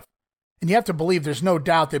WWF. And you have to believe there's no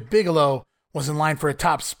doubt that Bigelow was in line for a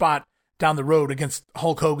top spot down the road against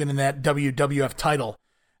Hulk Hogan in that WWF title.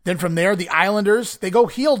 Then from there, the Islanders, they go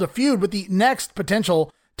heel to feud with the next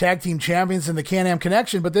potential tag team champions in the Can-Am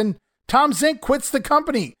Connection, but then Tom Zink quits the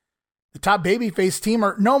company. The top babyface team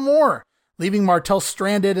are no more, leaving Martel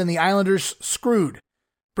stranded and the Islanders screwed.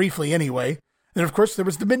 Briefly anyway. Then, of course, there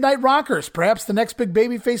was the Midnight Rockers, perhaps the next big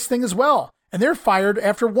babyface thing as well. And they're fired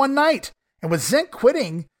after one night. And with Zink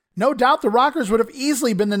quitting, no doubt the Rockers would have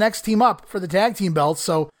easily been the next team up for the tag team belts.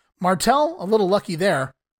 So Martel, a little lucky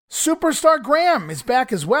there. Superstar Graham is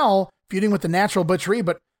back as well, feuding with the Natural Butchery.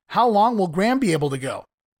 But how long will Graham be able to go?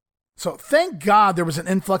 So thank God there was an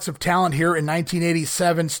influx of talent here in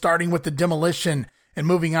 1987, starting with the Demolition and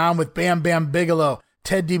moving on with Bam Bam Bigelow,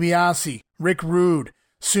 Ted DiBiase, Rick Rude,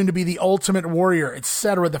 soon to be the Ultimate Warrior,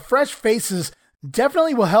 etc. The fresh faces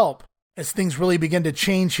definitely will help as things really begin to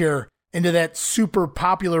change here into that super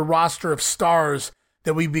popular roster of stars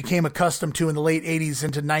that we became accustomed to in the late 80s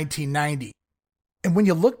into 1990. And when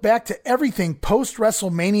you look back to everything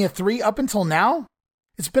post-WrestleMania 3 up until now,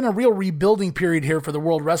 it's been a real rebuilding period here for the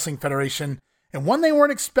World Wrestling Federation, and one they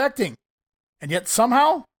weren't expecting. And yet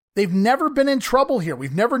somehow, they've never been in trouble here.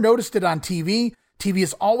 We've never noticed it on TV. TV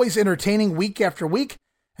is always entertaining week after week.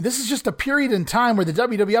 And this is just a period in time where the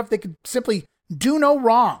WWF, they could simply do no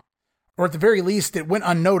wrong. Or at the very least, it went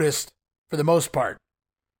unnoticed for the most part.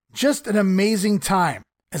 Just an amazing time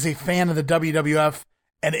as a fan of the WWF,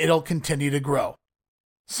 and it'll continue to grow.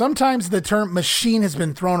 Sometimes the term machine has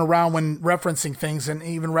been thrown around when referencing things and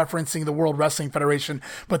even referencing the World Wrestling Federation,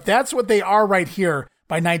 but that's what they are right here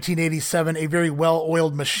by 1987, a very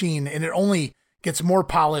well-oiled machine, and it only gets more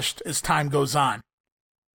polished as time goes on.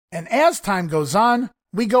 And as time goes on,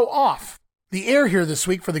 we go off the air here this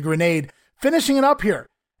week for the Grenade, finishing it up here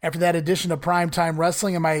after that edition of Primetime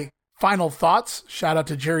Wrestling. And my final thoughts, shout out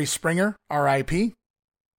to Jerry Springer, R.I.P.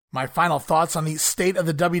 My final thoughts on the state of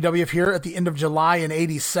the WWF here at the end of July in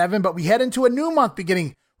 87, but we head into a new month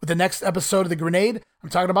beginning with the next episode of the Grenade. I'm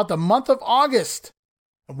talking about the month of August.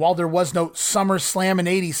 And while there was no SummerSlam in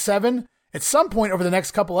 87, at some point over the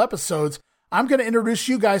next couple episodes, I'm going to introduce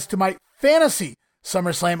you guys to my fantasy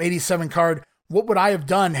SummerSlam 87 card. What would I have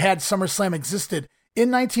done had SummerSlam existed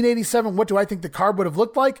in 1987? What do I think the card would have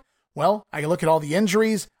looked like? Well, I look at all the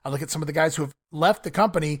injuries, I look at some of the guys who have left the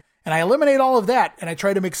company, and I eliminate all of that, and I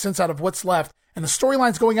try to make sense out of what's left and the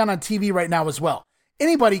storylines going on TV right now as well.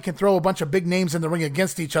 Anybody can throw a bunch of big names in the ring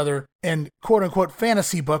against each other in quote-unquote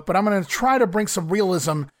fantasy book, but I'm going to try to bring some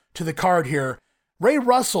realism to the card here. Ray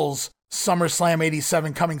Russell's SummerSlam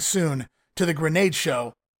 87 coming soon to the Grenade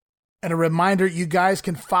Show. And a reminder, you guys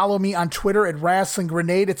can follow me on Twitter at Wrestling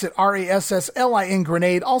Grenade. It's at RASSLIN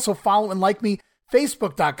Grenade. Also follow and like me,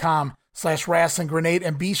 Facebook.com/Wrestling Grenade.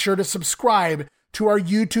 And be sure to subscribe to our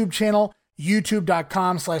YouTube channel,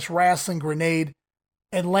 YouTube.com/Wrestling Grenade.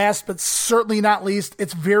 And last but certainly not least,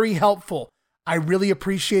 it's very helpful. I really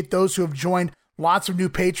appreciate those who have joined. Lots of new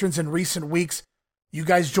patrons in recent weeks. You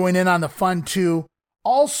guys join in on the fun too.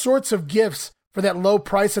 All sorts of gifts for that low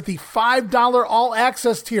price at the $5 all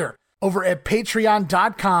access tier over at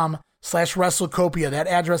patreon.com/WrestleCopia. That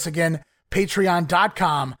address again,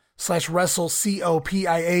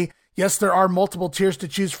 patreon.com/WrestleCopia. Yes, there are multiple tiers to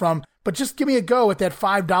choose from, but just give me a go at that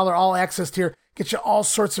 $5 all access tier. Get you all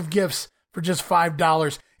sorts of gifts for just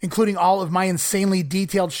 $5, including all of my insanely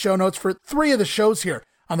detailed show notes for 3 of the shows here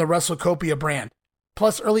on the WrestleCopia brand.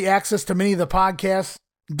 Plus early access to many of the podcasts,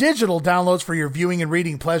 digital downloads for your viewing and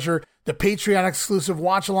reading pleasure, the Patreon exclusive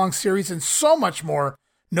watch-along series, and so much more.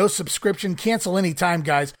 No subscription, cancel anytime,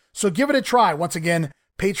 guys. So give it a try. Once again,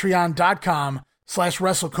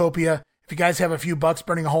 patreon.com/WrestleCopia. If you guys have a few bucks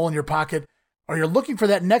burning a hole in your pocket, or you're looking for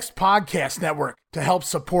that next podcast network to help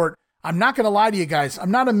support, I'm not going to lie to you guys. I'm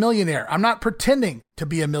not a millionaire. I'm not pretending to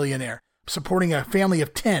be a millionaire. I'm supporting a family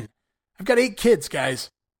of 10. I've got 8 kids, guys.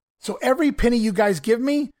 So every penny you guys give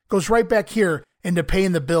me goes right back here into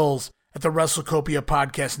paying the bills at the WrestleCopia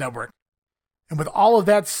Podcast Network. And with all of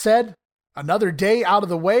that said, another day out of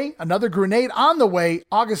the way, another Grenade on the way,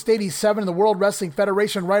 August 87 in the World Wrestling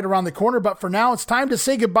Federation right around the corner. But for now, it's time to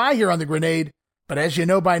say goodbye here on the Grenade. But as you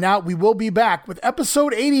know by now, we will be back with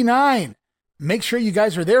episode 89. Make sure you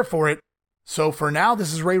guys are there for it. So for now,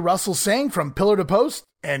 this is Ray Russell saying from pillar to post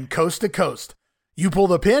and coast to coast, you pull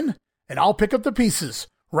the pin and I'll pick up the pieces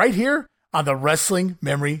right here on the Wrestling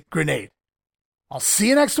Memory Grenade. I'll see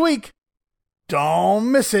you next week.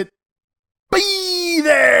 Don't miss it. Be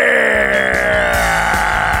there!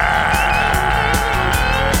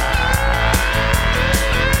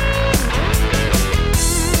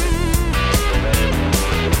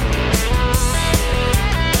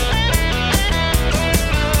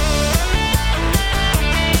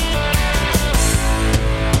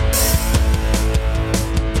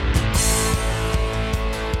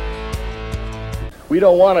 We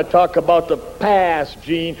don't want to talk about the past,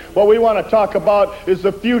 Gene. What we want to talk about is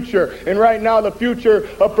the future. And right now, the future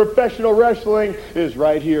of professional wrestling is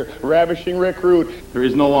right here. Ravishing Rick Rude. There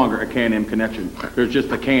is no longer a Can-Am connection. There's just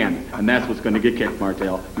a can. And that's what's going to get kicked,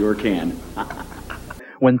 Martel. Your can.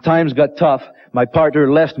 When times got tough, my partner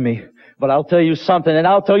left me. But I'll tell you something, and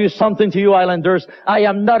I'll tell you something to you Islanders. I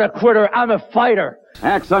am not a quitter. I'm a fighter.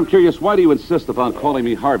 Axe, I'm curious, why do you insist upon calling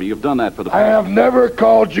me Harvey? You've done that for the past. I have never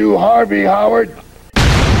called you Harvey, Howard.